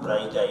with,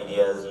 bright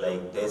ideas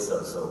like this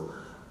also.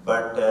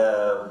 But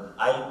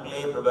I'll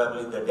play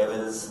probably the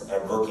devil's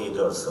advocate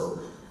also.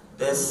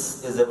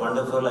 This is a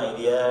wonderful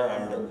idea,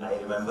 and I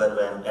remember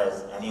when,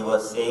 as Annie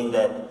was saying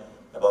that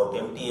about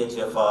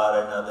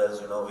MTHFR and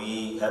others,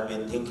 we have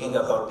been thinking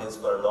about this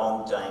for a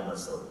long time or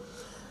so.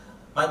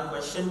 My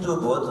question to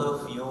both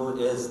of you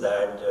is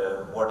that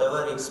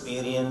whatever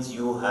experience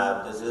you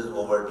have, this is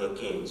over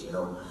decades,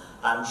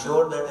 I'm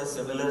sure that a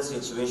similar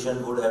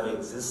situation would have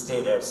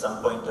existed at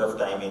some point of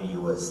time in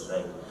US,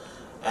 right?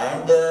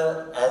 And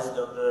as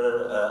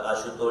Dr.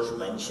 Ashutosh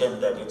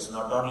mentioned, that it's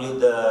not only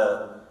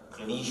the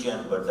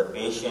clinician, but the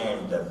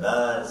patient, the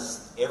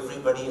nurse,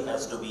 everybody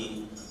has to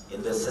be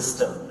in the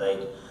system,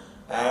 right?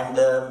 And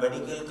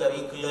medical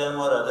curriculum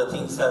or other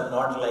things are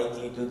not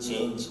likely to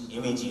change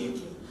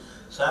immediately.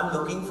 So I'm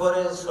looking for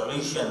a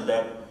solution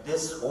that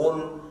this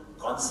whole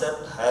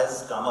concept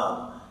has come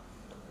up.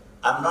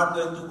 I'm not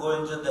going to go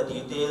into the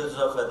details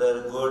of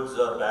other goods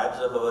or bads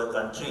of our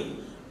country,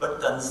 but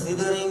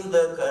considering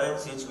the current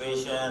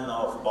situation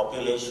of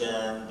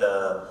population,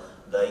 the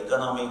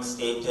economic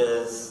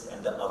status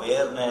and the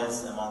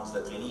awareness amongst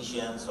the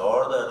clinicians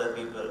or the other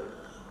people,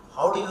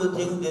 how do you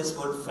think this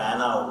would fan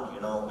out,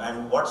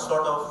 and what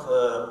sort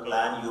of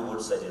plan you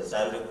would suggest?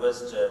 I'll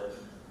request,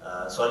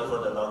 sorry for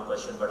the long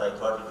question, but I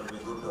thought it would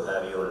be good to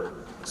have your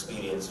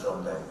experience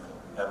from that.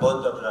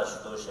 Both Dr.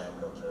 Ashutosh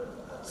and Dr.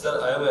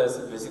 Sir, I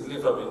am basically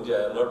from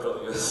India, I am not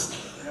from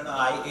US. No,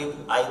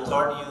 I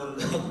thought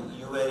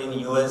you were in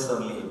US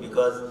only,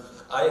 because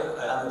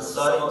I'm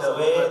sorry, the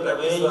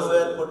way you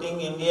were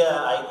putting India,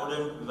 I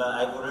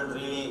couldn't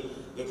really.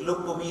 It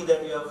looked to me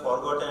that you have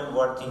forgotten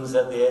what things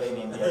are there in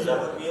India. So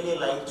I would really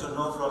like to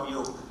know from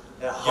you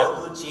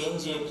how to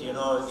change it,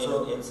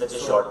 in such a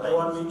short time. You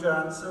want me to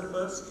answer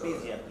first?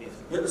 Please, yeah, please.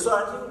 Yeah, so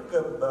I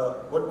think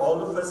what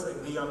all of us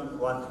agree on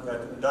one thing. I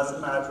think it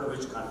doesn't matter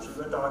which country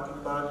we're talking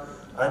about.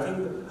 I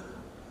think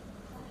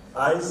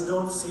eyes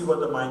don't see what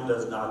the mind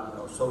does not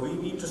know. So we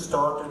need to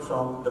start it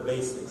from the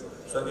basics.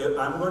 So if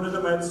I'm going to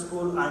the med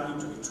school, I need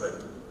to be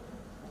trained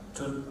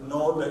to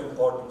know the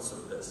importance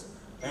of this.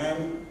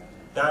 And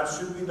that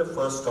should be the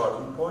first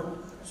starting point.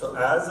 So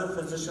as a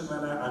physician,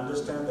 when I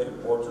understand the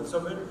importance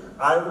of it,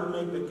 I will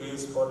make the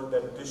case for it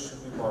that this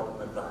should be part of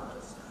my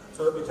practice.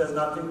 So it has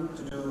nothing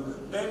to do.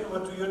 Then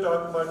what you're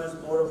talking about is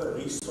more of a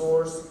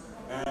resource.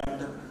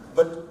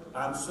 But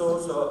I'm so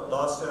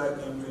last year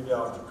I came to India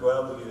after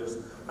 12 years.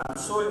 I'm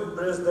so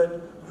impressed that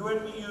you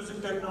and me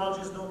using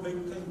technology is no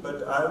big thing.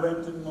 But I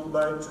went in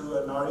Mumbai to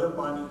a Nariyal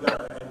Pani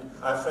guy and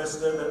I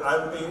pressed there that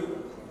I'll pay.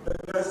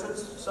 The guy said,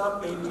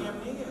 "Sir, ATM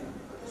nahi hai."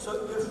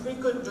 So if we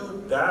could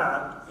do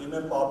that in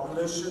a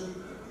population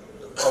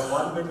of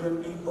 1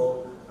 million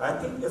people, I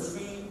think if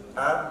we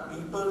have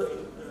people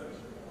in the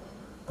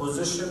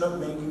position of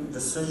making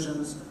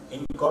decisions,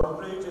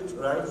 incorporate it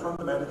right from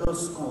the medical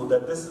school,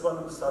 that this is one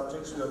of the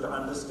subjects you have to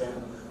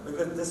understand,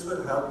 because this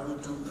will help you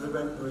to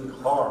prevent doing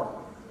harm.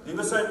 Leave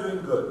aside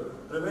doing good,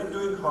 prevent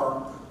doing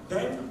harm,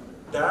 then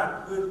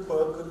that will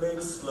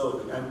percolate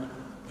slowly. And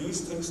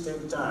these things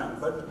take time,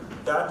 but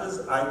that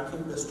is, I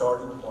think, the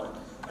starting point.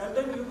 And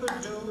then you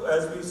could do,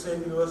 as we say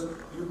in US,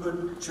 you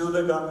could chew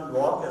the gum and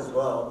walk as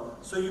well.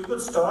 So you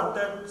could start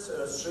that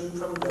stream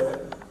from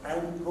there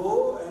and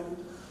go and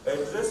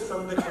address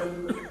from the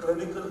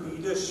clinical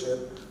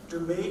leadership to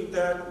make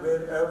that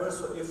wherever.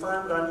 So if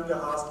I'm running a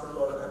hospital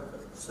or a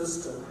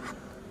system,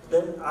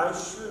 then I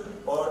should,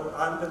 or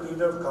I'm the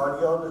leader of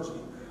cardiology,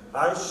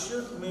 I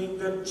should make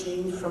that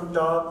change from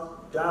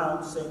top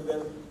down, saying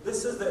that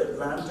this is the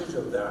advantage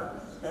of that.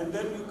 And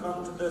then you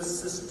come to the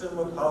system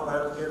of how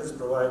healthcare is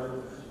provided,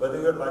 whether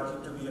you're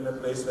lucky to be in a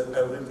place where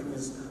everything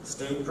is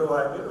state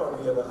provided, or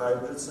we have a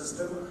hybrid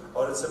system,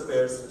 or it's a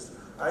pair system.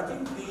 I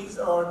think these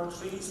are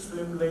 3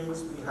 swim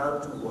lanes we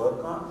have to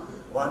work on.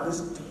 One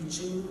is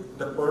teaching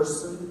the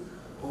person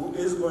who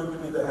is going to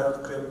be the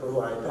healthcare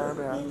provider,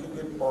 making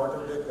it part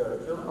of their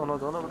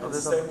curriculum. And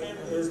second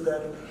is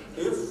that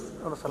if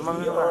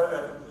we are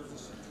at a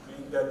position to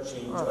make that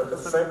change or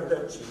affect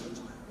that change,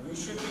 we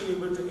should be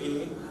able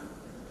to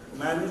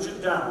manage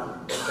it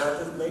down,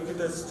 that is, make it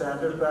a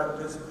standard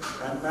practice,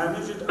 and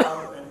manage it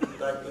up, and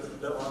like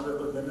if the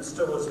Honorable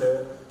Minister was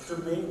there, to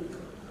make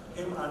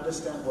him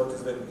understand what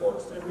is very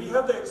important. And we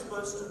have the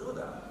experts to do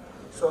that.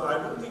 So I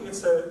don't think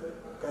it's a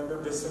kind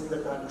of dissing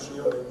the country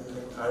or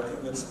anything. I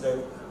think it's that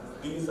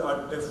these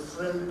are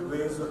different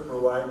ways of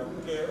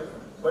providing care,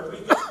 but we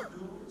can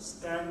do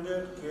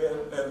standard care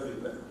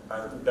everywhere.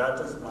 I think that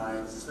is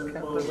my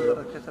simple way.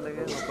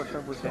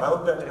 I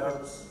hope that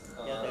helps.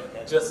 Yeah,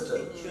 Just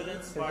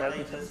insurance part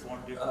I just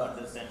wanted to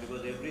understand,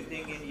 because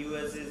everything in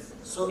US is...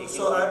 So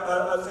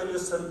I'll tell you a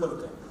simple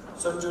thing.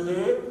 So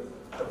today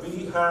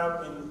we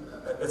have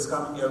it's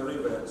coming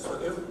everywhere. So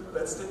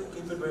let's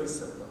keep it very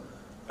simple.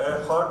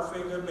 A heart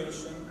failure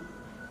patient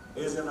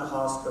is in a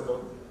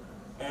hospital,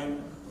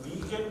 and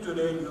we can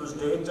today use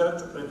data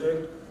to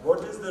predict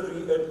what is the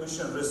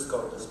readmission risk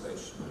of this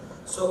patient.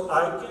 So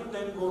I can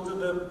then go to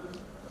the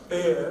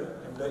payer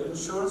and the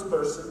insurance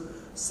person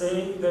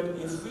saying that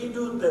if we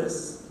do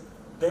this,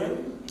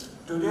 then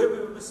today we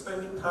will be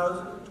spending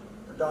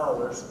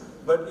 $1,000,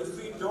 but if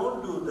we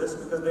don't do this,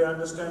 because they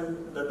understand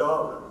the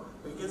dollar,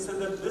 we can say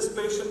that this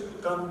patient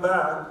will come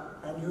back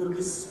and you will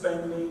be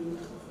spending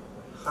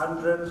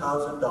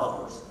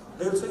 $100,000.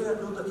 They'll say, yeah,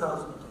 do the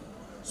 1,000.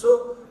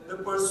 So The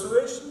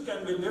persuasion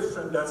can be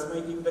different, that's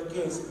making the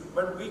case.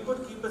 But we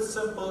could keep it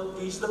simple,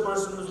 teach the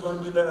person who's going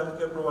to be the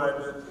healthcare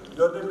provider,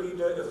 you're the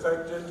leader,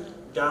 affected,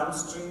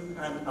 downstream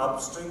and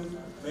upstream,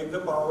 make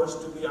the powers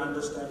to be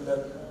understand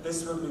that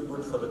this will be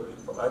good for the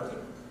people. I think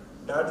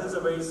that is a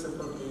very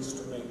simple case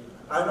to make.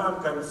 I know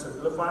I'm kind of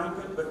simplifying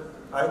it, but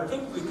I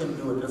think we can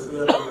do it if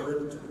we are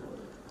able to.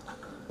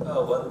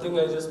 One thing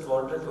I just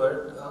wanted to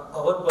add,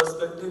 our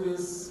perspective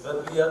is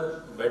when we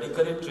are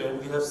medically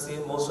trained, we have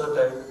seen most of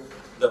the time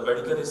the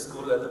medical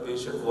school and the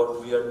patient what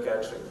we are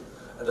catering.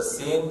 And the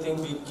same thing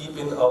we keep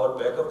in our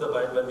back of the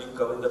mind when we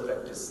come in the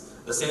practice.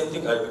 The same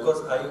thing,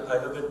 because I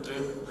have been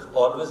trained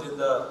always in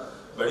the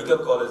medical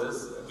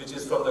colleges, which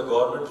is from the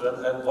government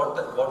run, and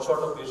what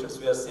sort of patients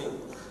we are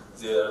seeing.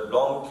 They are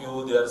long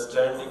queue, they are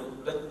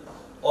standing, like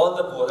all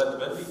the poor. And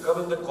when we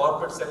come in the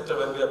corporate sector,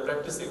 when we are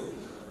practicing,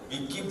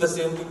 we keep the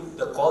same thing,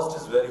 the cost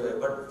is very high.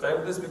 But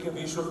frankly speaking,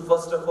 we should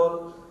first of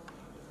all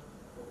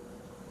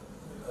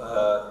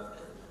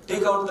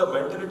take out the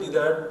mentality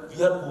that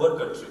we are poor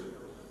country.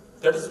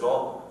 That is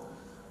wrong.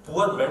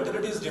 Poor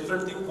mentality is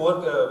different thing,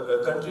 poor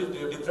country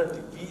is different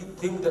thing. We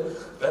think that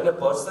when a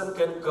person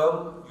can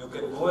come, you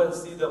can go and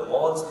see the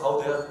malls, how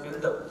they are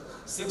filled up.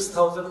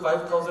 6,000,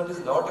 5,000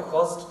 is not a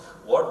cost.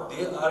 What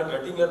they are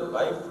getting a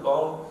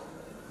lifelong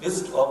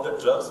list of the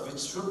drugs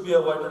which should be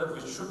avoided and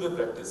which should be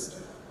practiced.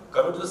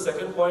 Coming to the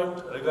second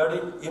point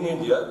regarding in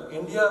India,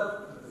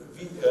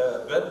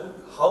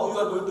 how you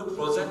are going to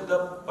project the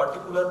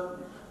particular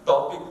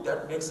topic,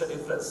 that makes a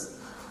difference.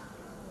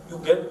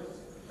 You get,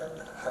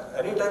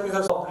 anytime you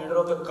have some leader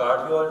of the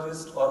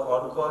cardiologist or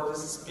oncologist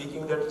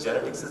speaking that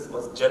genetics is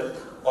must,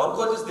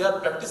 oncologists they are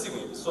practicing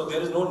it, so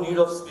there is no need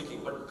of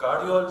speaking, but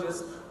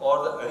cardiologists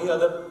or any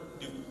other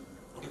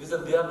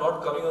division, they are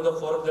not coming on the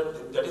forum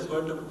that is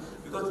going to,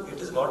 because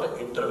it is not an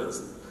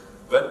intervention.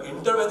 When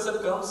intervention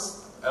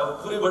comes,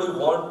 everybody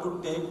want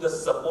to take the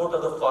support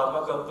of the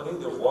pharma company,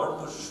 they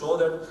want to show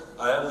that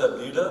I am the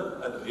leader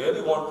and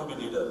really want to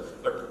be leader.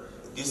 But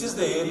this is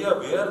the area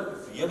where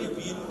really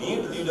we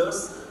need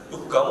leaders to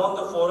come on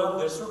the forum.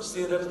 They should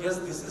say that yes,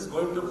 this is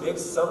going to make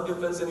some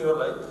difference in your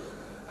life.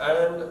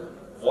 And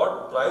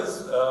what price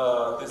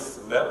this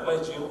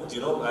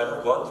MapMyGenome, I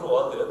have gone through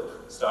all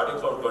that,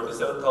 starting from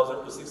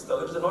 27,000 to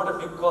 6,000, it's not a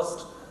big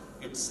cost.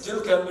 It still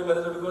can be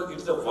managed because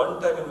it's a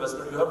one-time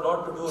investment. You have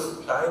not to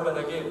do time and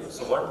again.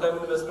 So one-time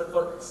investment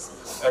for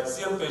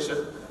HCM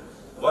patient.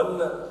 One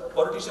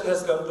politician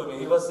has come to me.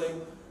 He was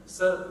saying,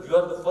 "Sir, you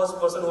are the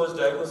first person who is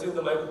diagnosing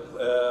that my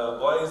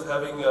boy is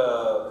having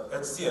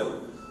HCM.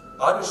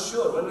 Are you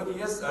sure?" When I said,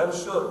 "Yes, I am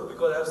sure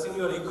because I have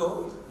seen your echo.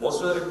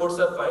 Most of the reports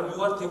are fine.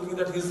 You are thinking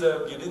that his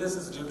giddiness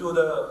is due to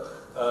the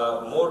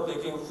more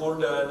taking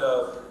food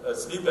and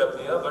sleep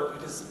apnea, but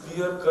it is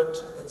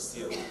clear-cut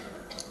HCM.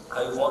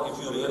 If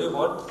you really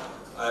want,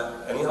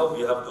 anyhow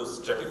we have to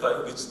stratify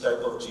which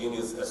type of gene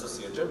is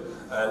associated,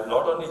 and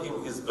not only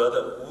him, his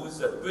brother who is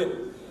a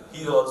twin,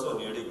 he is also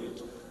needing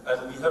it.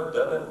 And we have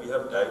done and we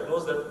have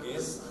diagnosed that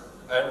case,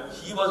 and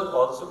he was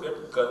also get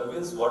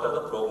convinced what are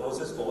the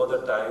prognosis over the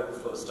time,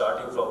 from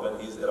starting from when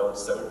he is around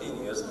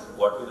 17 years,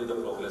 what will be the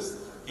progress.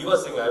 He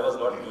was saying, I was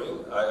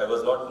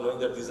not knowing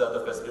that these are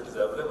the facilities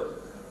available.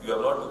 You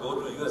have not to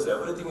go to US,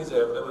 everything is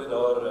available in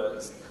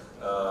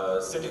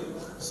our city.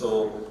 So,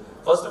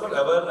 first of all,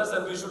 awareness,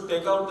 and we should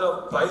take out the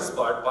price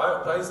part.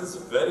 Price is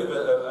very,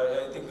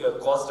 I think,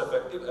 cost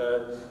effective,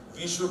 and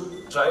we should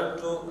try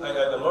to, I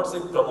am not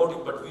saying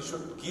promoting, but we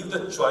should give the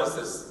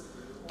choices.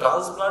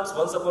 Transplants,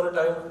 once upon a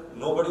time,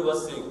 nobody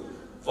was saying.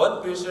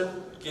 One patient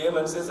came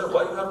and says, "Sir,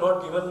 why you have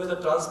not given me the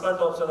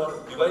transplant option or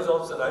device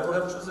option? I would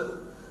have chosen."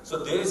 So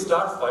they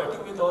start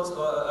fighting with us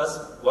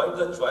why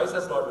the choice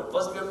has not been.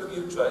 First we have to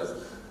give choice,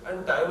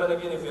 and time and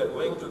again, if we are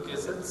going to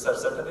cases,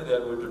 certainly they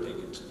are going to take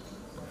it.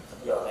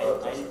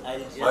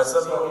 I'll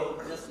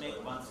just make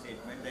one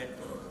statement that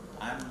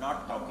I'm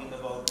not talking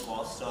about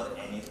cost or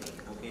anything,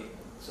 okay?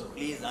 So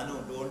please, Anu,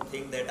 don't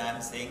think that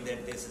I'm saying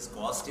that this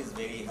cost is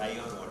very high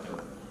or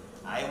whatever.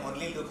 I am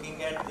only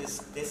looking at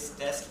this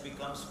test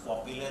becomes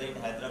popular in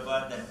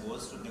Hyderabad and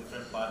goes to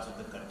different parts of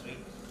the country.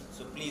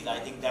 So please, I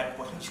think that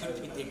point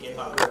should be taken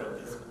out of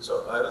this.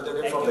 So I will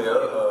take it from here.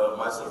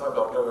 Myself, I'm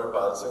Dr.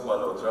 Harpal Singh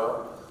Malhotra.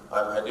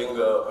 I'm heading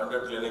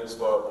 100 clinics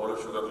for Polo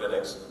Sugar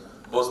clinics.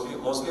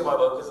 Mostly my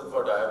work is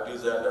for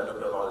diabetes and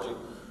endocrinology.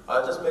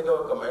 I'll just make a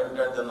comment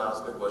and then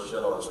ask a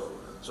question also.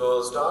 So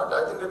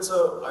I think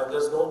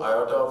there's no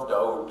iota of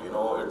doubt, you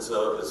know,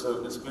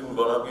 it's been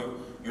gonna be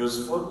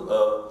useful.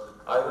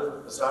 I will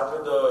start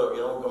with the,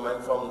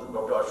 comment from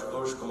Dr.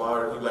 Ashutosh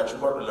Kumar. He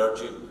mentioned about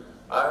allergy.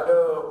 I had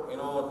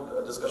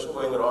a discussion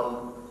going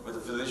around with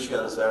the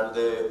physicians, and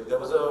there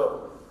was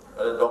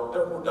a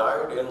doctor who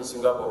died in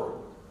Singapore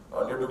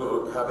due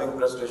to having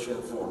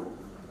crustacean food.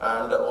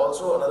 And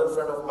also another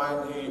friend of mine,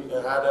 he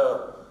had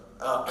a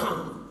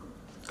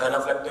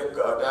anaphylactic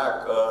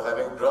attack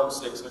having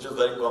drumsticks, which is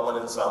very common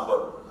in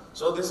sambar.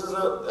 So this is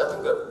I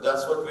think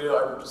that's what we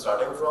are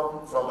starting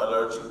from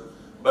allergy.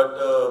 But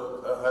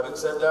having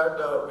said that,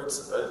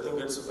 I think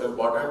it's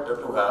important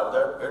to have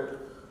that,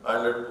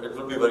 and it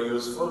will be very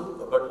useful.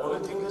 But only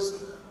thing is,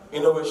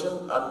 innovation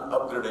and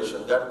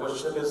upgradation. That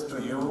question is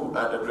to you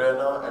and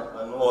Adriana and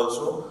Anu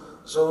also.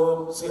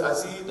 So, see, I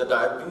see the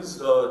diabetes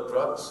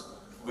drugs,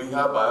 we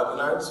have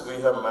bioconines,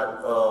 we have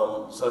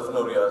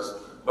sulfonylureas,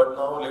 but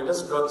now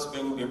latest drugs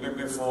being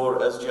DPP4,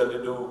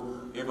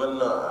 SGLT2, even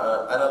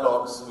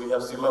analogs, we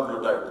have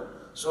semaglutide.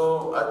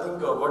 So, I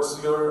think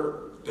what's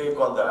your take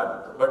on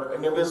that? But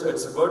anyways,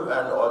 it's good,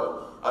 and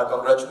I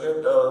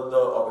congratulate the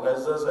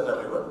organizers and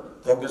everyone.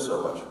 Thank you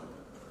so much.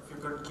 If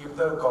you could keep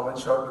the comment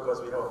short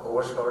because we have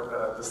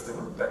overshot this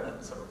thing time.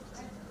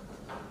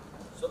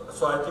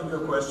 So I think your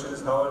question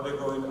is how are they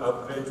going to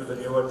upgrade to the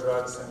newer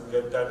drugs and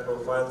get that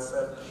profile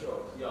set? Sure.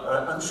 Yeah.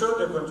 I'm sure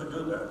they're going to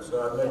do that, so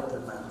I'll let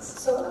them answer.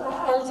 So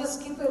I'll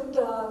just keep it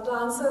to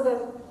answer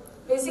that.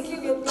 Basically,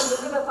 we look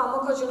at the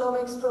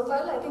pharmacogenomics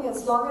profile. I think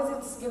as long as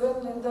it's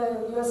given in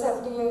the US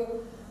FDA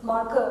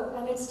marker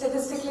and it's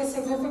statistically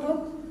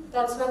significant,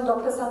 that's when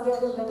Dr.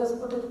 Sandhya will let us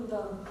put it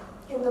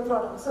in the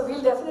product. So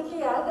we'll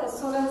definitely add as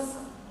soon as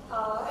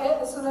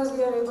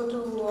we are able to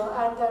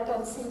add that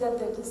and see that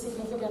it is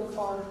significant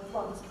for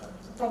this drug.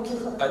 Thank you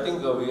for that. I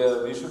think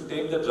we should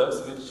take the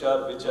drugs which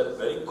are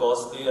very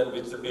costly and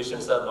which the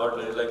patients are not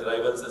ready, like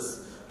Rivalis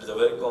is a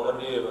very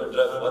commonly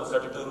drug,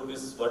 132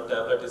 rupees one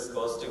tablet is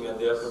costing, and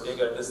they have to take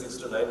at least 6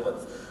 to 9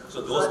 months. So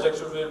those drugs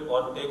should be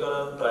taken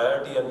on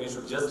priority, and we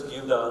should just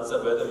give the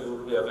answer whether you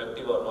will be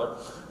effective or not,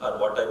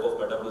 and what type of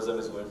metabolism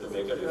is going to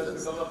make a difference. It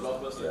has become a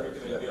blockbuster in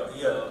India.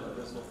 Yeah.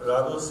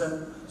 Rahul,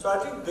 so I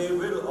think they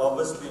will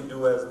obviously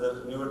do as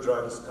the newer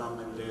drugs come,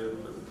 and they'll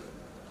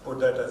put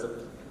that as a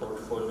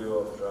portfolio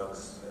of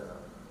drugs. Yeah.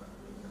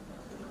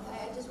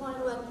 I just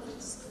wanted to add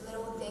a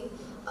little thing.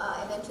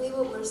 Eventually,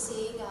 what we're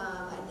seeing,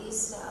 at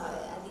least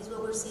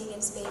what we're seeing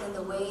in Spain, in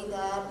the way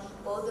that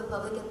both the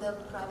public and the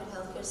private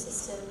healthcare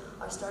system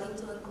are starting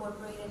to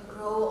incorporate and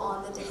grow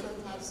on the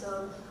different types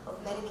of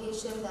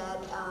medication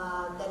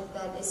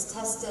that is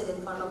tested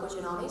in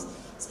pharmacogenomics,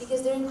 it's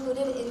because they're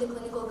included in the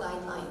clinical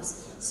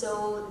guidelines.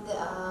 So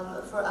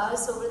for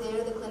us over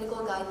there, the clinical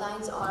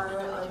guidelines are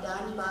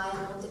done by a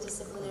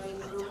multidisciplinary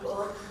group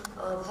of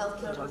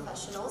healthcare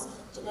professionals,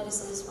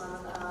 geneticists,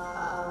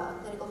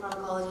 clinical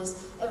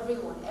pharmacologists,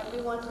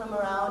 everyone from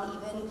around,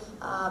 even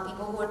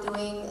people who are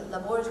doing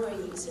laboratory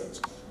research.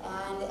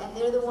 And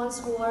they're the ones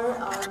who are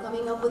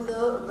coming up with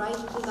the right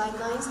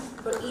guidelines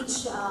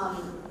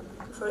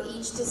for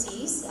each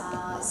disease,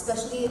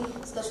 especially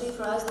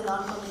for us, the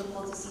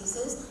non-communicable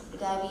diseases,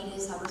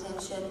 diabetes,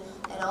 hypertension,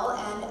 and all.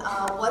 And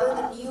what are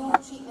the new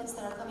treatments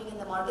that are coming in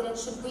the market, and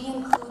should we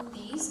include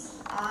these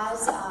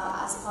as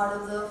part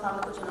of the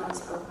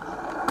pharmacogenomics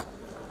profile?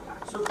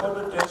 So for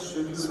the test,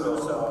 should you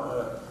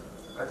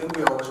I think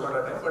we overshot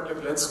our time,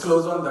 but let's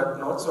close on that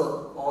note.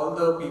 So all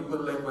the people,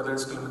 like whether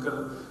it's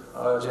clinical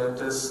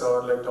genetists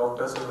or like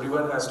doctors,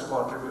 everyone has to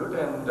contribute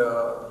and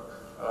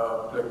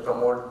like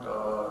promote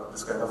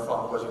this kind of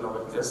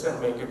pharmacogenomic test and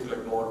make it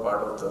like more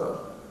part of the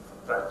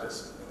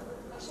practice.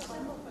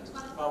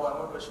 One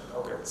more question.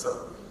 Okay,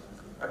 so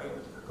again,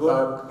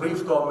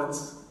 brief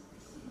comments.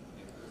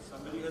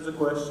 Somebody has a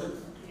question?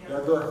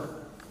 Yeah, go ahead.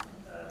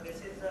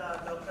 This is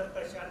Dr.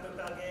 Prashant,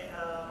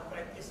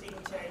 practicing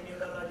child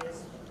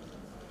neurologist.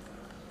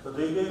 So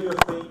they gave you a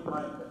fake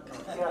mic.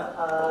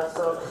 Yeah,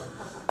 so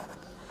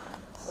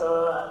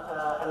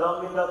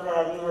along with Dr.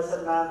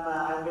 Hasan ma'am,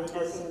 I'm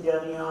witnessing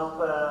journey of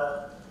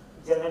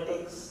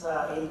genetics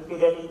in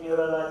pediatric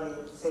neurology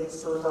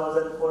since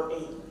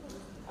 2014.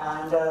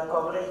 And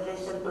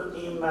congratulations to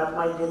team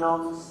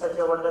MapMyGenome, such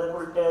a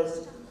wonderful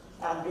test.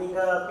 And being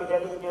a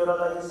pediatric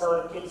neurologist,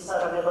 our kids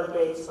are unable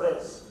to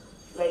express.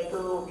 Like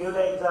to give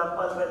the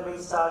example, when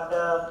we start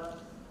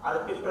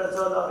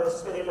arpiprazole or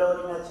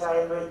risperidone in a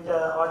child with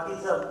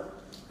autism,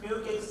 few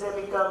kids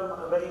they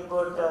become very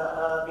good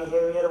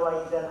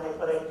behavior-wise and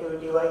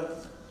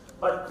hyperactivity-wise,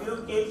 but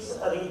few kids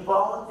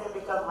rebound, they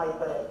become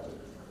hyperactive.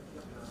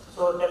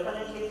 So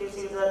definitely this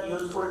is a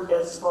useful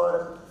test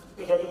for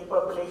pediatric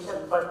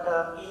population, but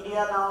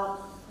India now,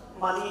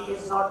 money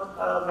is not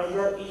a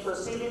major issue.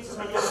 Still it's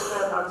major issue,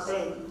 I am not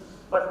saying,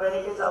 but when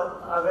it is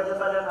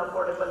available and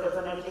affordable,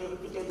 definitely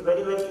it is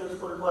very, very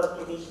useful for a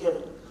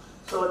clinician.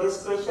 So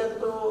this question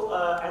to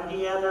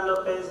Adriana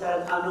Lopez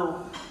and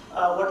Anu,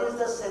 what is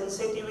the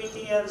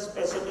sensitivity and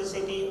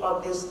specificity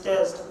of this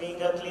test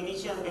being a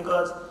clinician,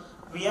 because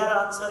we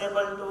are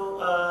answerable to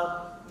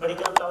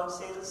medical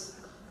councils,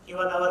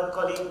 even our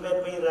colleague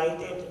when we write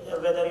it,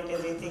 whether it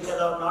is ethical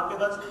or not,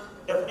 because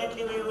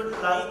definitely we would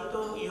like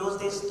to use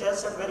this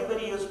test and very,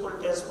 very useful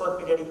test for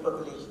pediatric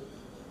population.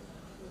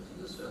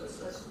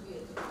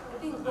 I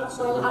think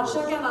well,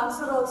 Harsha can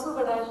answer also,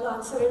 but I'll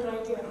answer it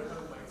right here.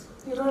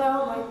 You don't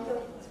have a mic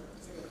there.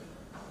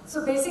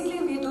 So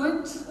basically we do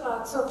it,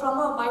 so from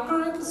a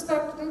microarray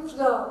perspective,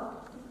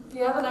 we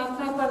have a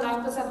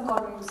 99.9%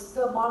 call rates.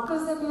 The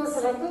markers that we have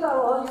selected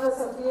are all US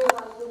FDA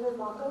validated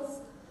markers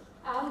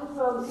and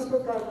from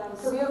CPIC guidelines.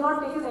 So we have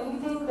not taken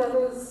anything that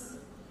is,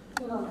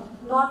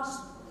 not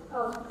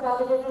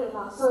validated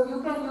enough. So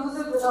you can use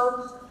it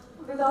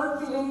without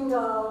feeling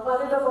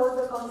worried about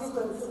the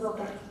consequences of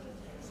that.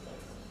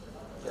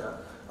 Yeah.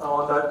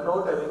 On that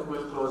note, I think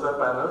we'll close our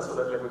panel so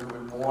that we'll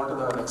move on to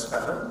the next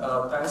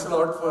panel. Thanks a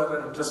lot for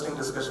an interesting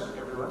discussion,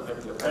 everyone.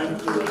 Thank you.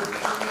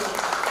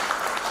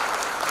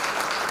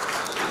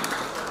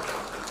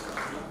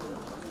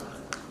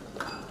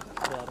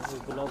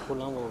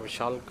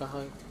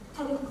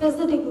 I request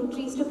the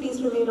dignitaries to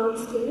please remain on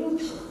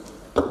stage.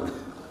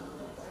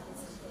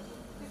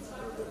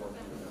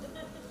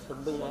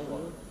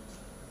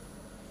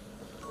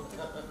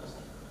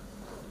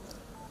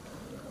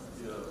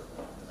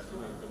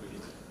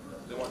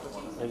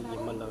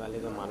 Gimbal लगा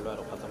लेगा मान लो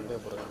यार खत्म पे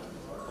पूरा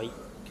भाई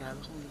क्या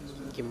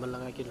gimbal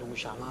लगा के लोग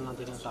शाना ना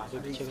दे रहे हैं तो आगे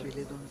पीछे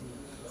पहले तो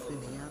इससे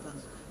नहीं आता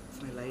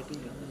इसमें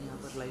लाइटिंग है यहाँ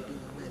पर लाइटिंग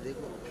है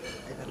देखो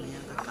अगर नहीं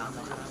आता काम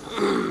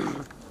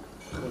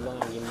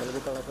गिम्बल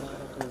भी तड़प रहा है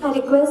I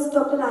request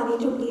Dr. Ari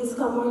to please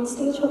come on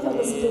stage for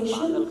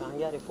felicitation. कहाँ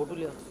गया रे फोटो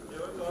लिया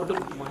फोटो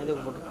वहाँ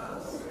देखो फोटो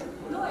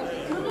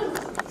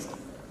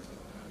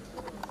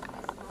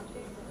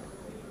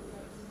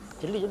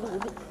जल्दी जल्दी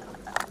जल्दी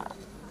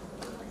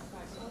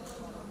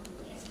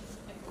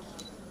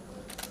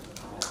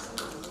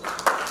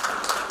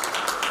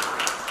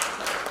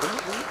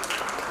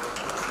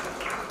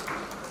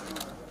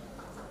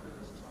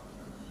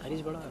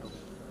हरीश बड़ा है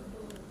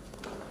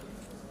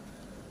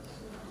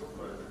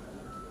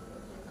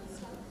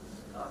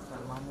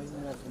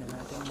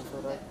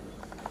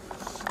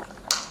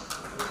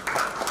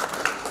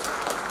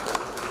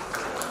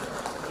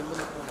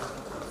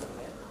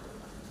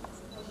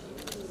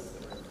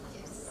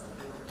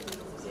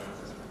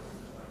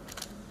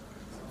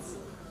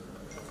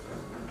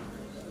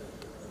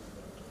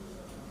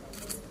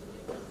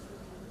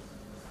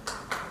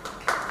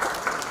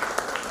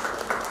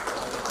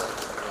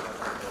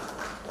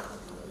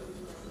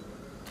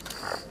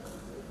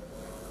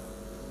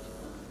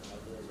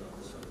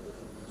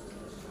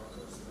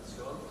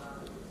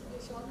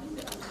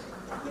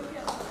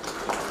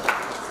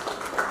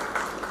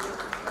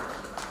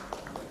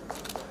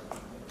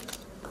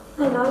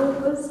I now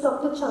request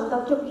Dr.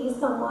 Chandak to please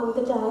come on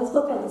the dais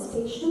for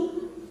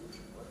felicitation.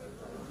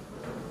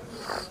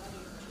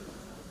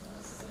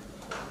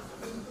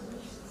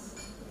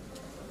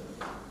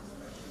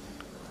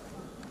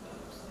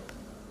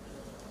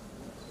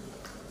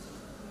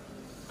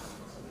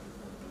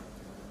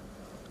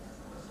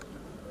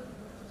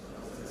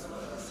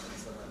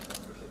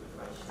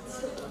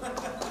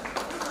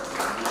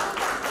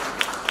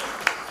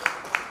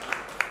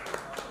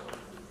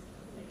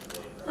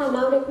 I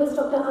now request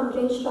Dr.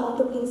 Amresh Rao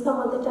to please come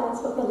on the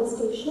dais for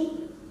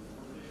felicitation.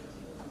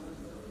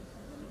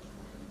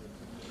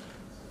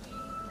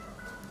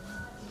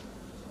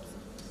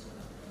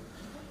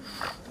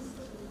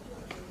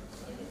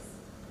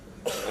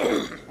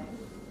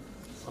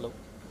 Hello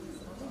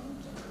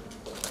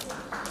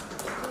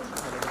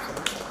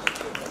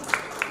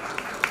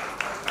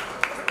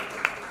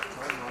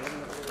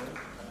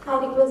I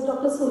request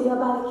Dr. Surya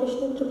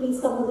Balakrishnan to please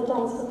come on the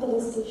dais for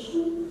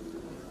felicitation.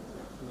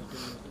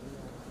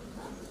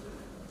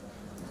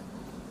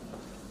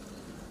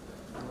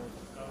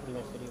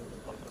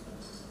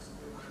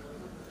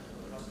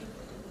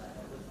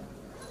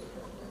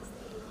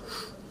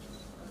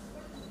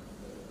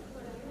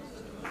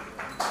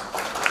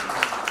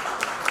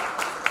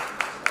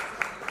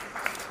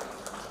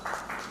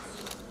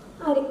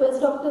 I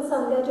request Dr.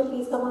 Sandhya to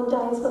please come on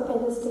dais for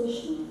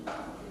felicitation.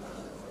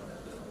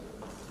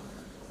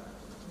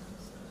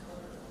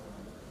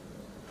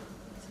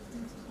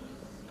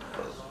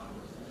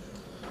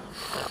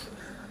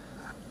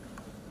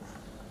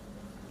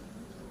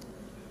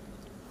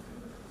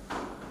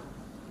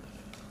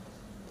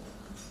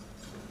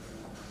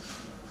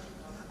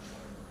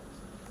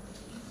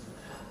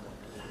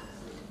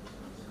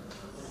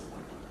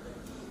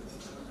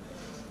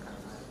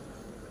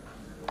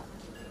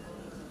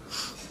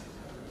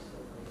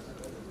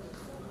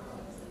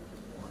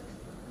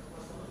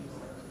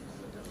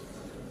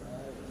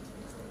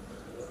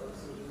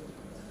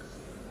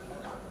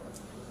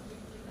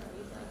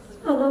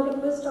 I now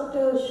request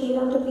Dr.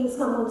 Sriram to please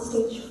come on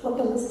stage for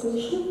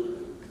felicitation.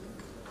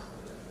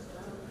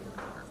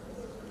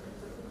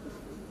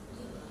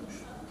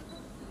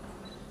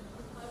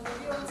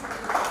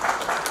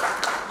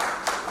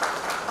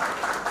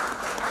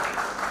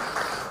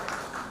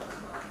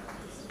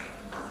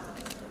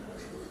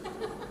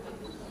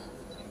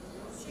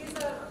 She's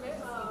the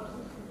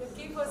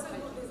key person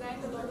who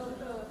designed a lot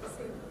of the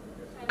same.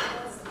 And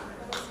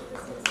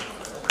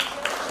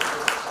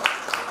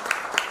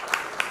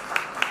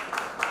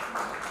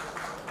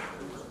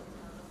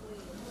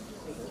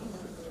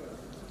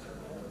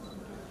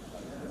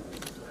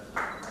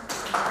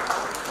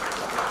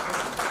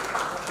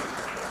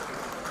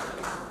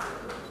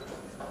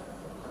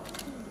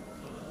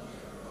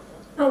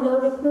I now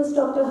request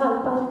Dr.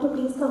 Harpal to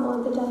please come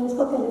on the dais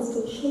for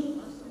felicitation.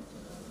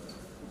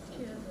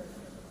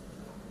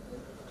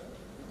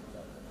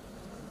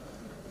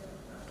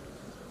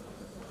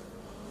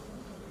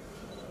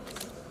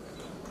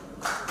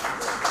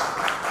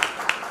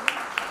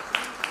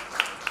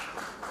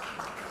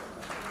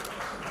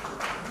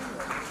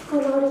 I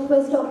now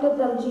request Dr.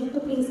 Daljit to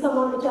please come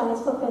on the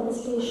dais for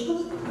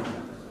felicitation.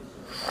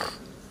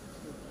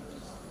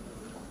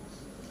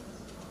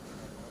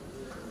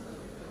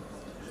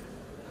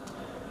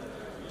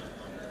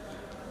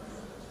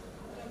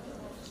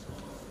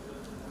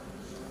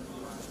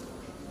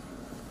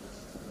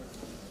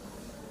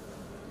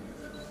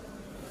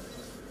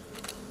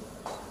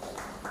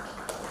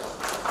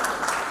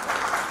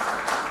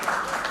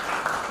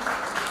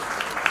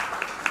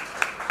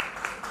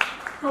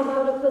 I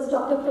now request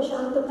Dr.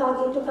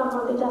 to come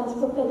on the dais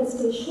for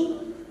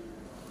felicitation.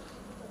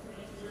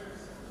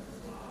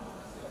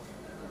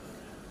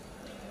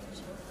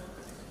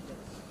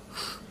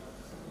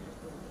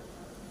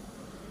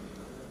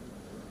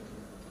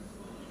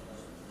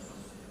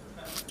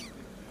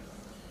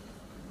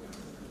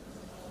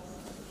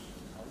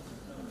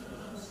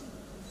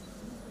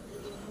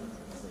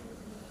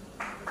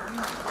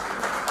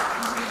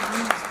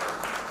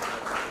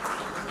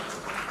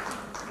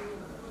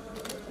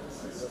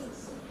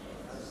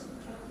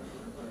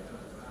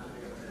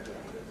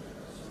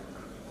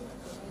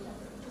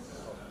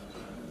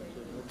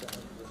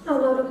 I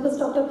now request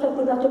Dr.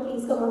 Pratibha to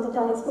please come on the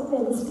dais for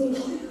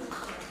felicitation.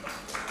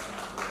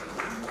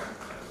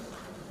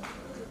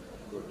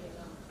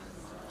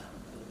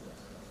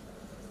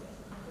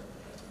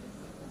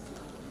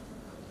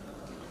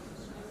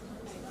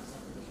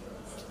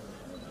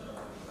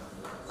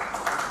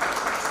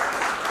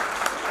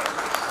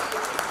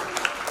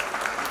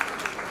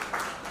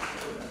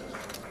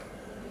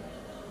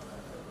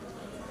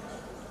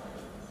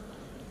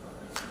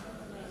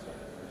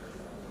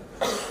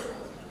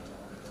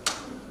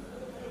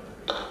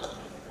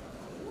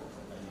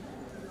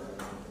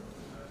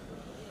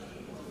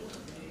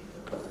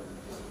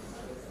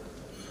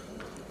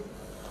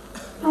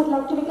 I'd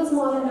like to make a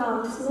small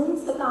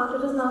announcement. The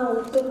counter is now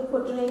open for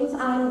drinks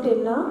and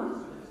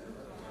dinner.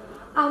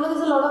 I know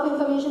there's a lot of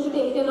information to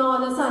take in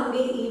on a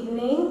Sunday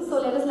evening,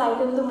 so let us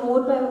lighten the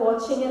mood by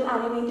watching an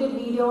animated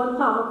video on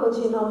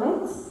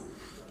pharmacogenomics.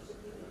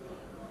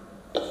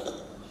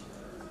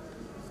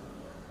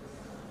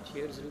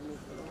 Cheers.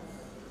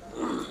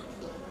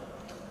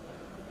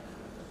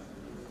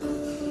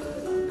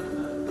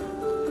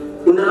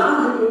 In the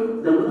last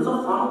decade, the use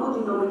of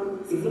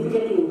pharmacogenomics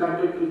significantly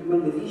impacted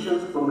treatment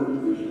decisions for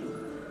many patients.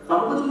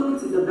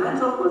 Pharmacogenomics is a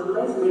branch of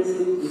personalized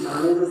medicine which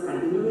analyzes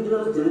an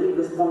individual's genetic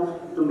response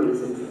to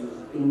medicine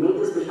in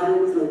major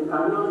specialties like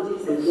cardiology,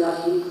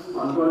 psychiatry,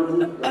 oncology,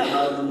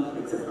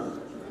 diabetology, etc.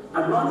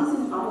 Advances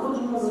in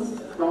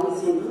pharmacogenomics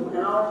promise a new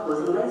era of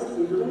personalized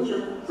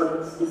intervention for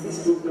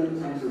disease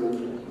treatment and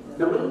prevention.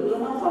 The main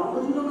aim of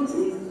pharmacogenomics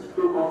is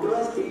to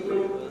optimize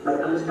treatment by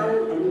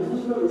understanding an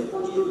individual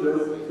response to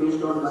drugs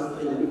based on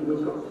one's genetic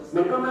makeup.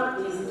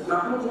 MedicaMap is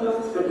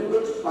MapMyGenome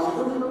cutting-edge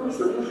pharmacogenomic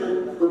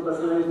solution for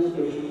personalizing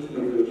patient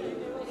medication.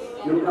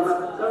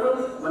 MedicaMap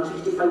covers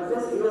 165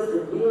 plus US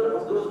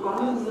FDA-approved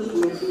commonly used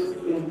medicines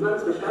in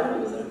 12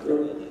 specialties like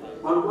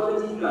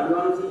oncology,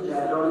 cardiology,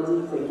 diabetology,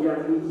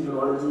 psychiatry,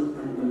 neurology,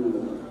 and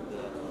eminent.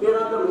 Here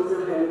are the major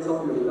highlights of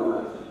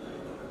MedicaMap.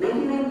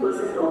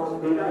 99%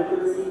 of data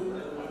accuracy,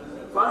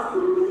 fast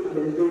predictive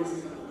benefits,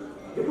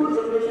 report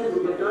generation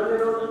with a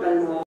turnaround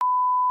time of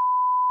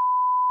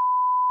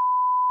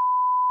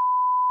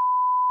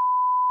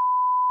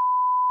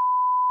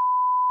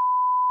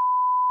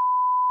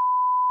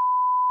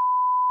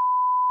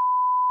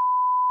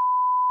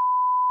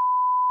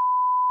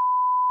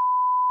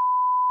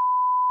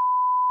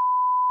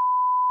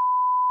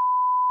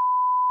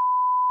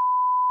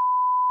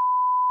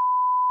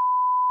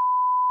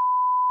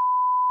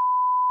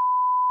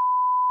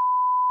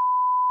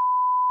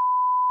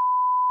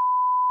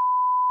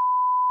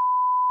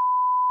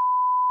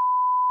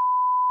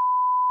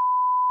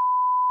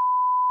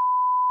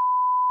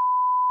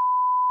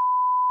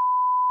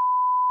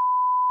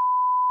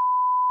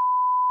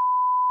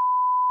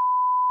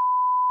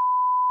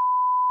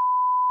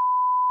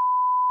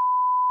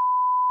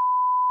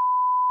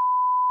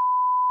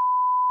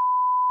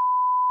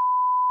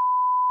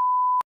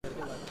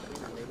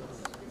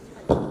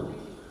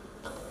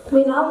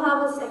We now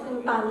have a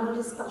second panel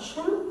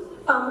discussion,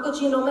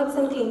 pharmacogenomics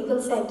in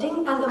clinical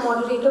setting, and the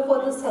moderator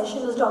for this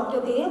session is Dr.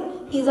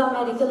 Dev. He's our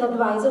medical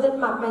advisor at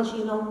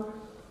MapMyGenome.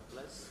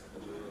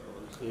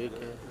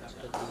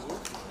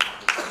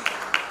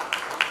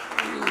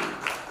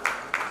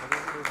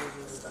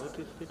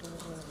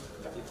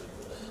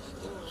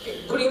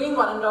 Good evening,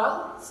 one and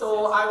all.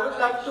 So I would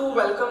like to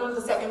welcome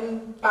the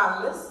second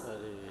panelist,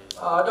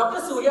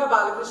 Dr. Surya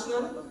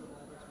Balakrishnan.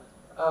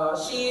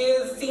 She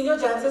is senior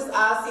geneticist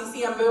at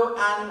CCMBO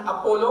and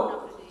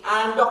Apollo,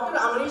 and Dr.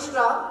 Amrish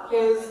Rao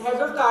is head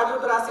of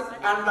cardiothoracic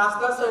and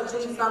vascular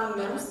surgery from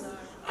NIMS,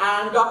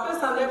 and Dr.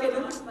 Sandhya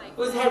Kiran,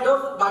 who is head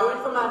of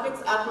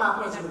bioinformatics at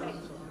MapMyGenome.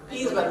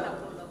 Please welcome.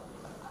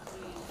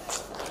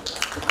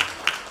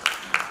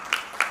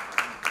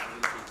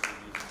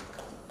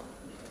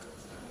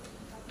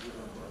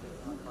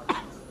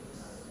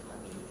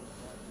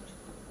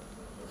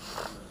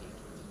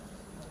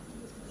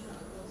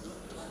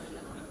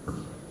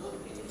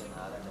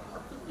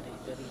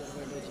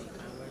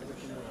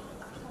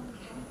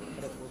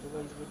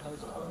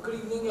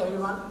 good evening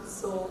everyone.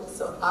 So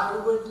I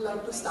would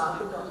like to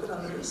start with Dr.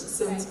 Anish,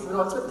 since we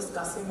were also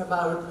discussing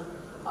about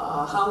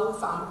how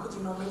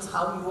pharmacogenomics,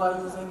 how you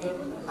are using it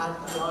at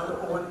your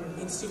own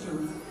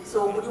institute.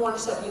 So would you want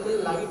to shed a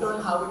little light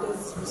on how it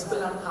is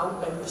useful and how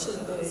beneficial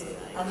it is,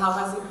 and how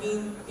has it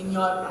been in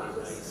your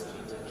practice?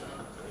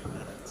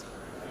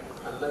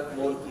 Unlike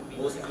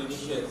most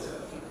clinicians,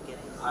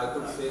 I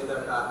could say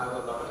that I have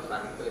a lot of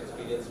practical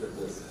experience with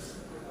this.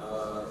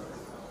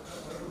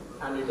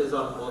 And it is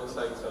on both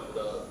sides of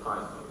the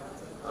coin.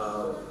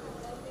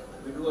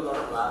 We do a lot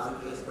of lab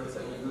replacements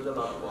and we use a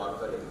lot of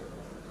warfarin.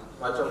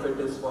 Much of it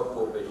is for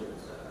poor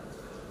patients.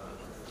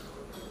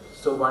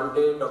 So one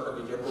day, Dr.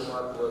 Vijay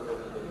Kumar, who was in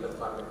medical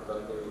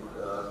pharmacology,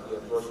 he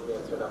approached me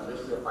and said,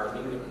 Amrish, we are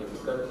finding it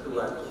difficult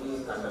to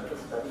actually conduct a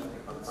study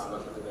on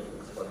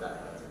pharmacogenetics for that.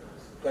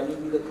 Can you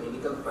be the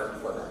clinical front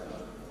for that?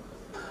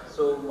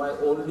 So my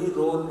only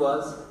role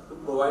was to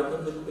provide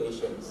him with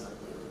patients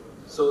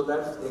so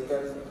that they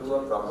can do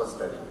a proper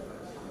study.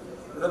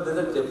 You know, there's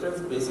a difference,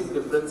 basic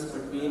difference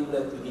between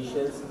the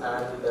clinicians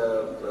and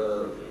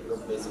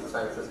basic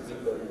sciences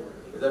people,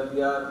 is that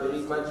we are very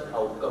much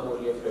outcome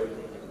oriented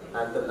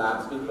and the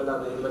labs people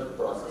are very much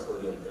process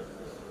oriented.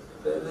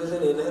 There's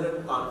an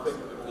inherent conflict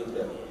between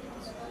them.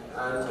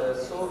 And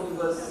so he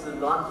was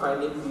not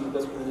finding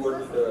people who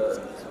would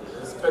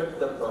respect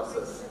the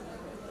process.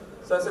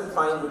 So I said,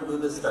 fine, we'll do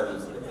this study.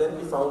 And then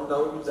we found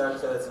out that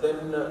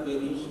then we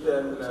reached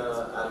an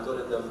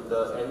algorithm.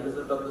 The end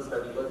result of the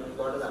study was we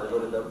got an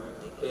algorithm.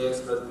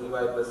 AX plus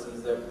BY plus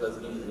CZ plus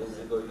D is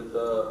equal to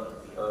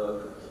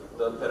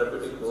the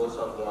therapeutic dose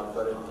of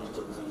warfarin which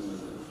could be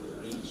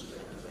reached.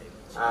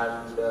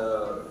 And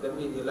then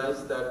we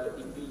realized that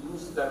if we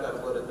use that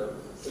algorithm,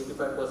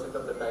 85%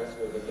 of the times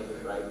we are getting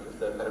it right,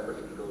 the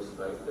therapeutic dose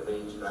right, the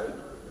range right.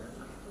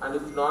 And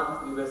if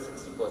not, we were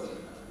 60%.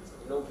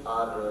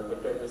 Our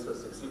attendance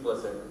was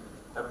 60%,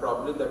 and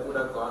probably that would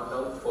have gone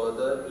down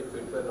further if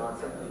it were not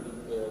some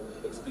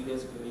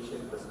experienced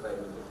clinician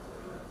prescribing it.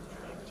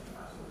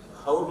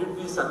 How did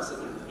we succeed?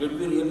 Did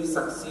we really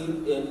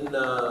succeed in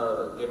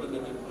getting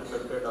it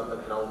implemented on the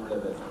ground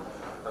level?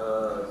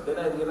 Then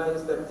I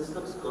realized that this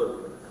looks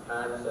good,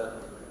 and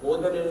more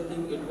than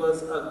anything, it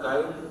was a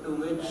guide to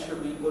which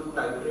we could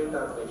titrate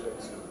our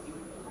patients.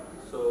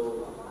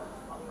 So,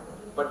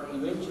 but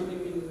eventually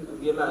we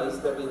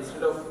realized that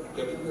instead of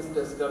getting this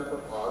test done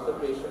for all the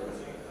patients,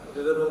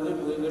 we were only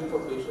doing it for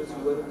patients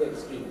who were in the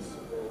extremes,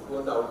 who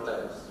were the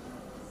outliers.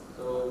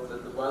 So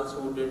the ones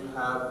who didn't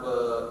have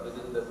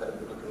within the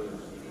therapeutic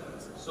range.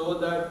 So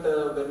that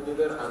when we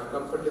were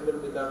uncomfortable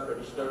with our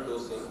traditional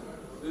dosing,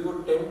 we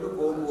would tend to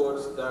go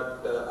towards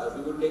that,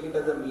 we would take it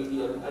as a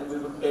median, and we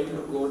would tend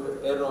to go to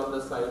err on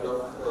the side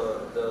of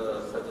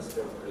the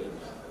suggested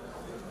range.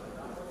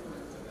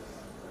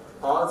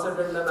 All said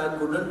and done, I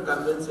couldn't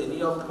convince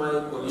any of my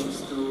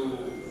colleagues to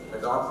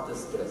adopt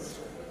this test.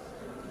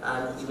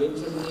 And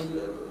eventually,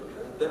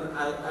 then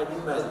I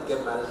did my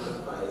healthcare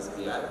management by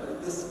SBI.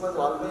 This was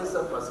always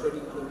a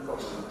frustrating thing for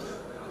me.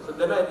 So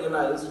then I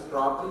realized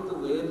probably the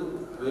way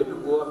to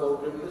go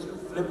about it is to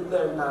flip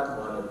the entire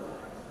model.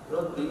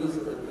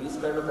 These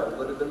kind of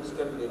algorithms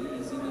can very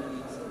easily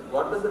be.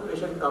 What does the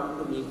patient come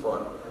to me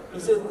for? He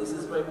says, this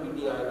is my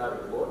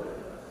PDIR report.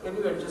 Can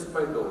you adjust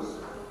my dose?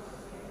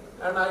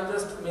 And I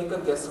just make a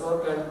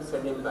guesswork and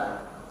send him back.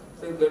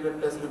 Say, get a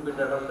test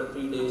repeated after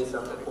 3 days,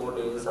 after 4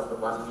 days, after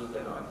 1 week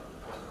and all.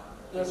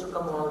 He has to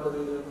come all the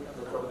way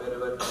from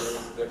wherever he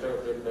is, get a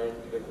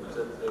attendant, get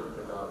himself trained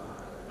and all.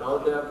 Now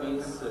there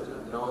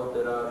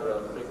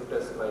are prick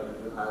tests like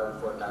you have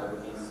for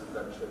diabetes,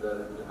 blood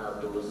sugar, you have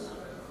those.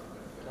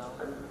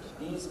 And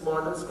these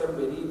models can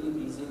very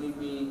easily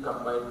be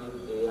combined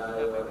with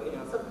AI or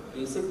some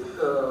basic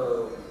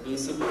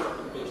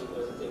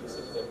computational things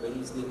that can very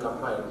easily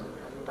combine.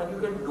 And you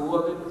can do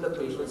away with the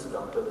patient's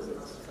doctor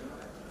visits.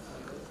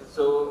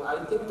 So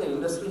I think the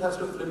industry has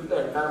to flip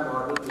the entire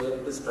model where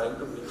it is trying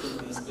to pitch in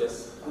these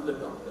tests to the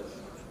doctors.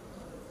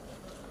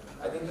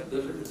 I think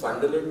they should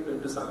bundle it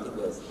into something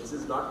else. This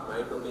is not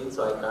my domain,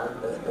 so I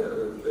can't.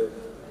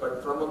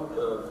 But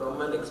from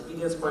an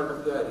experience point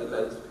of view, I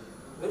realized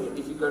very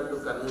difficult to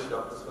convince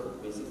doctors for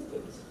basic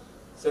things.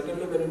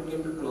 Secondly, when it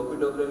came to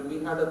clopidogrel,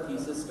 we had a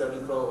thesis study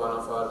from one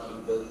of our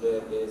people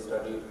where they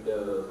studied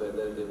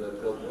whether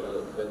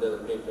the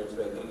platelets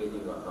were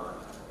aggregating or not.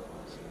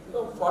 So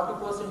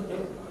 40%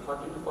 did,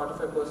 40 to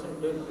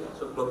 45% did.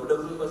 So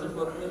clopidogrel wasn't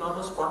working in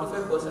almost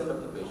 45%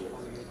 of the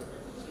patients.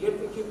 Yet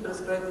we keep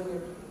prescribing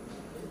it.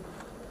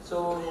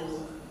 So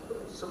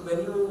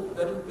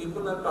when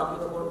people are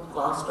talking about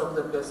cost of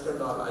the test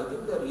and all, I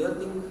think the real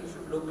thing you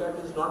should look at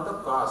is not the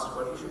cost,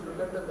 but you should look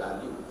at the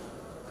value.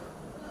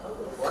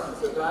 What is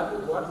the value?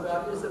 What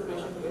value is the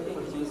patient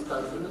getting? He is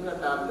consuming a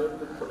tablet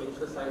with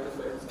potential side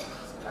effects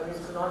and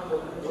it's not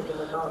working for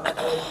him at all. So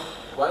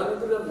why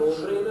is it a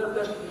no-brainer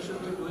that we should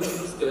be doing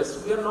these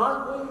tests? We are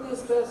not doing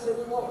these tests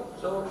anymore.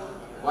 So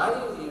why,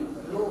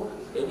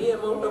 any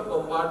amount of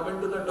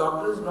bombardment to the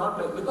doctor is not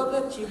like, because they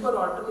are cheaper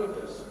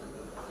alternatives.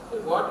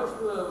 What if,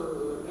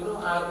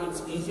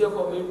 it's easier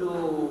for me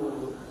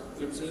to,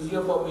 It's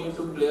easier for me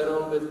to play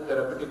around with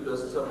therapeutic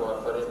doses of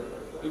warfarin.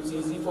 It's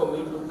easy for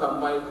me to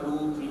combine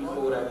 2, 3,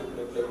 4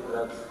 antiplatelet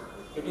drugs.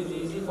 It is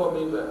easy for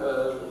me,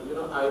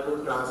 I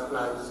do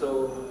transplant,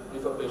 so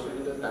if a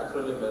patient is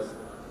tacrolimus,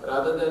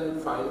 rather than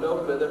find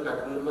out whether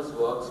tacrolimus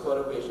works for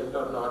a patient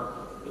or not,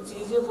 it's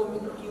easier for me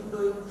to keep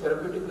doing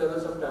therapeutic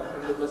levels of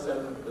tacrolimus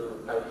and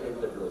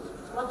titrate the dose.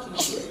 It's much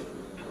easier.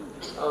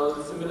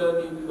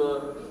 Similarly,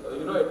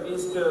 at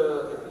least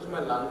my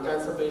lung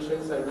cancer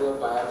patients, I do a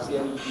biopsy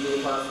and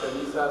EGFR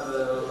studies are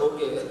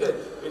okay.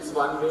 It's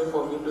one way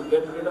for me to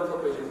get rid of a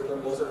patient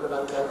because most of the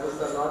lung cancers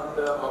are not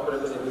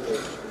operable anyway.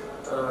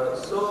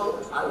 So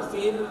I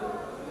feel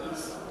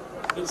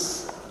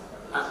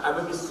I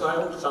may be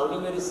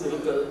sounding very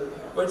cynical,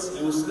 but it's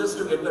useless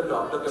to get the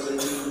doctor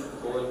community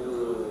going to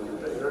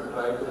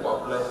try to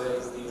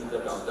popularize the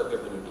doctor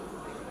community.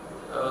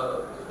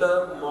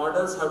 The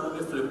models have to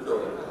be flipped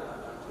over.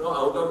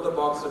 Out of the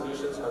box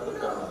solutions have to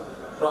come.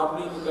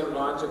 Probably you can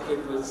launch a kit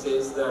which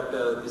says that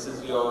this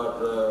is your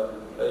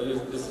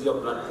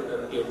blood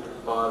thinner kit,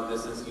 or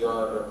this is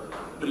your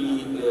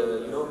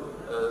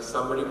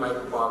somebody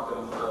might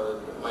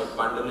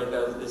bundle it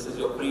as this is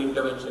your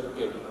pre-intervention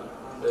kit,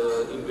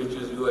 in which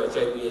you do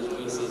HIV,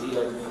 HPCG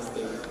and these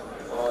things,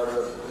 or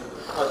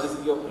this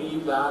is your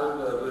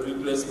pre-valve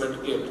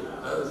replacement kit.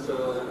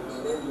 So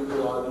you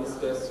do all these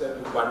tests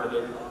and you bundle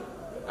it.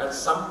 At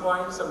some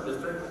point, some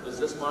different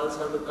business models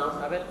have to come.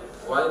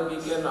 While we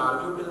can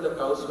argue till the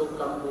cows will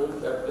come home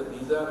that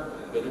these are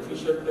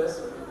beneficial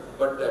tests,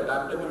 but the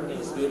adaptability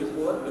is very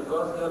poor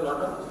because there are a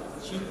lot of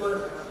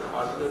cheaper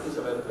alternatives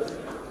available.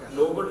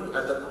 Nobody,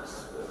 at the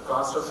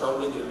cost of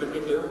sounding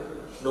repetitive,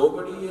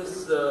 nobody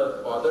is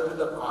bothered with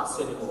the costs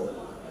anymore.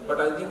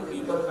 But I think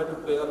people have to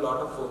pay a lot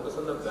of focus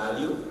on the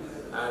value,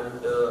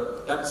 and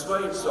that's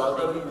why it's all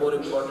the more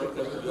important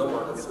that your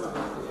models come.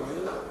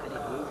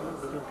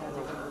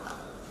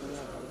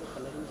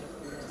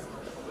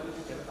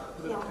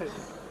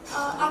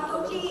 I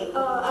totally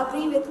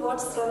agree with what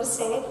Sir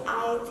said.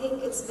 I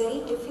think it's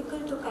very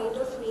difficult to kind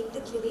of make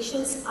the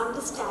clinicians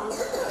understand,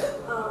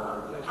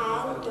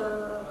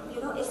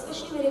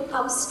 especially when it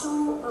comes to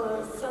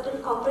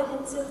certain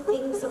comprehensive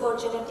things about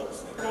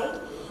genetics, right?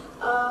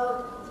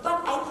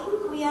 But I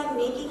think we are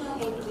making a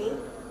headway.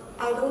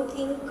 I don't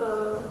think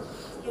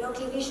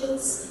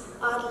clinicians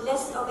are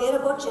less aware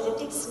about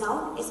genetics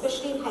now,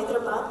 especially in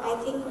Hyderabad. I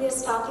think we are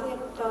starting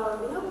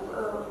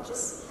at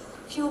just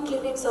few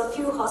clinics or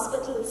few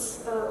hospitals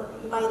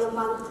by the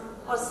month,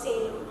 or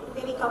say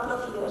maybe a couple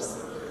of years,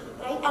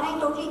 right? And I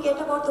totally get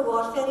about the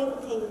warfarin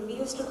thing. We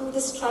used to do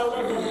this trial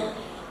and error,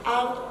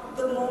 and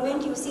the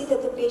moment you see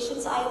that the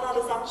patient's INR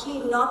is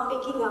actually not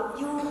picking up,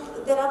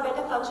 there are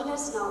better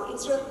congeners now.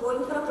 Instead of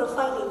going for a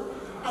profiling,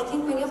 I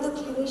think many of the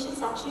clinicians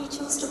actually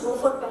choose to go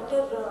for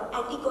better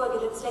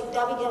anticoagulants like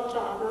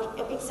dabigatran or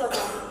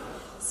epixaban.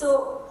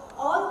 So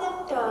all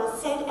that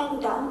said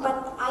and done,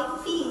 but I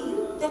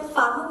feel that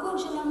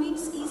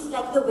pharmacogenomics is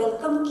like the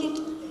welcome kit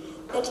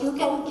that you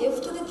can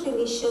give to the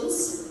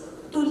clinicians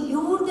to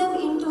lure them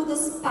into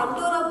this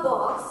Pandora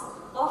box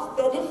of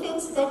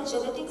benefits that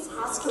genetics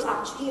has to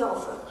actually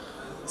offer.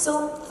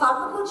 So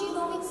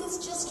pharmacogenomics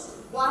is just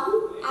one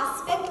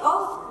aspect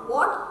of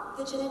what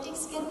the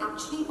genetics can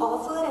actually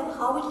offer and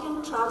how it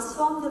can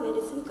transform the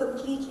medicine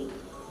completely.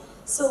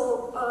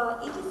 So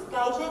it is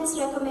guidelines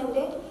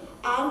recommended,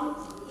 and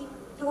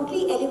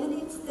totally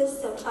eliminates this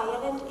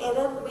trial and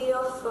error way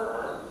of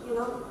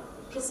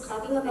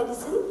prescribing a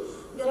medicine.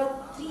 There are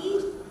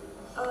 3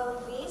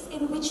 ways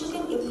in which you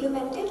can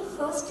implement it.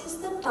 First is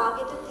the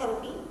targeted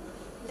therapy.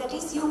 That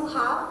is, you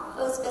have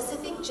a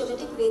specific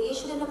genetic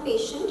variation in a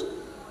patient.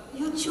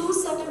 You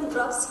choose certain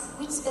drugs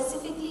which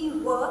specifically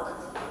work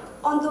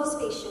on those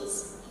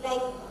patients.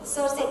 Like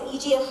Sir said,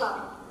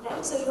 EGFR,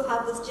 right? So you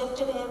have this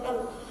genetesting,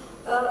 and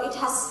it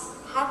has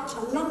had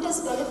tremendous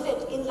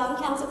benefit in lung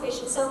cancer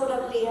patients. Sir would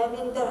agree. I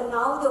mean,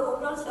 now the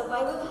overall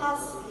survival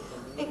has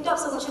picked up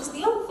so much. It's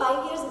beyond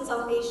 5 years in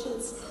some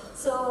patients.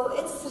 So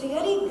it's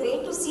really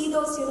great to see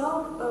those,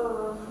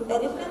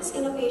 benefits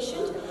in a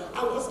patient.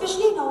 And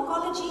especially in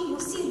oncology, you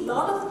see a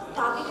lot of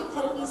targeted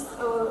therapies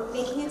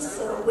making its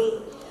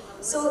way.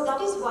 So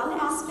that is one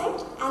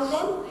aspect. And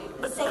then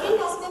the second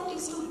aspect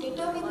is to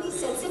determine the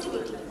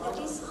sensitivity. That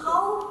is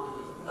how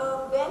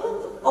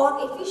well or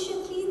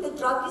efficiently the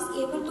drug is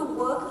able to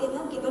work in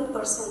a given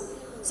person.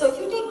 So if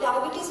you take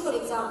diabetes, for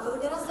example,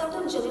 there are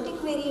certain genetic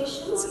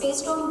variations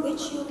based on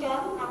which you can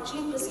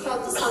actually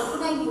prescribe the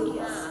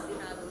sulfonylureas.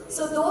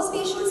 So those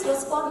patients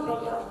respond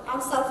better,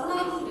 and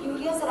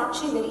sulfonylureas are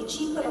actually very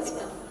cheaper as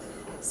well.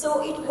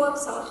 So it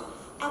works out.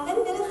 And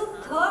then there is a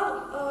third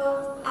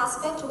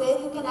aspect where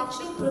you can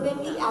actually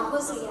prevent the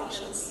adverse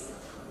reactions.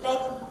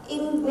 Like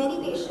in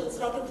many patients,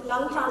 like in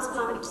lung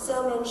transplant,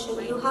 Sir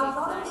mentioned, you have a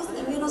lot of these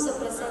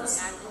immunosuppressants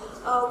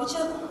which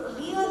are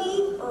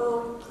really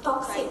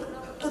toxic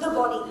to the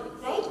body,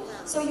 right?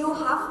 So you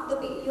have to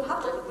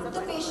put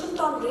the patient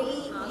on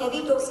really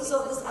heavy doses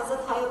of this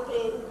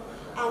azathioprine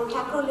and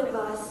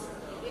tacrolimus,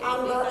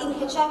 and in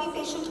HIV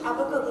patient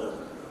abacavir,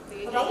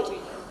 right?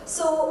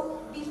 So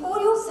before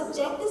you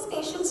subject these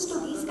patients to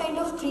these kind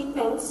of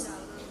treatments,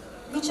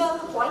 which are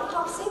quite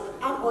toxic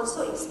and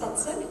also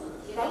expensive,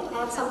 right?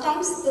 And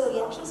sometimes the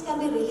reactions can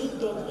be really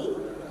deadly,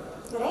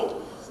 right?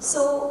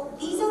 So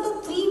these are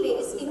the 3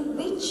 ways in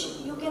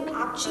which you can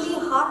actually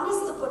harness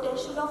the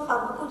potential of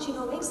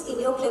pharmacogenomics in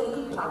your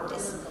clinical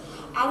practice.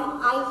 And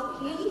I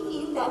really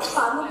feel that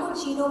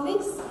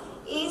pharmacogenomics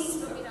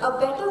is a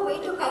better way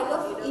to kind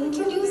of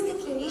introduce the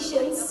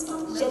clinicians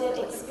to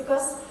genetics,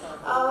 because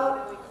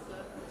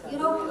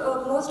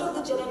most of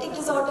the genetic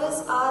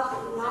disorders are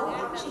now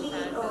actually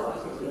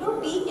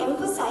being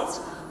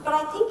emphasized, but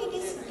I think it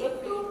is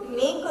yet to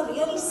make a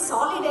really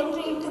solid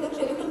entry into the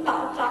clinical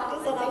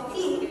practice, and I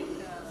feel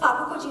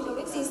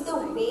pharmacogenomics is the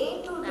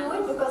way to do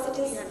it, because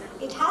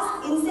it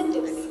has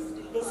incentives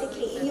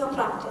basically in your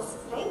practice,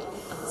 right?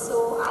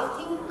 So I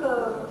think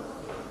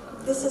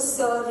this is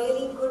a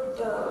really good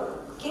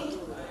kit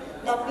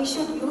that we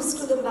should use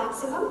to the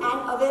maximum,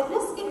 and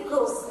awareness, it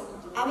grows.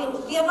 I mean,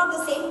 we are not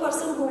the same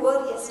person who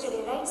were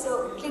yesterday, right?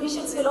 So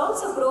clinicians will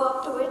also grow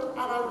up to it, and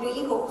I'm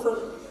really hopeful.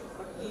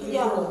 Really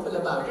hopeful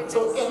about it.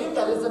 So can you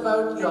tell us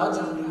about your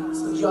journey?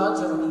 So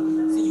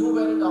you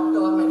were a doctor,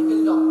 a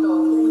medical doctor,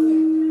 who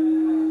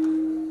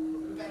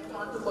then went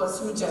on to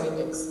pursue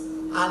genetics,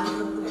 and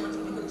you became a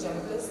clinical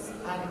geneticist,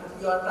 and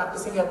you are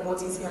practicing at both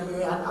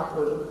CCMBA and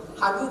Apollo.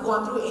 Have you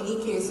gone through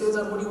any cases,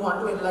 or would you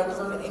want to enlighten us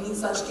on any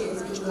such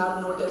case which you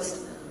have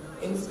noticed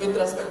with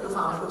respect to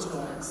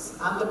pharmacogenomics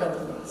and the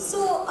benefits?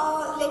 So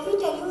let me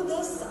tell you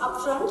this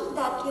upfront,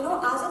 that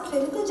as a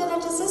clinical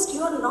geneticist,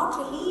 you are not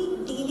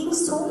really dealing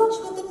so much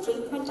with the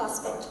treatment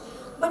aspect.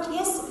 But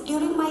yes,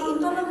 during my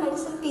internal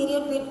medicine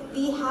period,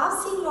 we have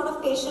seen a lot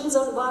of patients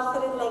on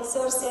warfarin, like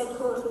Sir said,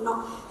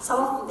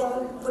 some of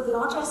them would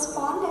not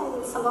respond,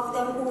 and some of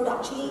them would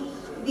actually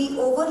be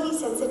overly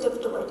sensitive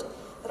to it,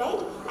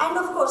 right? And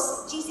of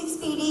course,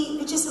 G6PD,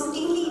 which is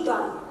routinely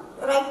done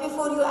right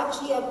before you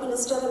actually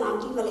administer an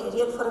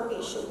anti-malarial for a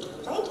patient,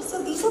 right?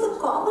 So these are the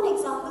common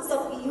examples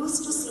that we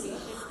used to see.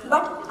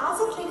 But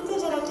as a clinical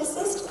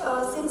geneticist,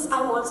 since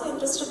I'm also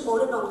interested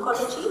more in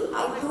oncology,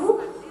 I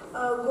do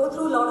go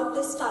through a lot of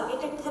this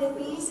targeted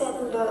therapies,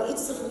 and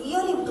it's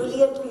really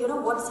brilliant,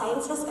 what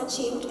science has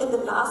achieved in the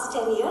last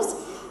 10 years.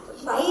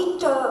 Right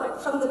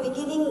from the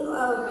beginning,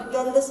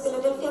 when this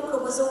Philadelphia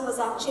chromosome was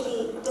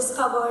actually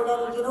discovered,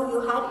 and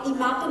you had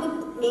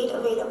imatinib made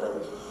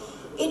available,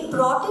 it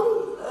brought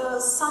in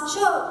such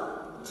a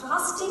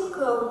drastic,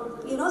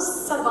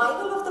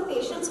 survival of the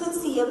patients with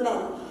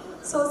CML.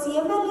 So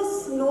CML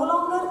is no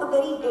longer a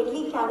very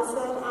deadly cancer,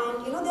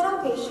 and there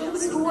are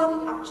patients who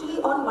are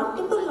actually on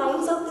multiple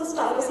lines of this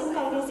tyrosine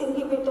kinase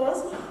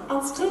inhibitors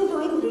and still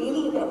doing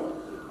really well.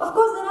 Of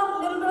course, there are a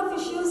little bit of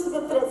issues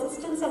with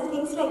resistance and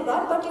things like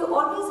that, but you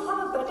always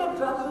have a better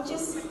drug which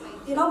is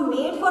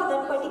made for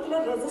that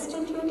particular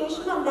resistant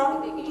mutation, and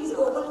then it is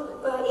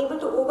able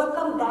to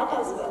overcome that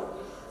as well.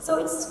 So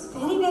it's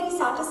very, very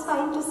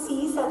satisfying to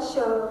see such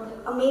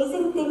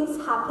amazing things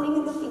happening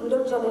in the field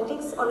of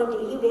genetics on a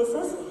daily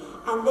basis,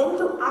 and then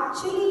to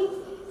actually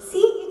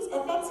see its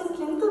effects in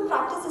clinical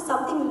practice is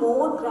something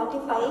more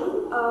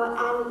gratifying,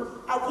 and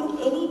I think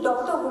any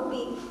doctor would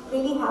be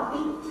really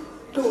happy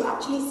to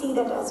actually see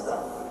that as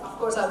well. Of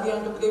course, at the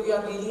end of the day, we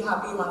are really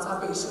happy once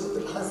our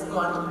patient has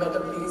gone to a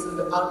better place, and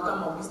the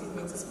outcome obviously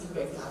makes us feel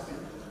very happy.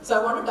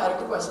 So I want to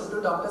direct a question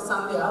to Dr.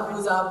 Sandhya, who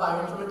is our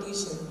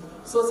bioinformatician.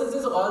 So since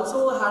he's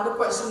also had a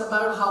question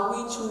about how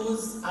we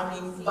choose, are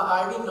we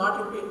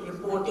not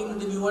reporting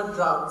the newer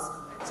drugs?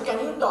 So can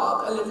you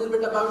talk a little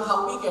bit about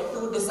how we get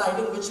to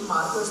deciding which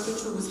markers to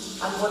choose,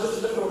 and what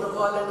is the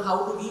protocol, and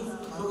how do we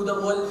do the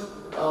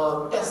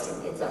whole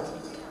testing exactly?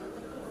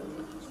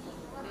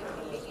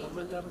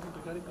 We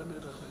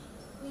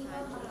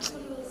have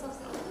multiple ways of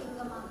selecting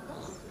the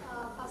markers.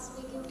 First,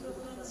 we give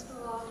preference to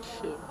all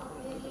the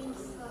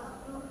variants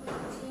approved with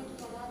different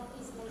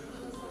modalities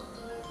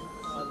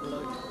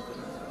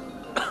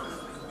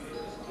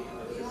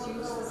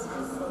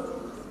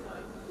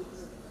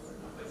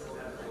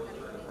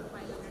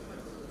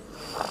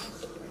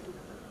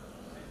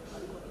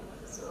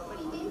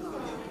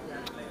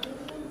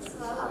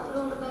like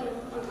approved by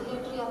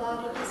regulatory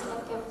authorities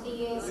like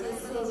FDA,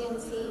 Swiss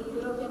agency,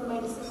 European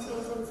Medicines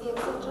Agency,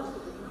 etc.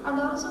 And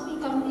also we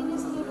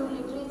continuously do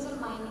literature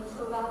mining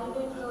to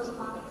validate those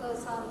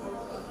markers on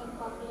different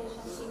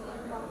populations,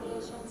 Indian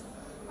populations.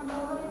 And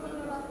over a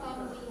period of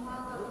time we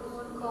have our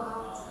own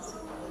cohorts.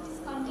 So it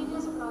is a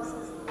continuous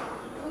process.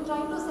 We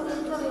try to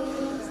select the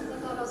variants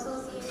that are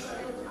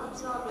associated with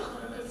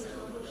absorption,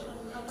 distribution,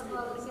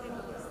 metabolism,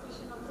 and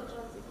excretion of the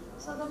drug,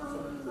 so that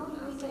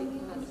we can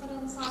give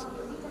inference on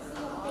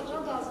efficacy of the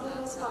drug as well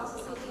as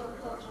toxicity of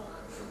the drug.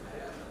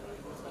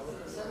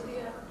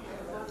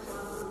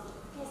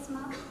 Yes,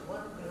 ma'am.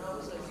 What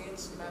drugs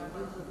against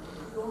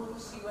MapMyGenome? Don't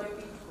CYP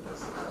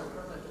because it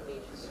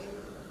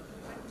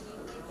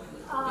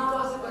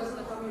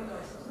doesn't come in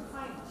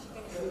fine, she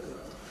can give it.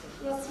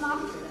 Yes, ma'am.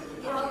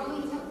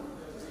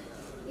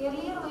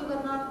 Earlier we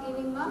were not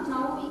giving, ma'am.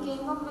 Now we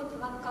came up with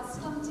one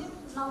custom chip.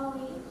 Now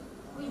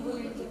we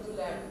will do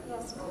that.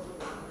 Yes, ma'am.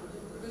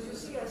 Because you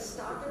see, see, I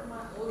started my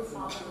whole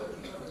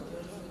pharmacogenomics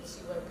journey with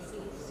CYP.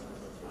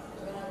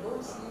 When I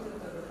don't see it in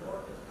the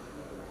report,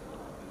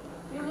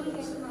 you will get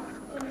in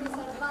this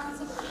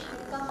advanced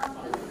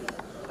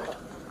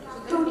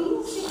Today,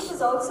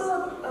 is also,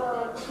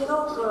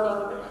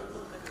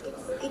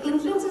 it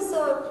influences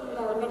the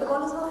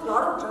metabolism of a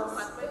lot of drugs.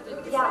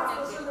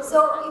 Yeah. So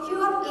if you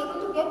are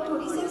able to get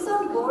 26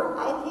 on board,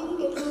 I think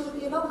it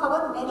will,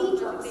 cover many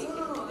drugs.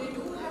 No, they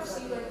do have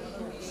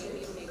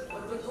CYP,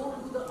 but they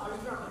don't do the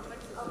ultra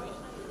metabolism.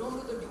 They don't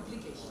do the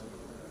duplication,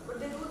 but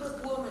they do the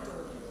poor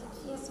metabolism.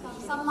 Yes, ma'am.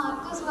 Some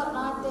markers were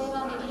not there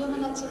on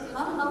Illumina chip,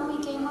 ma'am. Now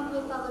we came up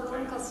with our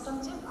own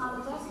custom chip,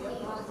 and that we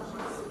have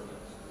them.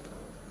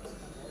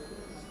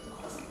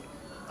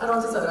 And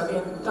also, sir,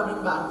 again,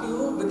 coming back to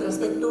you with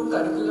respect to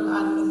curriculum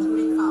and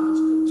including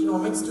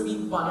pharmacogenomics to be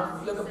one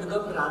of like a bigger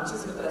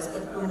branches with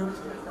respect to,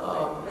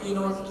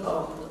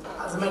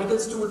 as a medical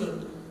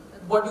student,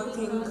 what do you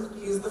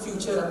think is the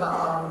future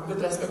about,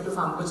 with respect to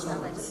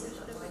pharmacogenomics?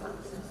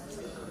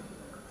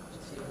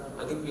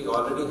 I think we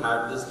already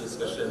had this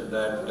discussion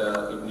that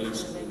it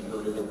needs to be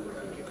included in.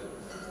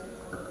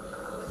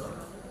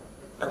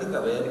 I think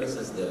awareness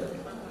is there.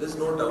 There's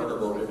no doubt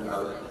about it.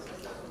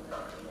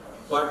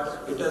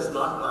 But it has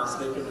not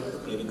translated into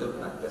clinical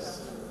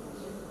practice.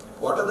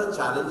 What are the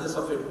challenges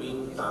of it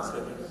being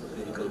translated into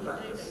clinical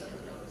practice?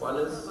 One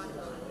is,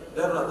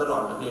 there are other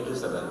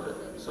alternatives available.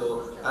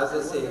 So, as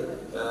I say,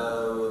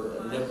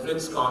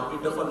 Netflix,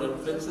 competitor for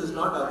Netflix is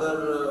not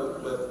other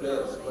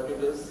players, but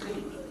it is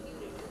sleep.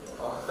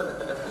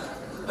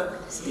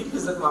 Sleep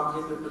is a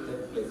competitor to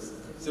Netflix.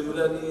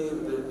 Similarly,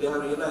 they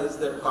have realized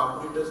that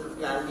competitors to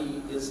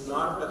candy is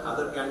not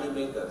other candy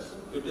makers.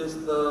 It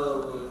is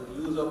the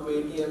use of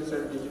ATMs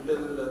and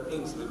digital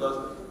things,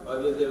 because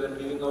earlier they were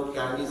giving out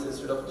candies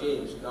instead of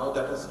change. Now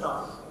that has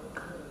stopped.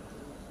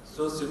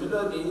 So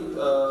similarly,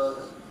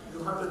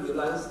 you have to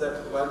realize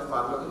that while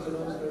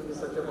pharmacogenomics is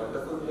such a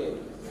wonderful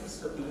thing,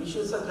 the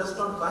clinicians are just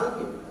not buying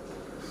it,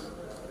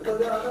 because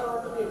there are other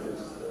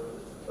alternatives.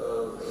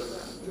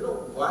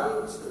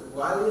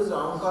 Why is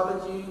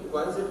oncology,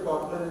 why is it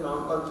popular in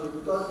oncology?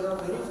 Because there are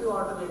very few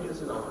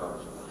alternatives in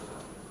oncology.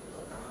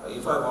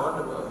 If I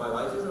want, my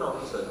wife is an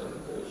oncosurgeon,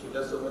 she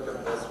does so much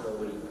of breast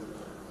ovary.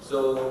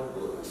 So,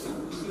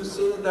 if you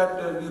say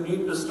that you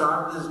need to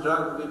start this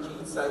drug, which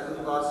each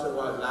cycle costs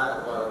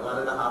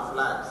 1.5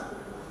 lakhs,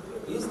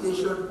 at least they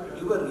should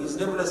give a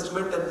reasonable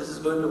estimate that this is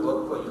going to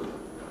work for you.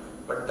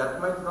 But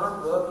that might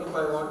not work if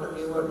I want to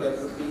give a 10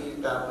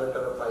 rupee tablet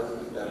or a 5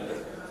 rupee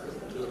tablet.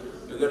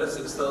 You get a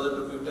 6,000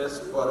 rupee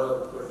test for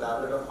a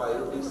tablet of 5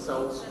 rupees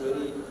sounds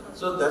very...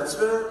 So that's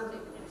where,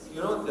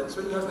 you have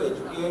to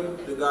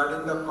educate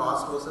regarding the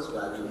cost versus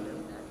value.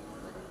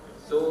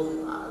 So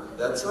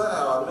that's why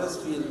I always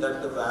feel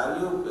that the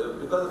value,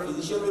 because the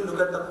physician will look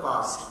at the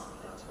cost,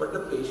 but the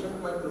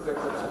patient might look at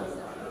the value.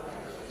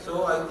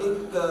 So I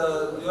think,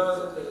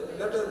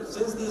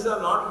 since these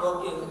are not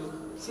working,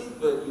 see,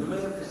 you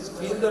may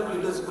feel that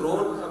it has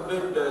grown a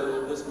bit,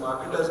 this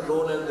market has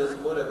grown and there's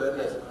more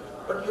awareness.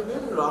 But you've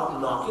been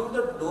knocking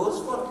the doors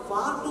for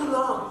far too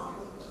long.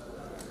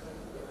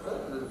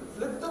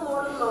 Flip the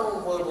model now.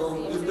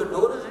 If the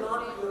door is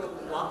not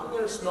knocking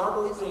and it's not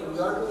opening,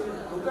 you have to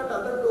look at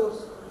other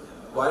doors.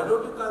 Why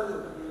don't you,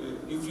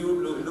 if you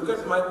look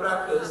at my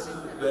practice,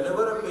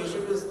 whenever a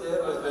patient is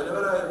there,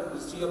 whenever I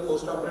see a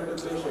post-operative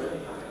patient,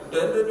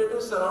 10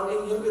 relatives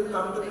surrounding him will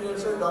come to me and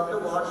say, "Doctor,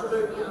 what should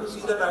I do to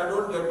see that I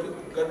don't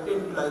get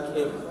in like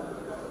him?"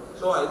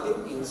 So I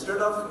think instead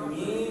of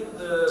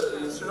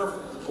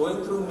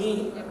going through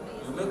me,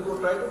 you may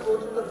try to go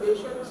through the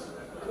patients.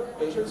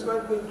 Patients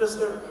might be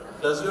interested.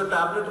 Does your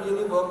tablet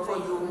really work for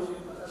you?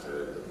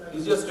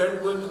 Is your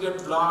stent going to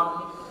get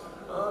blocked?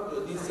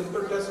 These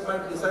simple tests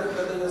might decide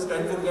whether your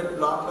stent will get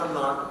blocked or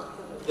not.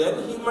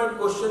 Then he might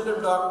question the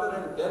doctor,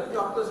 and then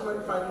doctors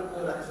might find it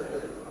more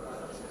acceptable.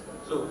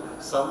 So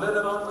somewhere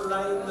along the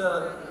line,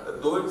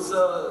 though it's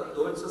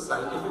a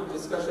scientific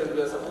discussion,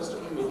 we are supposed to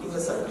be making a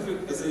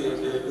scientific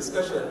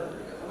discussion,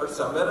 but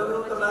somewhere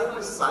along the line,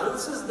 the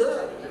science is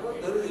there.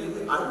 There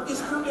is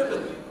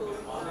undisputable.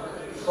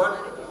 But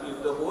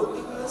the whole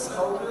thing is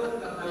how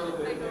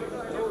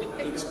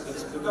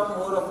it's become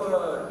more of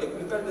a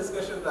technical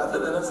discussion rather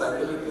than a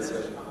scientific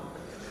discussion.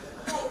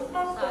 In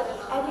fact,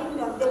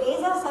 the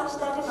ways are such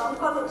that in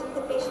oncology,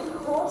 the patient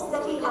hopes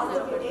that he has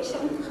the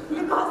mutation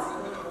because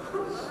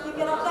you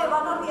can apply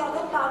one or the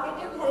other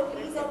targeted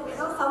therapies and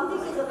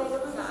something is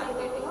available to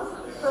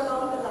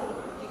prolong the life.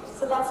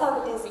 So that's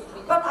how it is.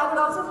 But I would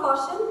also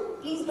caution,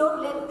 please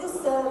don't let this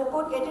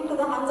report get into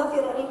the hands of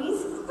your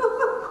enemies.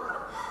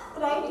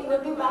 Right? You will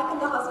be back in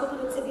the hospital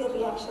with severe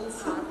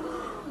reactions.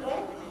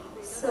 Right?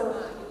 So,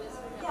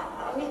 yeah,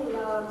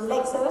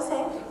 like Sir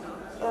said,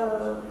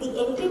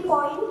 the entry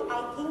point,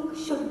 I think,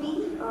 should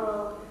be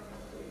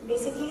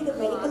basically the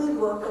medical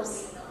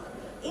workers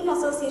in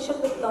association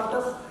with a lot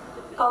of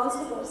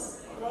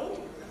counselors, right?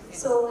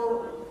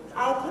 So,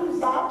 I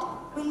think that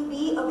will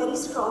be a very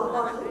strong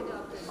model.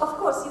 Of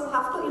course, you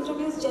have to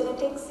introduce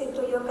genetics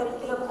into your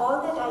curriculum,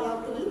 all that I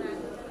agree,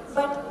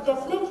 but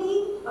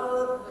definitely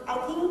I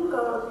think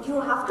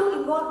you have to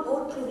involve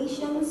more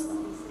clinicians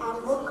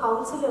and more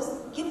counselors.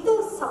 Give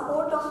the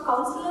support of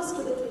counselors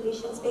to the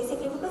clinicians,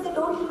 basically, because they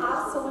don't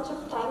have so much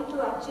of time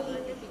to actually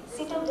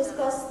sit and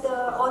discuss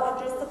or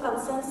address the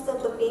concerns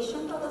that the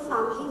patient or the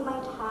family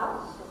might have.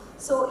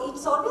 So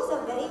it's always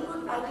a very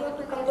good idea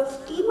to kind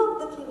of team up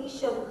the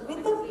clinician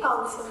with the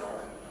counselor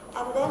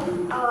and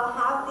then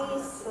have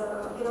these,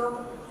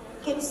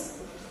 kits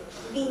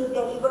being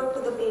delivered to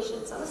the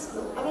patients on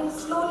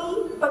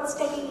slowly but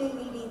steadily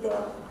will be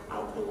there,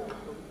 I think.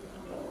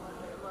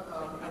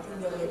 I think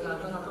they're like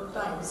running out of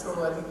time,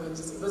 so I think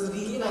it was a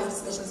really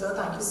nice discussion, sir.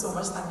 Thank you so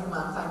much. Thank you,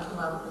 ma'am. Thank you,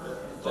 ma'am.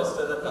 Just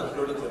as a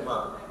concluding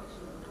remark,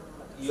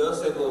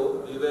 years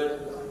ago we were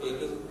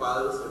taking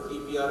pulse,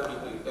 TPR,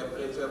 BP,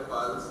 temperature,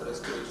 pulse,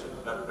 respiration,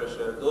 blood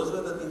pressure. Those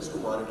were the things to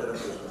monitor a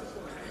patient.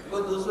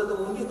 Because those were the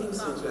only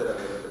things which were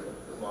available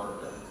to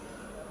monitor.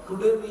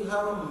 Today we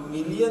have a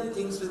million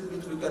things with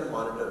which we can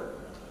monitor,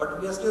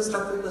 but we are still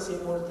stuck with the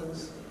same old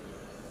things.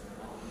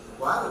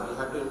 Why? We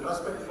have to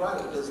introspect why.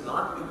 It is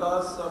not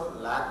because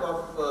of lack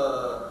of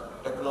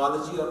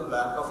technology or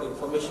lack of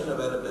information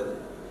available,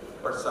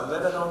 but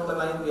somewhere along the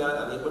line we are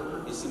unable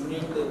to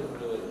disseminate the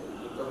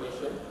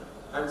information,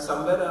 and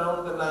somewhere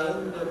along the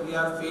line we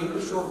are failed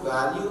to show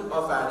value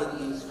of adding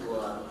these to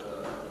our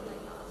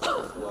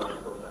programs.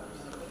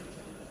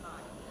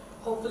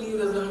 Hopefully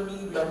there's going to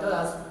be better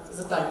as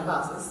the time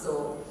passes.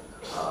 So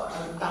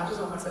thank you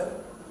so much, sir.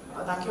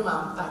 Thank you,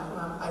 ma'am. Thank you,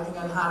 ma'am. I think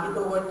I'll hand it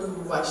over to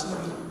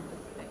Vaishnavi.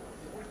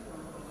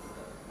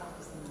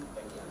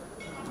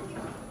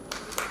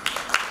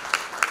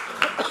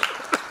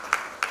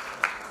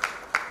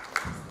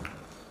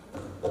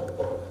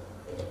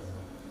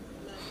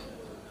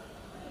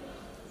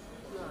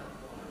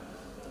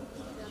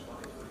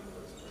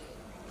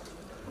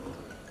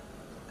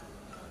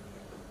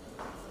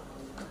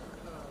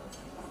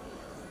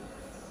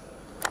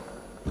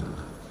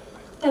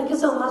 Thank you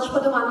so much for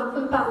the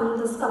wonderful panel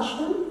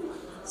discussion.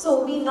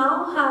 So we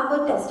now have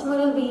a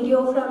testimonial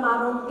video from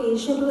our own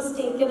patient who has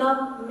taken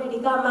up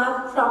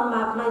MedicaMap from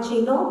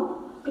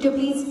MapMyGenome. Could you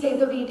please play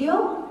the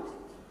video?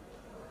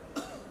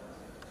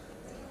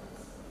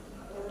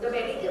 The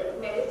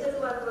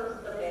medicine one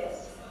was the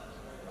best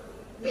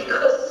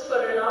because for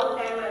a long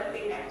time I've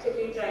been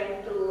actually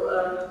trying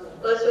to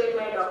persuade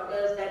my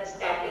doctors that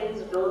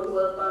statins don't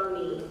work on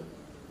me.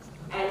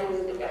 And I'm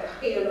in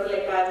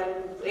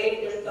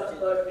great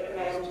discomfort and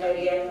I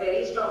react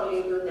very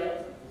strongly to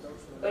that.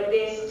 But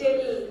they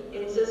still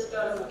insist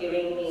on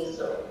giving me,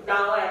 so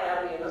now I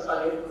have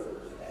solid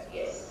proof that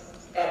yes,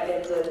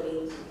 statins are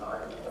being on.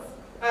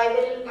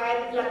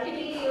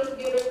 Luckily you've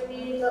given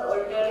me the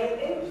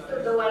alternative to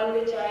the one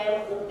which I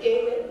am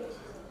okay with.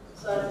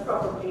 So I'll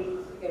probably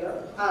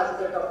ask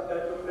the doctor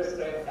to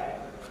prescribe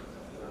that.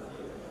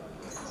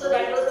 So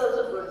that was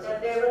also good,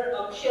 that there were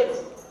options.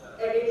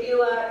 That if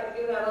you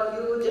have a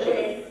huge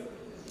red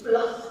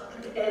block,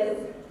 then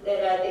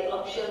there are the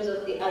options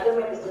of the other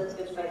medicines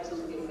which might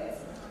suit you better.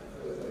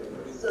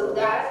 So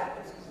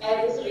that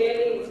I was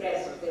really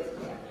impressed with.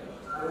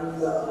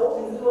 And how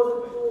easy was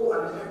it to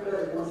understand the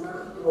reports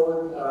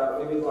towards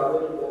maybe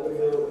government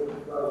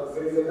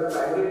maybe like the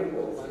primary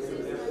reports?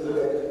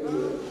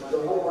 So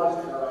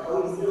how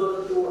easy was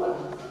it to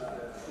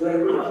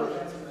understand?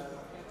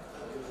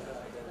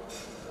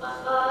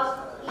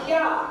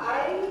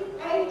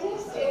 I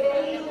just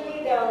very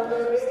easily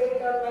downloaded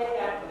it on my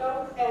laptop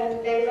and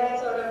then I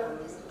sort of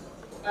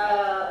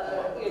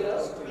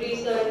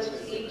researched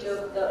each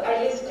of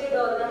I listed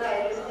all the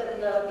high risk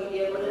and the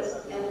medium risk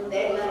and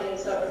then I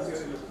sort of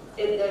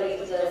did the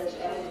research.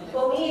 And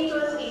for me it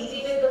was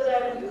easy because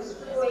I'm used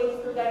to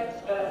going to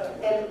that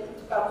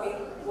health topic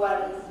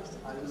one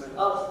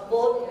of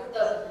both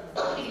the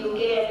UK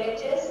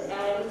NHS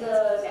and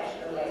the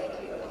National Library.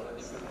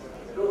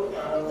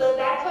 So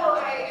that's how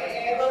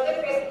I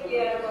wasn't very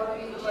clear about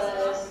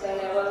first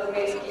and I wasn't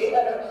very clear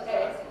about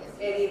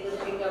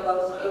anything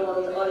about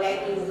clones. All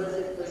I knew was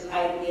it was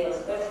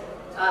IBS.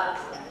 But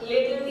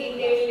little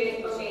detailed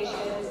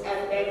information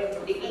and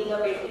then digging a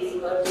bit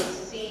deeper to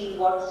see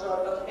what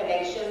sort of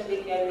connections we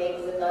can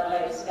make with our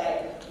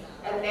lifestyle.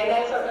 And then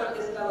I sort of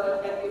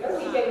discovered that we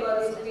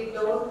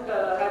don't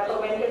have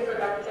fermented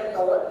products at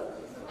all,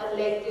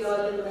 unlike you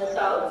all in the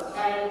south,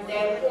 and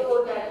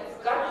therefore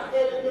that gut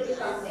health is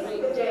something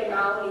which I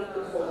now need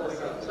to focus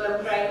on. So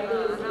I'm trying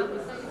to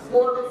include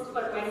more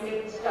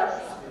fermented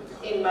stuff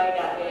in my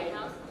diet.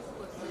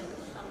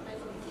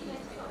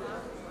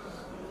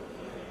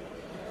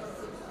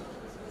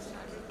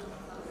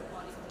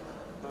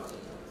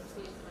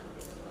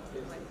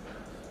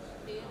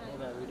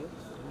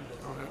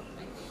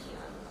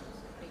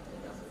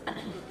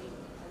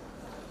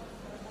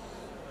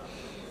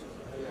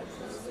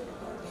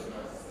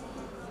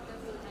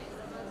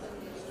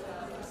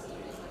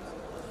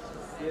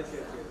 Yes.